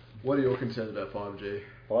here. What are your concerns about 5G?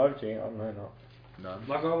 5G? I don't know, not. None.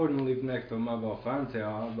 Like, I wouldn't live next to a mobile phone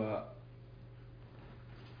tower, but...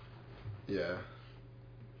 Yeah.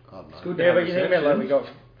 I don't know. It's good. Yeah, but you think about, like, we got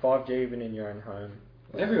 5G even in your own home.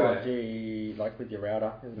 Like Everywhere. 5G, like with your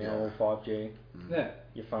router, isn't it all 5G? Yeah.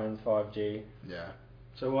 Your phone's 5G. Yeah.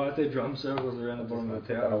 So why are there drum circles around the I'll bottom just of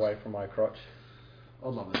the put that tower? away from my crotch.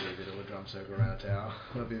 I'd love to do a bit of a drum circle around a tower.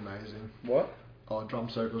 That'd be amazing. What? Oh, drum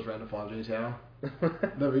circles around a 5G tower.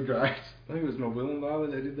 That'd be great. I think it was Norwillenbar where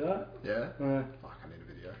they did that. Yeah? Yeah. Fuck, I need a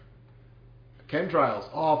video. Chemtrails.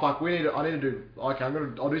 Oh, fuck, I need to do... Okay,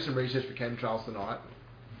 I'll do some research for chemtrails tonight.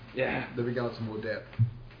 Yeah. Then we go into some more depth.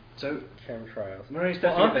 So, Chemtrails. when are you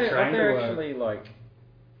Well, starting to get the train to work? actually, like,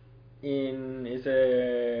 is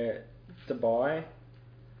there Dubai,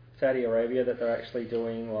 Saudi Arabia, that they're actually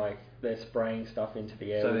doing, like, they're spraying stuff into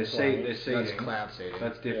the air? So with they're planes? seeding. That's cloud seeding.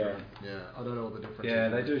 That's different. Yeah, I don't know what the difference Yeah,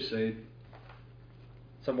 is. they do seed.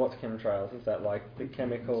 So what's chemtrails? Is that, like, the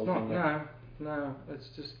chemicals? It's not, in the... no, it's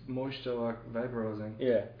just moisture, like, vaporising.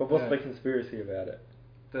 Yeah, but what's Yeah. the conspiracy about it?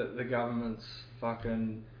 The government's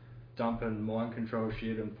fucking dumping mind control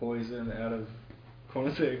shit and poison out of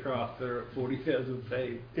Qantas aircraft that are at 40,000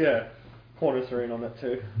 feet. Yeah. Qantas are in on it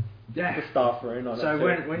too. Yeah. The staff are in on it So too.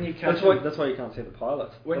 when you catch that's why you can't see the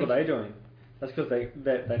pilots. When What are they doing? That's because they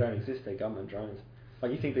don't exist. They're government drones.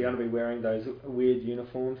 Like, you think they're going to be wearing those weird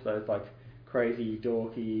uniforms, those like crazy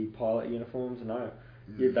dorky pilot uniforms? No.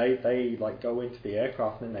 Yeah, they like go into the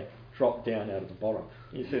aircraft and then they drop down out of the bottom.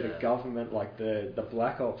 You see the government, like the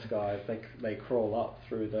black ops guys, they crawl up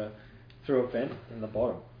through a vent in the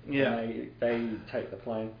bottom. Yeah. And they take the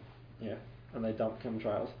plane, yeah, and they dump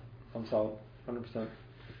chemtrails. I'm sold, 100%.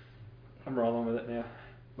 I'm rolling with it now.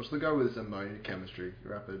 What's the go with ammonia chemistry,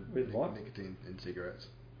 rapid With what? nicotine in cigarettes?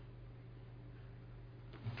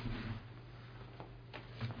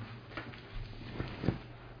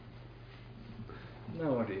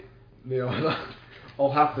 No idea. Yeah,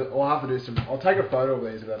 I'll have to do some. I'll take a photo of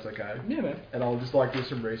these if that's okay. Yeah, man. And I'll just like do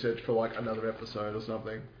some research for like another episode or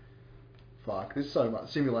something. Fuck, there's so much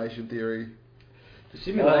simulation theory. The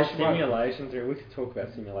Simulation theory. We could talk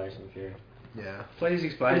about simulation theory. Yeah. Please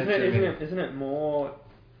explain it to me. Isn't it more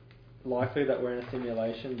likely that we're in a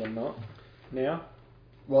simulation than not now?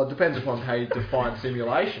 Well, it depends upon how you define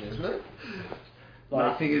simulation, isn't it?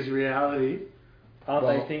 Like, Nothing is reality.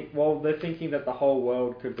 They're thinking that the whole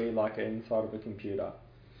world could be like inside of a computer.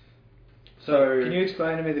 So, can you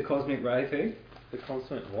explain to me the cosmic ray thing? The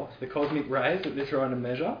constant what? The cosmic rays that they're trying to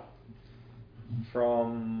measure?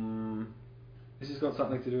 From... This has got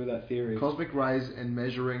something to do with that theory. Cosmic rays and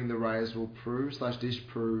measuring the rays will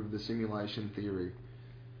prove/disprove the simulation theory.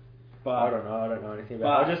 But I don't know anything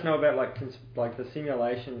about it. I just know about like the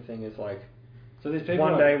simulation thing is like, so there's people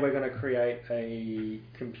one day we're going to create a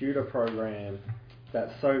computer program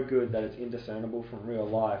that's so good that it's indiscernible from real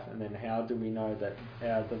life, and then how do we know that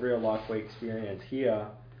the real life we experience here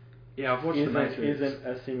I've watched The Matrix. isn't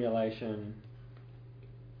a simulation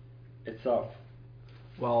itself?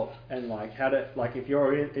 Well, and like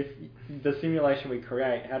if the simulation we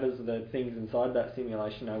create, how does the things inside that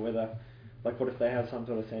simulation know whether, like, what if they have some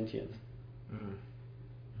sort of sentience?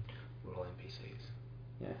 We're all NPCs.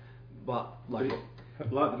 Yeah. but like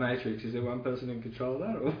The Matrix, is there one person in control of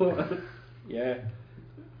that, or what? Yeah.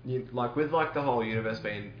 Like with like the whole universe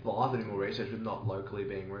being, well, I have to do more research with not locally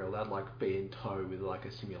being real. That'd like be in tow with like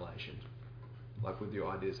a simulation, like with your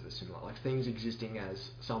ideas of a simulation, like things existing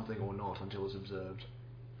as something or not until it's observed.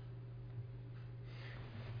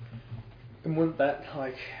 And wouldn't that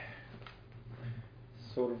like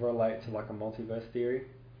sort of relate to like a multiverse theory?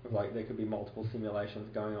 Of like there could be multiple simulations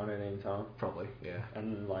going on at any time. Probably, yeah.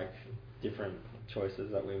 And like different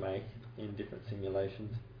choices that we make in different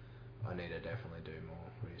simulations. I need to definitely do more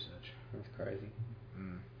research. That's crazy.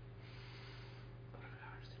 What if we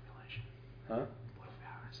are a simulation? Huh? What if we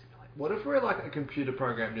are a simulation? What if we're like a computer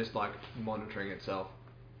program just like monitoring itself?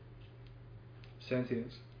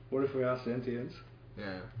 Sentience. What if we are sentience?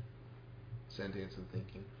 Yeah. Sentience and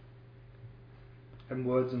thinking. And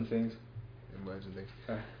words and things.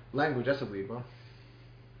 Okay. Language, that's a weird one.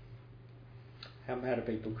 How do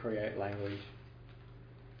people create language?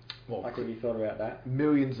 Well, have you thought about that?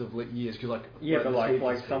 Millions of years, because yeah, but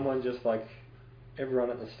like someone just everyone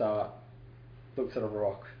at the start looks at a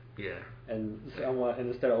rock. Yeah. And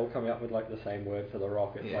instead of all coming up with the same word for the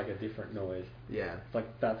rock, it's a different noise. Yeah. It's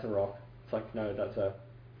that's a rock. It's no, that's a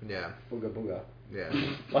booga booga. Yeah.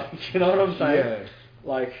 You know what I'm saying?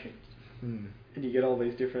 Yeah. And you get all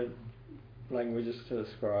these different languages to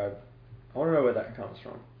describe. I want to know where that comes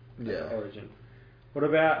from. Yeah. The origin. What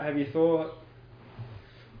about?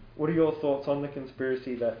 What are your thoughts on the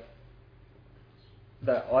conspiracy that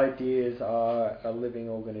ideas are a living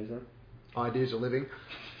organism? Ideas are living.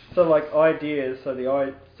 So ideas. So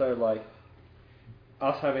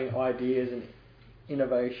us having ideas and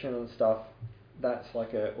innovation and stuff. That's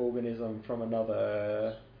an organism from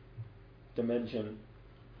another dimension.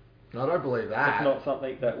 I don't believe that. It's not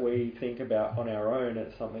something that we think about on our own.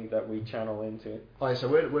 It's something that we channel into. Oh, so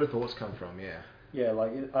where do thoughts come from? Yeah. Yeah,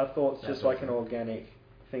 our thoughts just an organic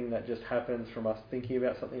thing that just happens from us thinking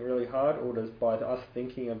about something really hard, or does by us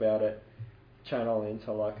thinking about it channel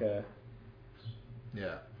into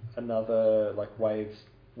another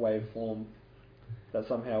waveform that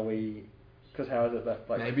somehow we. Because how is it that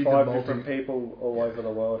maybe 5 different people all over the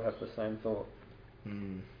world have the same thought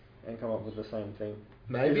and come up with the same thing?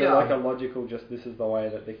 Maybe is it a logical, just this is the way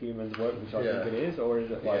that the humans work, which I think it is, or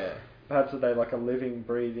is it perhaps are they a living,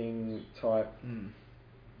 breathing type?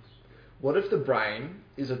 What if the brain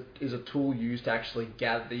is a tool used to actually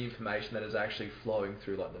gather the information that is actually flowing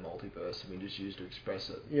through the multiverse, and we just use to express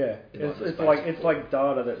it? Yeah, it's like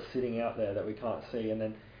data that's sitting out there that we can't see, and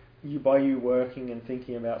then by you working and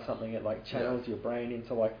thinking about something, it channels your brain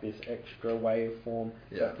into this extra waveform.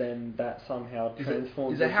 Yeah. But then that somehow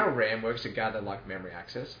transforms. Is that how RAM works to gather memory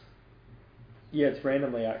access? Yeah, it's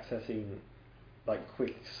randomly accessing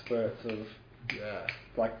quick spurts of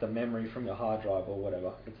the memory from your hard drive or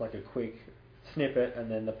whatever. It's a quick snippet,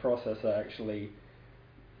 and then the processor actually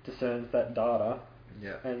discerns that data.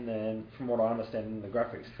 Yeah. And then, from what I understand, in the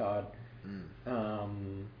graphics card,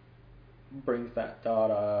 brings that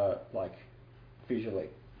data visually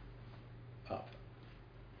up.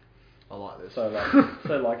 I like this. So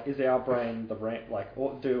is our brain the brain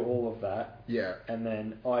do all of that? Yeah. And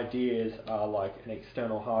then ideas are an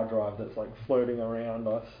external hard drive that's floating around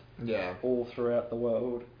us. Yeah. All throughout the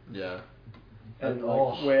world. Yeah. And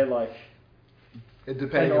we're it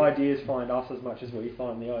depends. And ideas find us as much as we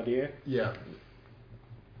find the idea. Yeah.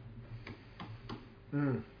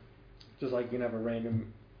 Just you can have a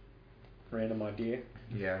random idea.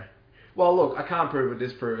 Yeah. Well, look, I can't prove it,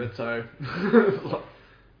 disprove it, so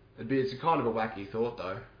it's kind of a wacky thought,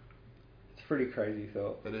 though. It's a pretty crazy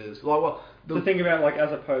thought. It is. To think about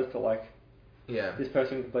as opposed to yeah, this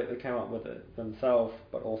person completely came up with it themselves,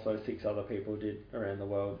 but also 6 other people did around the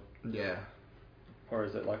world. Yeah. Or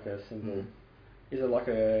is it a single? Is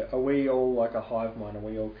it are we all a hive mind? Are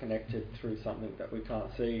we all connected through something that we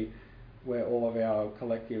can't see, where all of our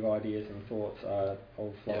collective ideas and thoughts are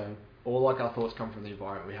all flowing? Yeah. Or our thoughts come from the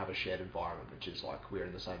environment. We have a shared environment, which is we're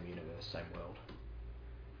in the same universe, same world.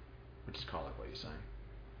 Which is kind of what you're saying.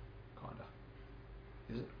 Kinda.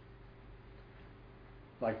 Is it?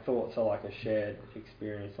 Thoughts are a shared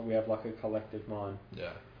experience, and we have a collective mind.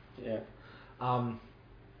 Yeah. Yeah.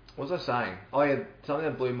 What was I saying? Oh yeah, something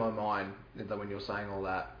that blew my mind is that when you're saying all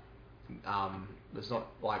that, it's not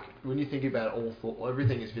when you think about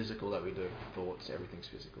everything is physical that we do. Thoughts, everything's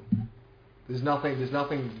physical. There's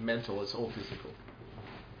nothing mental. It's all physical.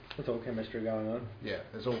 It's all chemistry going on. Yeah,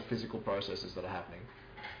 there's all physical processes that are happening.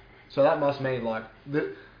 So that must mean I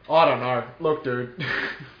don't know. Look, dude.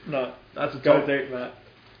 No, that's a go deep, Matt.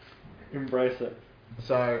 Embrace it.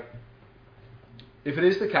 So, if it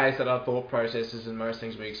is the case that our thought processes and most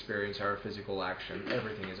things we experience are a physical action,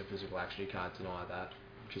 everything is a physical action. You can't deny that,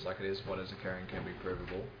 which is it is what is occurring can be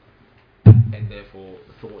provable, and therefore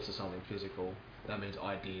thoughts are something physical. That means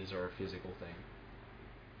ideas are a physical thing.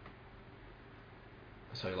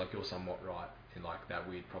 So you're somewhat right in that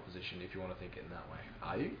weird proposition if you want to think it in that way.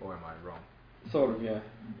 Are you, or am I wrong? Sort of, yeah.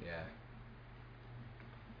 Yeah.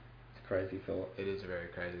 It's a crazy thought. It is a very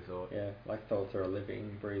crazy thought. Yeah, thoughts are a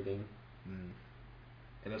living, breathing.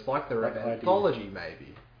 And it's the anthology,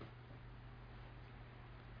 maybe.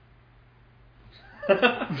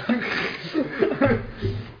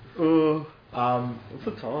 What's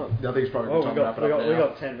the time? I think it's probably the time to wrap it up now. We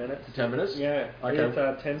got 10 minutes. 10 minutes? Yeah. Okay.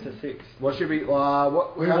 It's 10 to 6. What should we... we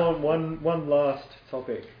want one last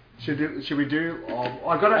topic. Should we do?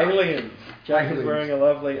 I got aliens. Jack is wearing a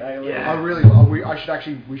lovely alien. Yeah.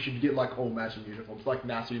 We should get like all matching uniforms, like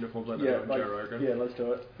NASA uniforms, like Joe Rogan. Yeah, let's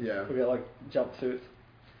do it. Yeah. We get like jumpsuits.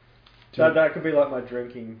 That could be like my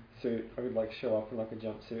drinking suit. I could like show up in like a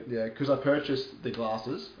jumpsuit. Yeah, because I purchased the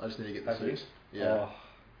glasses. I just need to get the suits. Yeah.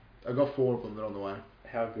 I got 4 of them. They're on the way.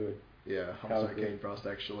 How good. Yeah, I'm so keen for us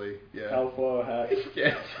to actually. Yeah. Hellfire hat.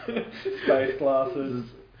 Yeah. Space glasses.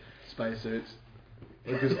 Space suits.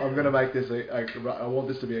 Because I'm gonna make this I want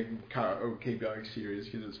this to be a keep going series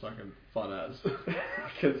because it's fucking fun as.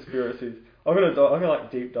 Conspiracies. I'm gonna like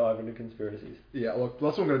deep dive into conspiracies. Yeah, well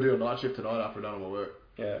that's what I'm gonna do a night shift tonight after I've done all my work.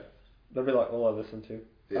 Yeah, that'll be like all I listen to.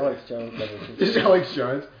 Yeah. Alex Jones. Just Alex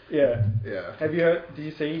Jones. Yeah. Yeah. Have you heard? Did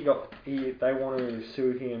you see they want to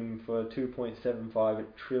sue him for $2.75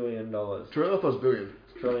 trillion. Trillion? I thought it was billion.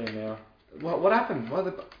 It's trillion now. What happened?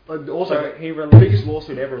 Also, he released, the biggest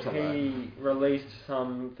lawsuit ever or something. He released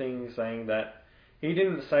some things saying that he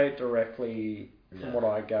didn't say it directly. From what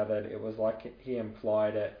I gathered, it was like he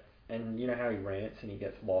implied it, and you know how he rants and he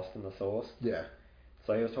gets lost in the sauce. Yeah.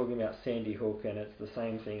 So he was talking about Sandy Hook, and it's the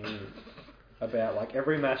same thing about like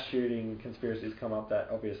every mass shooting conspiracies come up that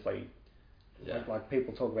obviously. Yeah. Like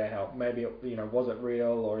people talk about how maybe was it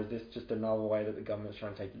real or is this just another way that the government's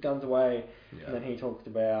trying to take your guns away? Yeah. And then he talked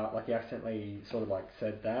about like he accidentally sort of like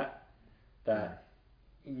said that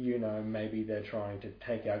maybe they're trying to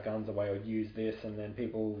take our guns away or use this, and then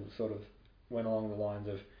people sort of went along the lines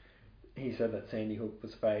of he said that Sandy Hook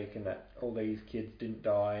was fake and that all these kids didn't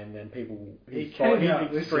die, and then people he came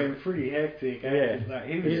out with some pretty hectic. Yeah, like,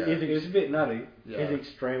 he was a bit nutty. Yeah. His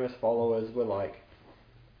extremist followers were like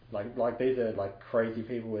these are like crazy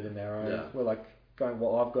people within their own. Yeah. We're like going,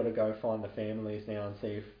 well, I've got to go find the families now and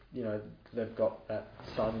see if they've got that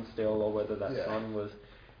son still, or whether that son was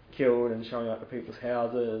killed, and showing up to people's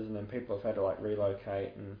houses, and then people have had to like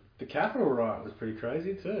relocate. And the Capitol riot was pretty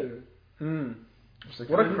crazy too.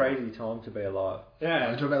 What a crazy time to be alive.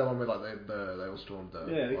 Yeah. You talking about the one where like they all stormed the...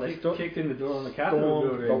 Yeah, they kicked in the door on the Capitol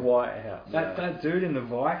building. The White House. That dude in the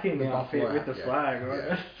Viking outfit with the flag, right?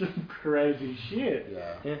 That's some crazy shit.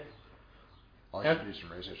 Yeah. I should do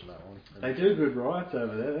some research on that one. They do good riots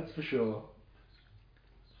over there, that's for sure.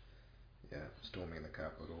 Yeah, storming the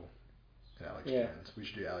Capitol and Alex Jones. We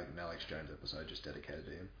should do an Alex Jones episode just dedicated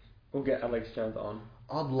to him. We'll get Alex Jones on.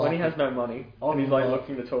 When he has no money, and he's like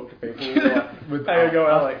looking to talk to people. Like, there you go,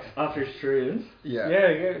 Alex. After his trillions. Yeah.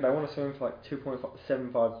 They want to sue him for like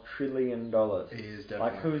 $2.75 trillion. He is definitely.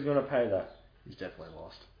 Like, who's going to pay that? He's definitely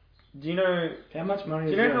lost. Do you know how much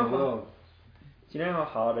money is there in the world? Do you know how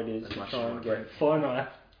hard it is to try and get finite?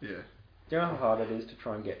 Yeah. Do you know how hard it is to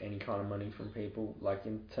try and get any kind of money from people, like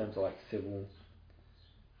in terms of like civil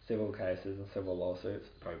cases and civil lawsuits?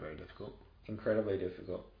 Very, very difficult. Incredibly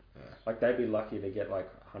difficult. Yeah. Like they'd be lucky to get like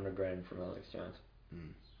 $100,000 from Alex Jones.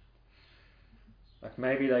 Like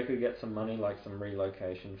maybe they could get some money, like some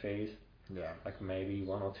relocation fees. Yeah. Like maybe $1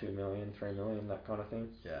 or $2 million, $3 million, that kind of thing.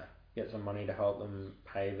 Yeah. Get some money to help them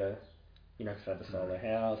pay the, because they had to sell their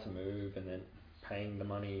house and move, and then paying the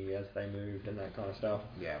money as they moved and that kind of stuff.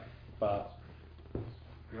 Yeah. But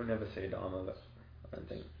you'll never see a dime of it, I don't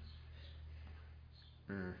think.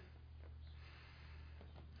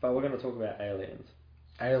 But we're going to talk about aliens.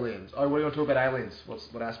 Aliens. Oh, what are you going to talk about aliens?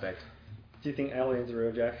 What aspect? Do you think aliens are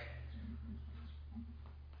real, Jack?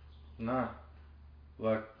 No.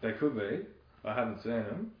 Like, they could be. I haven't seen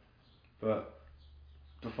them. But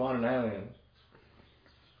define an alien.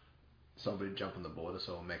 Somebody jumping the border,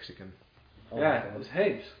 so a Mexican. Yeah, there's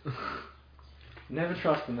heaps. Never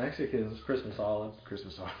trust the Mexicans. Christmas Island.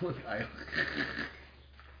 Christmas Island.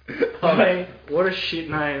 I mean, what a shit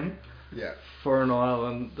name. Yeah. For an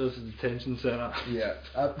island, there's a detention centre. Yeah.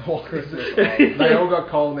 Christmas Island. They all got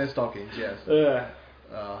coal in their stockings, yes. Yeah.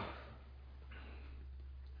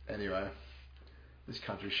 Anyway. This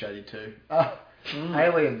country's shady too.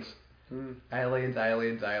 Aliens. Aliens. I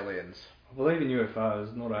believe in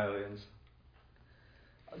UFOs, not aliens.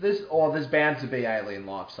 There's bound to be alien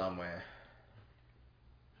life somewhere.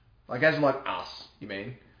 Like, as in, like, us, you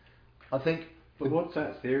mean? I think... But what's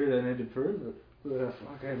that theory they need to prove it?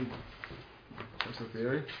 Fucking... What's the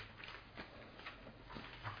theory?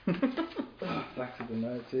 Back to the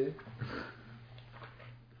notes here.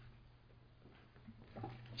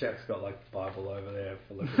 Jack's got like the Bible over there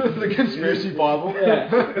for the conspiracy Bible. Yeah,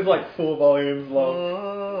 it's like 4 volumes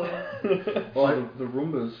long. The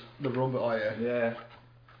Roombas. The Roomba, oh yeah. Yeah.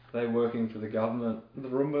 They're working for the government. The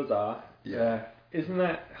Roombas are. Yeah. Isn't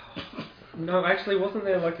that... No, actually, wasn't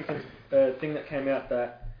there like a thing that came out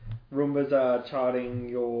that Roombas are charting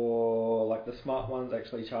your, like the smart ones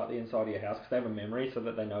actually chart the inside of your house because they have a memory so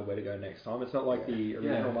that they know where to go next time. It's not like the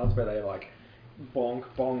original ones where they like bonk,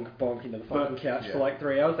 bonk, bonk into the fucking couch for like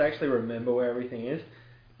 3 hours. They actually remember where everything is.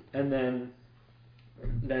 And then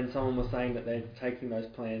someone was saying that they're taking those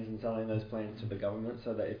plans and selling those plans to the government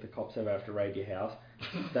so that if the cops ever have to raid your house,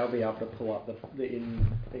 they'll be able to pull up the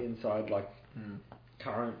inside like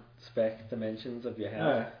current spec dimensions of your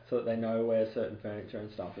house so that they know where certain furniture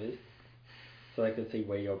and stuff is. So they could see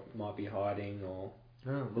where you might be hiding, or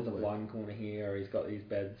there's a blind corner here, or he's got these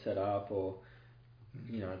beds set up, or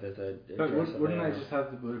there's a. But wouldn't they just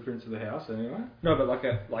have the blueprints of the house anyway? No, but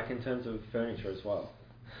like in terms of furniture as well.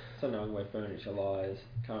 So knowing where furniture lies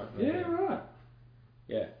currently. Yeah, right.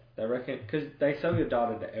 Yeah, they reckon because they sell your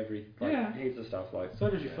data to every heaps of stuff like. So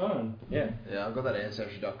does your phone. Yeah. Yeah, I've got that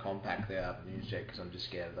Ancestry.com pack there. I haven't used yet because I'm just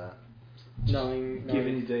scared of that. Knowing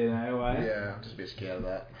giving your DNA away. Yeah, I'm just a bit scared of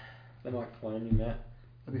that. They might clone you, Matt.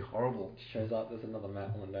 That'd be horrible. Shows up, there's another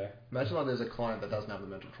Matt one day. Imagine like there's a client that doesn't have the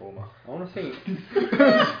mental trauma. I want to see.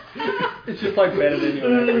 It's just like better than you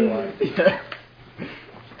in every way. Yeah.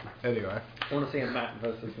 Anyway. I want to see a Matt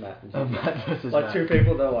versus Matt. Matt versus like Matt. two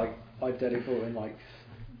people that are like identical in like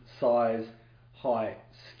size, height,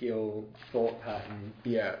 skill, thought pattern.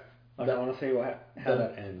 Yeah. I want to see how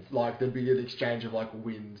that ends. Like there'd be an exchange of like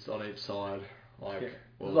wins on each side. Like,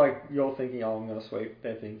 it's like you're thinking, oh, I'm going to sweep.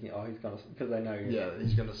 They're thinking, oh, he's going to, because they know you. Yeah,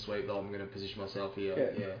 he's going to sweep. Oh, I'm going to position myself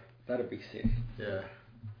here. Yeah. That'd be sick. Yeah.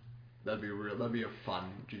 That'd be a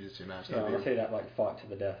fun jiu-jitsu match. Yeah, I want to see that like fight to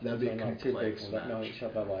the death. That'd be a like two people that know match. each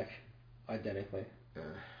other like identically. Yeah.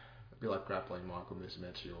 It'd be like grappling Michael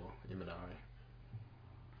Musumeci or Imanari.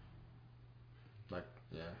 Like,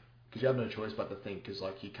 yeah. Because you have no choice but to think, because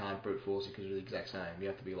like you can't brute force it because you're the exact same. You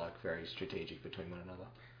have to be like very strategic between one another.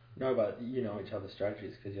 No, but you know each other's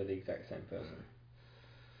strategies because you're the exact same person.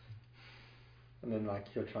 And then like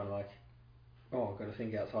you're trying to like, oh, I've got to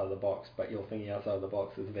think outside of the box, but you're thinking outside of the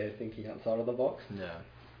box as they're thinking outside of the box. Yeah.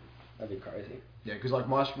 That'd be crazy. Yeah, because like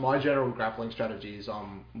my general grappling strategy is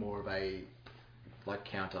more of a like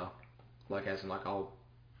counter, like as in like I'll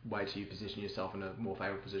wait till you position yourself in a more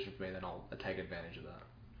favourable position for me, then I'll take advantage of that.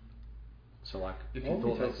 So like if you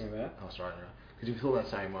thought that's because if you thought that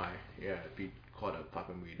same way, yeah, it'd be quite a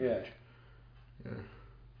fucking weird match.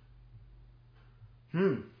 Yeah.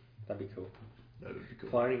 That'd be cool. That'd be cool.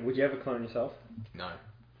 Cloning? Would you ever clone yourself? No.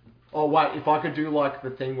 Oh wait, if I could do like the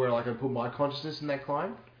thing where like I put my consciousness in that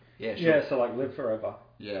clone. Yeah, sure. Yeah, so like live forever.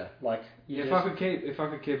 Yeah. Like if I could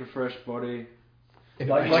keep a fresh body.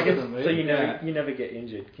 Like it's, so you never get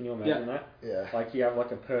injured. Can you imagine that? Yeah. Like you have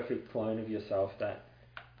like a perfect clone of yourself that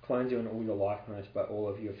clones you in all your likeness, but all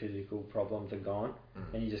of your physical problems are gone,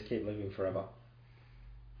 and you just keep living forever.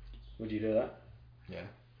 Would you do that? Yeah.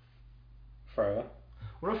 Forever?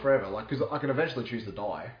 Well, not forever, like, because I can eventually choose to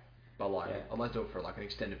die, but like, I'd like to do it for like an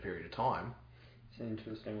extended period of time. It's an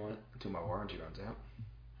interesting one. Until my warranty runs out.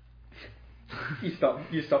 You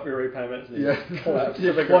stop your repayments and you collapse.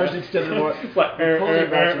 Yeah, the close extended warranty. It's like,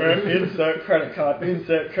 insert credit card,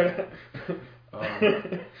 insert credit.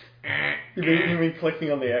 You've been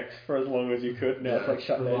clicking on the X for as long as you could. Now it's like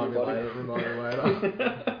shut down your body. Remind me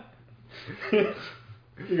later.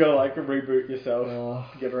 You gotta like reboot yourself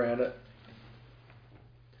to get around it.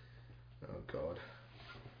 Oh god.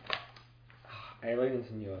 Aliens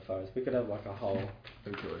and UFOs. We could have like a whole.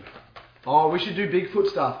 We could. Oh, we should do Bigfoot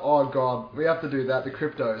stuff. Oh god, we have to do that. The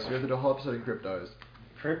cryptos. We have to do a whole episode of cryptos.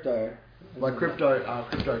 Crypto. Like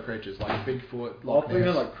crypto creatures, like Bigfoot. Loch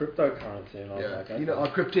Ness. Like cryptocurrency and all that. You know,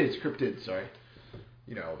 cryptids. Sorry.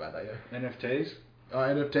 You know all about that, yeah. NFTs.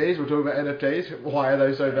 NFTs. We're talking about NFTs. Why are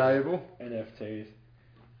they so valuable? NFTs.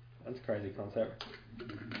 That's a crazy concept.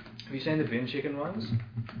 Have you seen the bin chicken ones?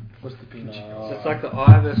 What's the bin chicken? So it's like the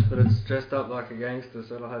Ibis, but it's dressed up like a gangster,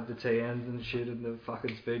 so it'll have the TNs and shit and the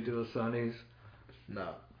fucking speak to the Sunnies.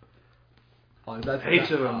 No.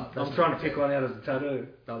 Heaps of them. I'm trying to pick one out as a tattoo.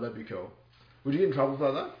 Oh, that'd be cool. Would you get in trouble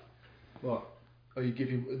for that? What? Or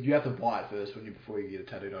you have to buy it first before you get it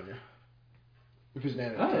tattooed on you. If it's an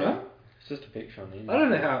NFT. I don't know. It's just a picture on the internet. I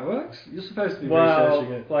don't know how it works. You're supposed to be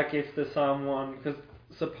researching it. Like if there's someone, because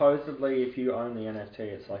supposedly if you own the NFT,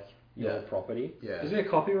 it's like your property. Yeah. Is there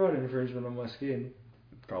copyright infringement on my skin?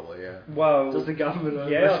 Probably, yeah. Well, does the government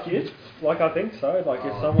own my skin? Like I think so. Like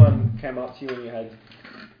if someone came up to you and you had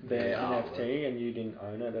their NFT and you didn't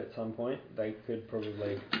own it at some point, they could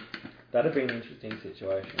probably. That'd be an interesting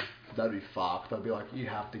situation. That'd be fucked. They'd be like, you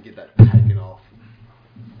have to get that taken off.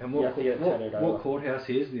 And what courthouse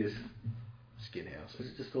is this? Skin house.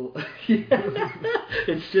 It's just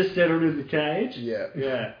it's just settled in the cage. Yeah.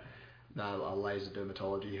 Yeah. No, a laser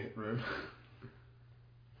dermatology room.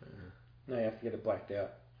 No, you have to get it blacked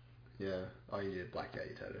out. Yeah. Oh, you need blacked out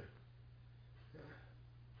your tattoo. Yeah.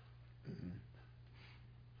 Mm-hmm.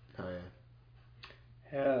 Oh, yeah.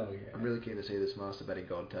 Hell yeah. I'm really keen to see this masturbating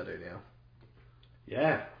god tattoo now.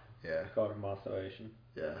 Yeah. Yeah. God of masturbation.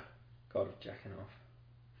 Yeah. God of jacking off.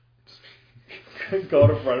 God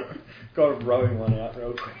of rowing one out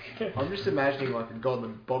real quick. I'm just imagining like a god in the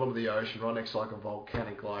bottom of the ocean, right next to like a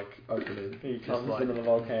volcanic like opening. He comes like, into the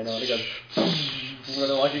volcano and it goes, when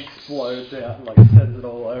it like explodes out and like sends it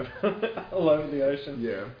all over, all over the ocean.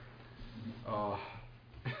 Yeah. Oh.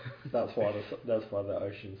 That's why the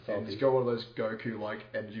ocean's salty. And he's got one of those Goku like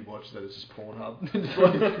energy watches that is just Pornhub.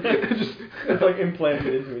 It's like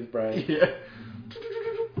implanted into his brain. Yeah.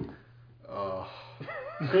 Oh.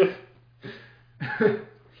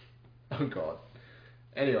 Oh god.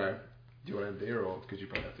 Anyway, do you want to end there or because you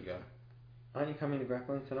probably have to go? Aren't you coming to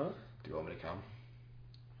grappling tonight? Do you want me to come?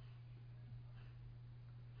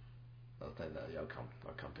 I'll take that. Yeah,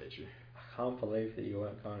 I'll come pitch you. I can't believe that you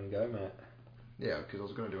weren't going to go, Matt. Yeah, because I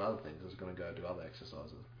was going to do other things. I was going to go do other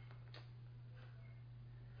exercises.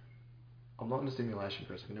 I'm not into stimulation,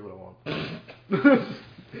 Chris. I can do what I want.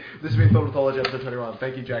 This has been Thoughtathology episode 21.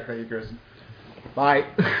 Thank you, Jack. Thank you, Chris. Bye.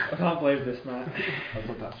 I can't believe this, Matt. That's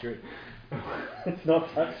not that straight. It's not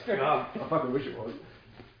that straight. I fucking wish it was.